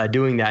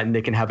doing that, and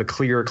they can have a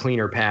clearer,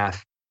 cleaner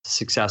path to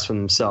success for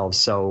themselves.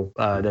 So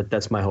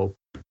that's my hope.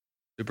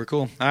 Super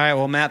cool. All right.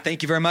 Well, Matt,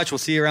 thank you very much. We'll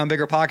see you around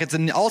Bigger Pockets.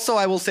 And also,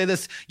 I will say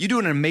this, you do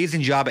an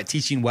amazing job at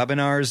teaching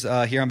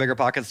webinars here on Bigger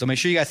Pockets. So make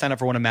sure you guys sign up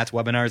for one of Matt's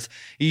webinars.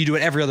 You do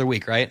it every other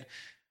week, right?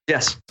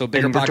 Yes. So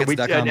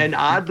biggerpockets.com. And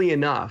oddly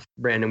enough,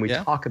 Brandon, we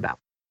talk about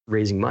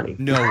raising money.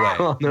 No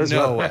way.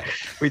 No way.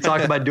 We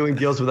talk about doing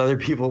deals with other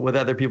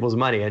people's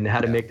money, and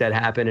how to make that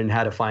happen, and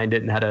how to find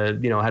it, and how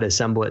to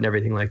assemble it and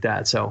everything like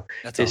that. So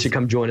they should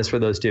come join us for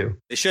those too.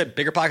 They should.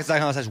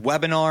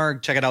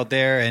 Biggerpockets.com/webinar. Check it out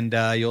there, and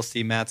you'll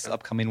see Matt's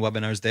upcoming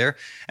webinars there.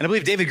 And I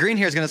believe David Green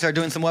here is going to start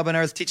doing some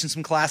webinars, teaching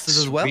some classes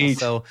as well.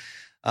 So,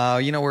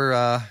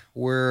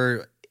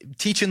 we're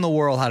teaching the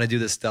world how to do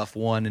this stuff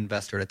one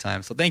investor at a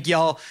time. So thank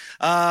y'all.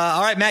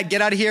 All right, Matt,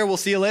 get out of here. We'll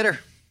see you later.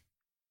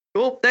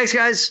 Cool. Thanks,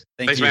 guys.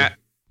 Thanks, Matt.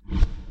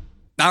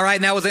 All right,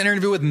 now was an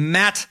interview with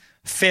Matt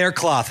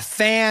Faircloth.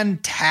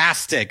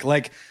 Fantastic.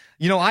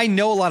 I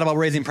know a lot about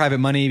raising private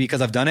money because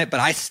I've done it,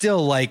 but I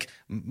still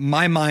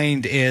my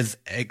mind is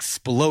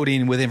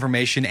exploding with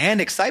information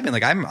and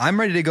excitement. I'm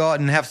ready to go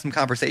out and have some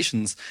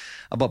conversations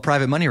about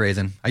private money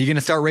raising. Are you going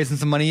to start raising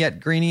some money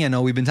yet, Greeny? I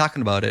know we've been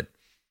talking about it.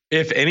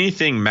 If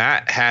anything,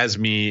 Matt has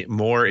me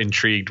more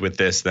intrigued with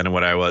this than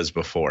what I was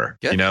before.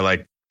 Good.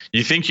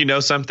 You think you know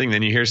something,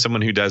 then you hear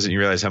someone who doesn't, you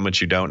realize how much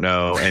you don't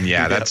know. And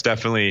that's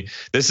definitely,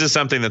 this is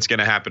something that's going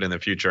to happen in the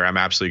future. I'm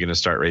absolutely going to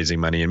start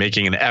raising money and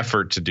making an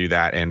effort to do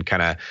that and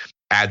kind of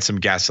add some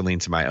gasoline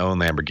to my own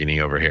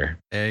Lamborghini over here.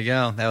 There you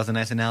go. That was a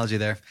nice analogy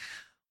there.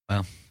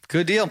 Well,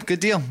 good deal.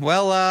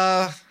 Well,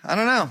 I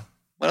don't know.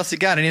 What else you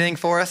got? Anything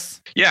for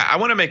us? Yeah, I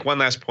want to make one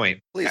last point.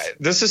 Please.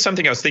 This is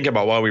something I was thinking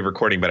about while we were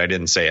recording, but I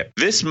didn't say it.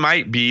 This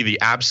might be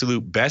the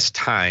absolute best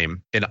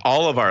time in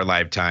all of our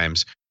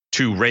lifetimes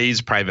to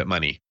raise private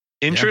money.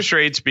 Interest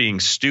rates being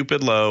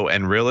stupid low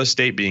and real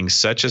estate being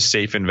such a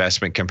safe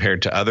investment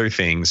compared to other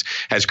things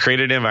has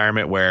created an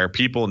environment where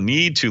people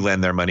need to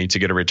lend their money to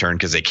get a return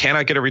because they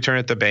cannot get a return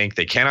at the bank.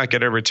 They cannot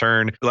get a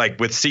return like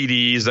with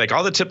CDs, like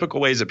all the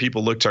typical ways that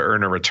people look to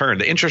earn a return.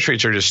 The interest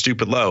rates are just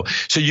stupid low.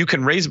 So you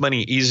can raise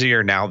money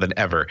easier now than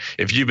ever.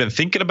 If you've been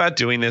thinking about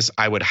doing this,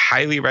 I would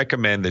highly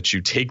recommend that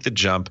you take the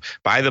jump,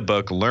 buy the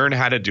book, learn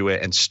how to do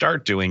it, and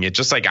start doing it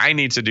just like I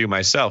need to do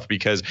myself,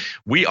 because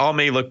we all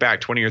may look back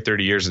 20 or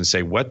 30 years and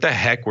say, what the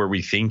heck were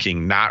we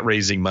thinking not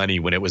raising money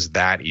when it was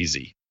that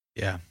easy?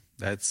 Yeah,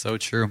 that's so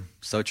true.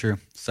 So true.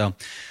 So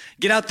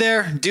get out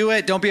there, do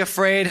it. Don't be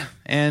afraid.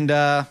 And,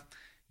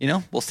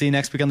 we'll see you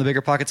next week on the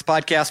Bigger Pockets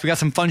podcast. We got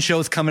some fun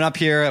shows coming up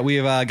here.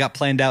 We've got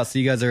planned out. So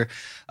you guys are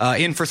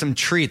in for some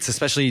treats,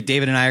 especially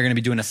David and I are going to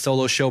be doing a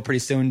solo show pretty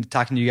soon,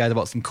 talking to you guys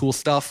about some cool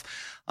stuff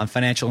on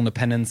financial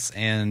independence,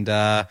 and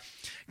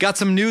got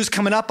some news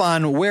coming up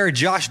on where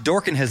Josh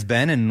Dorkin has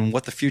been and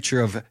what the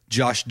future of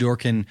Josh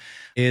Dorkin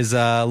is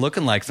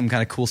looking like. Some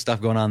kind of cool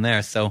stuff going on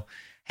there. So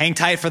hang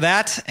tight for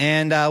that,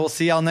 and we'll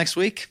see y'all next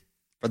week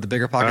for the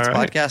Bigger Pockets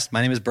podcast.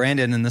 My name is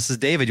Brandon, and this is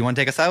David. You want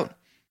to take us out?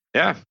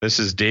 Yeah, this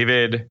is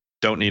David.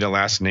 Don't need a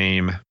last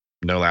name,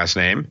 no last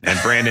name. And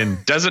Brandon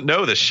doesn't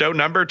know the show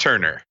number,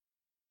 Turner.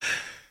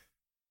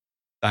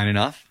 Signing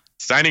off.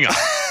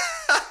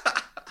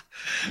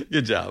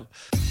 Good job.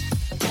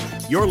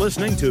 You're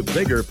listening to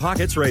Bigger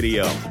Pockets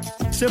Radio,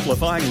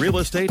 simplifying real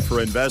estate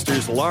for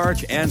investors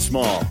large and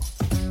small.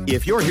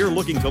 If you're here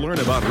looking to learn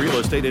about real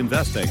estate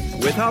investing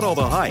without all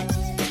the hype,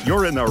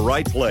 you're in the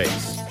right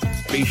place.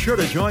 Be sure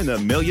to join the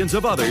millions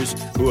of others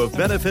who have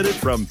benefited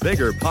from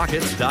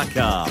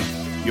BiggerPockets.com,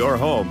 your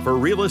home for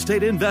real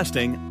estate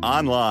investing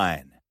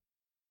online.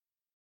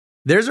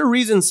 There's a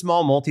reason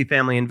small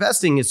multifamily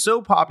investing is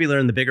so popular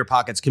in the Bigger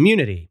Pockets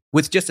community.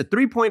 With just a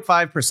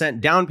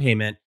 3.5% down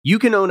payment, you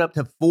can own up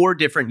to 4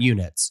 different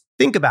units.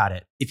 Think about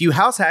it. If you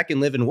house hack and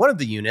live in one of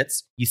the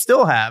units, you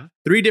still have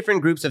 3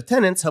 different groups of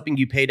tenants helping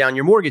you pay down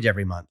your mortgage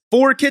every month,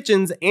 4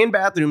 kitchens and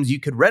bathrooms you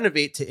could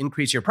renovate to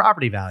increase your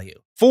property value,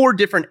 4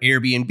 different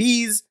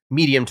Airbnbs,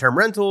 medium-term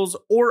rentals,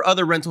 or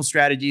other rental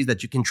strategies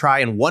that you can try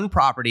in one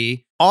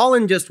property, all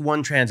in just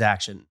one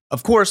transaction.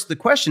 Of course, the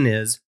question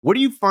is, where do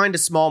you find a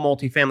small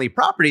multifamily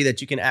property that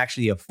you can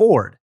actually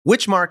afford?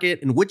 Which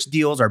market and which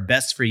deals are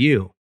best for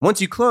you? Once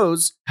you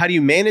close, how do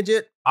you manage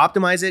it,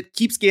 optimize it,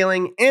 keep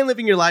scaling, and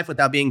living your life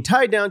without being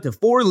tied down to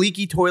 4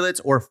 leaky toilets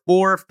or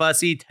 4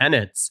 fussy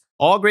tenants?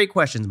 All great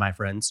questions, my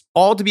friends.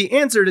 All to be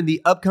answered in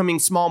the upcoming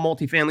Small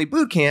Multifamily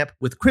Bootcamp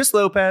with Chris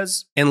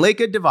Lopez and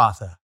Leka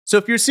Devatha. So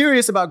if you're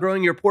serious about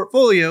growing your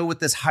portfolio with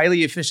this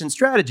highly efficient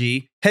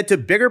strategy, head to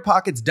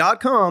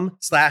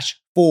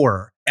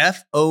biggerpockets.com/4,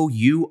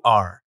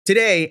 F-O-U-R,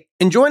 today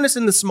and join us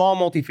in the Small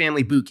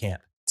Multifamily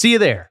Bootcamp. See you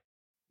there.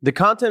 The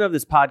content of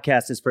this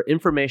podcast is for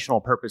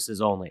informational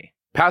purposes only.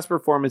 Past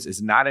performance is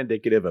not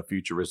indicative of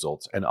future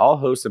results, and all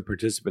host and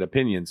participant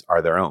opinions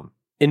are their own.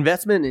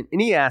 Investment in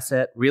any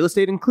asset, real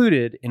estate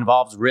included,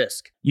 involves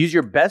risk. Use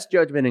your best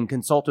judgment and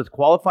consult with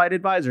qualified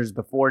advisors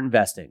before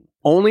investing.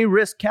 Only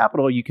risk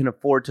capital you can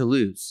afford to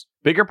lose.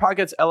 Bigger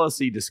Pockets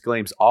LLC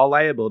disclaims all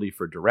liability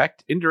for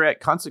direct,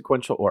 indirect,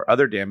 consequential, or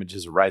other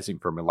damages arising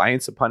from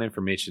reliance upon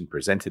information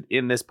presented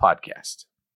in this podcast.